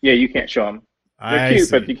 You can't show them. They're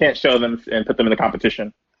cute, but you can't show them and put them in the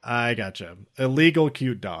competition. I gotcha. Illegal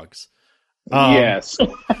cute dogs. Yes.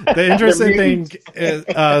 The interesting thing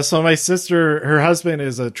is, so my sister, her husband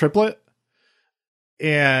is a triplet,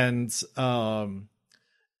 and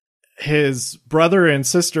his brother and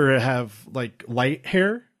sister have like light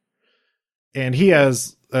hair, and he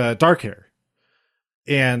has dark hair.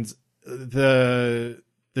 And the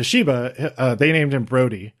Shiba, they named him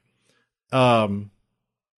Brody, named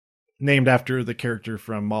after the character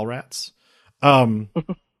from Mallrats.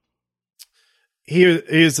 He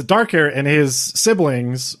is a dark hair, and his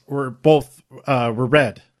siblings were both were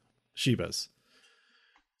red Shibas.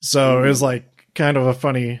 So it was like kind of a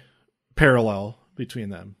funny parallel between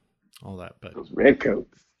them, all that. But those red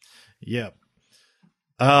coats. Yep.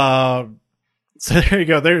 So there you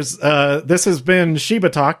go. There's this has been Shiba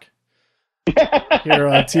Talk here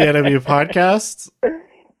on TIW Podcast.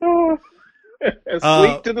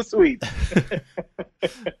 Sweet to the sweet.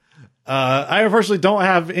 I unfortunately don't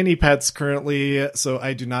have any pets currently, so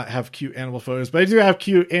I do not have cute animal photos, but I do have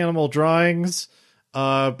cute animal drawings.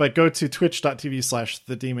 But go to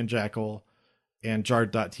twitch.tv/thedemonjackal and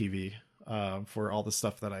jard.tv for all the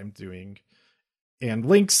stuff that I'm doing, and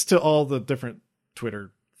links to all the different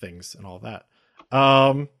Twitter things and all that.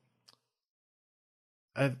 I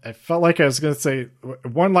felt like I was going to say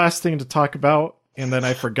one last thing to talk about, and then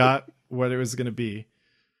I forgot what it was going to be.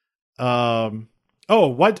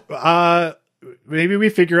 Maybe we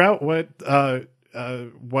figure out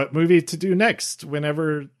what movie to do next,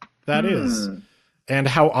 whenever that is, and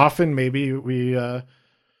how often maybe we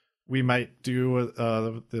might do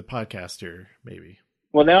the podcast here. Maybe.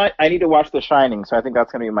 Well, now I need to watch The Shining, so I think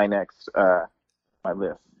that's going to be my next my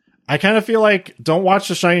list. I kind of feel like don't watch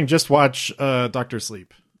The Shining, just watch Doctor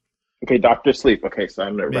Sleep. Okay, Doctor Sleep. Okay, so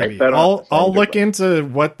I'm going to write that on. I'll look into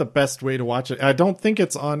what the best way to watch it. I don't think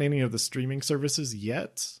it's on any of the streaming services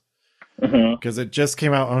yet, because it just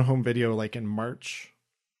came out on home video like in March.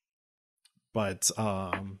 But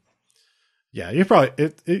yeah, you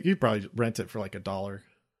probably rent it for like $1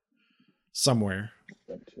 somewhere.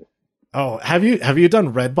 Oh, have you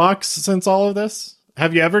done Redbox since all of this?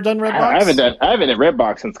 Have you ever done Redbox? I haven't done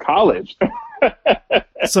Redbox since college.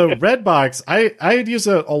 So Redbox, I'd use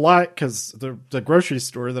it a lot because the grocery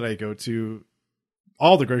store that I go to,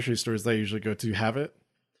 all the grocery stores that I usually go to have it.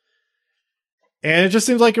 And it just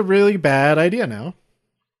seems like a really bad idea now.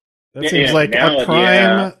 That seems like a Prime.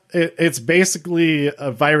 Yeah. It's basically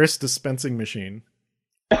a virus dispensing machine,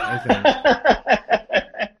 I think.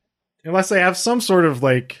 Unless they have some sort of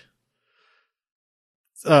like...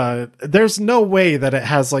 there's no way that it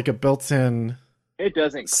has like a built-in... It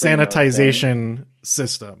doesn't sanitization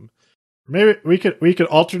system. Maybe we could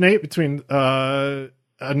alternate between a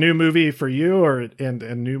new movie for you and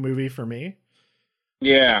a new movie for me.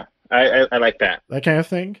 Yeah, I like that. That kind of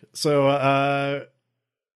thing. So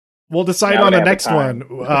we'll decide on the next one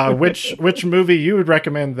which movie you would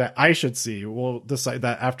recommend that I should see. We'll decide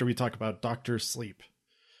that after we talk about Dr. Sleep.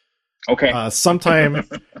 Okay. Sometime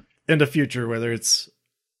in the future, whether it's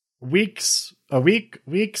weeks, a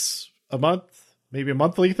month, maybe a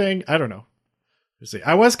monthly thing. I don't know. We'll see.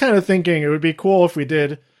 I was kind of thinking it would be cool if we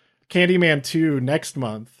did Candyman 2 next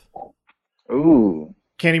month. Ooh.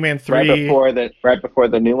 Candyman 3. Right before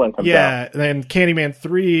the new one comes out. Yeah, and then Candyman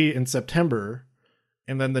 3 in September.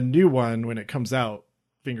 And then the new one when it comes out.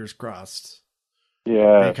 Fingers crossed.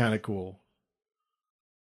 Yeah. Be kind of cool.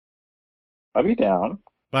 I'll be down.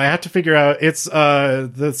 But I have to figure out, it's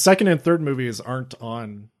the second and third movies aren't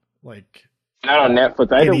on like... Not on Netflix.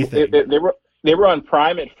 They were on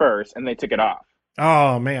Prime at first, and they took it off.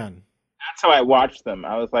 Oh, man. That's how I watched them.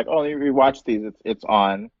 I was like, oh, let me rewatch these. It's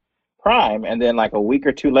on Prime. And then like a week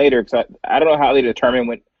or two later, because I don't know how they determine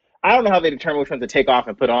which ones to take off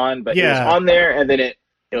and put on, but it was on there, and then it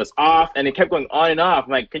was off, and it kept going on and off.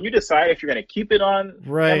 I'm like, can you decide if you're going to keep it on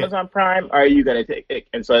Amazon Prime, or are you going to take it?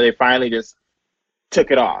 And so they finally just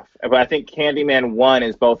took it off. But I think Candyman 1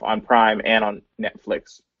 is both on Prime and on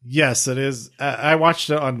Netflix. Yes, it is. I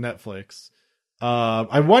watched it on Netflix.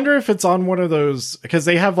 I wonder if it's on one of those, because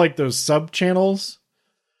they have like those sub channels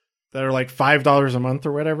that are like $5 a month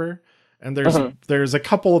or whatever. And there's a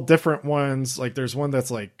couple of different ones. Like there's one that's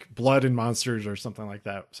like Blood and Monsters or something like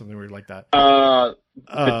that. Something weird like that. The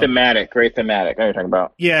thematic, great thematic. I know what you're talking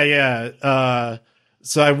about. Yeah.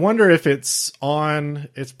 So I wonder if it's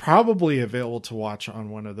probably available to watch on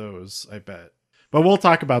one of those, I bet. But we'll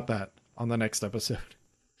talk about that on the next episode.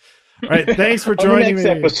 All right, thanks for joining me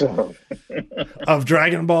episode of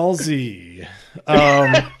Dragon Ball Z.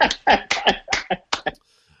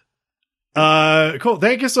 Cool.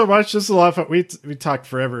 Thank you so much. This is a lot of fun. We talked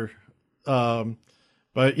forever.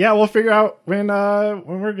 But yeah, we'll figure out when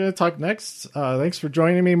we're going to talk next. Thanks for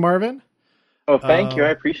joining me, Marvin. Oh, thank you. I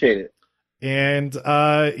appreciate it. And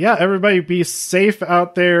yeah, everybody be safe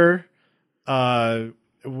out there.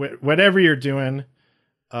 Whatever you're doing,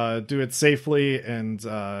 do it safely, and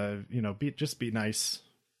just be nice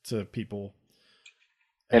to people.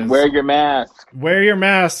 And wear your mask. Wear your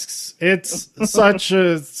masks. It's such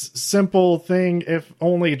a simple thing, if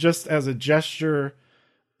only just as a gesture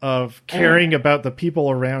of caring about the people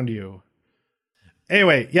around you.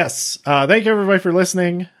 Anyway, yes. Thank you, everybody, for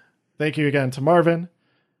listening. Thank you again to Marvin.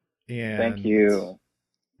 And thank you.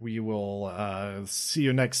 We will see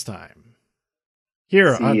you next time.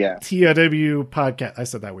 Here on TIW Podcast. I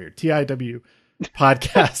said that weird. TIW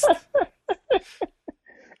Podcast.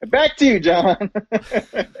 Back to you, John.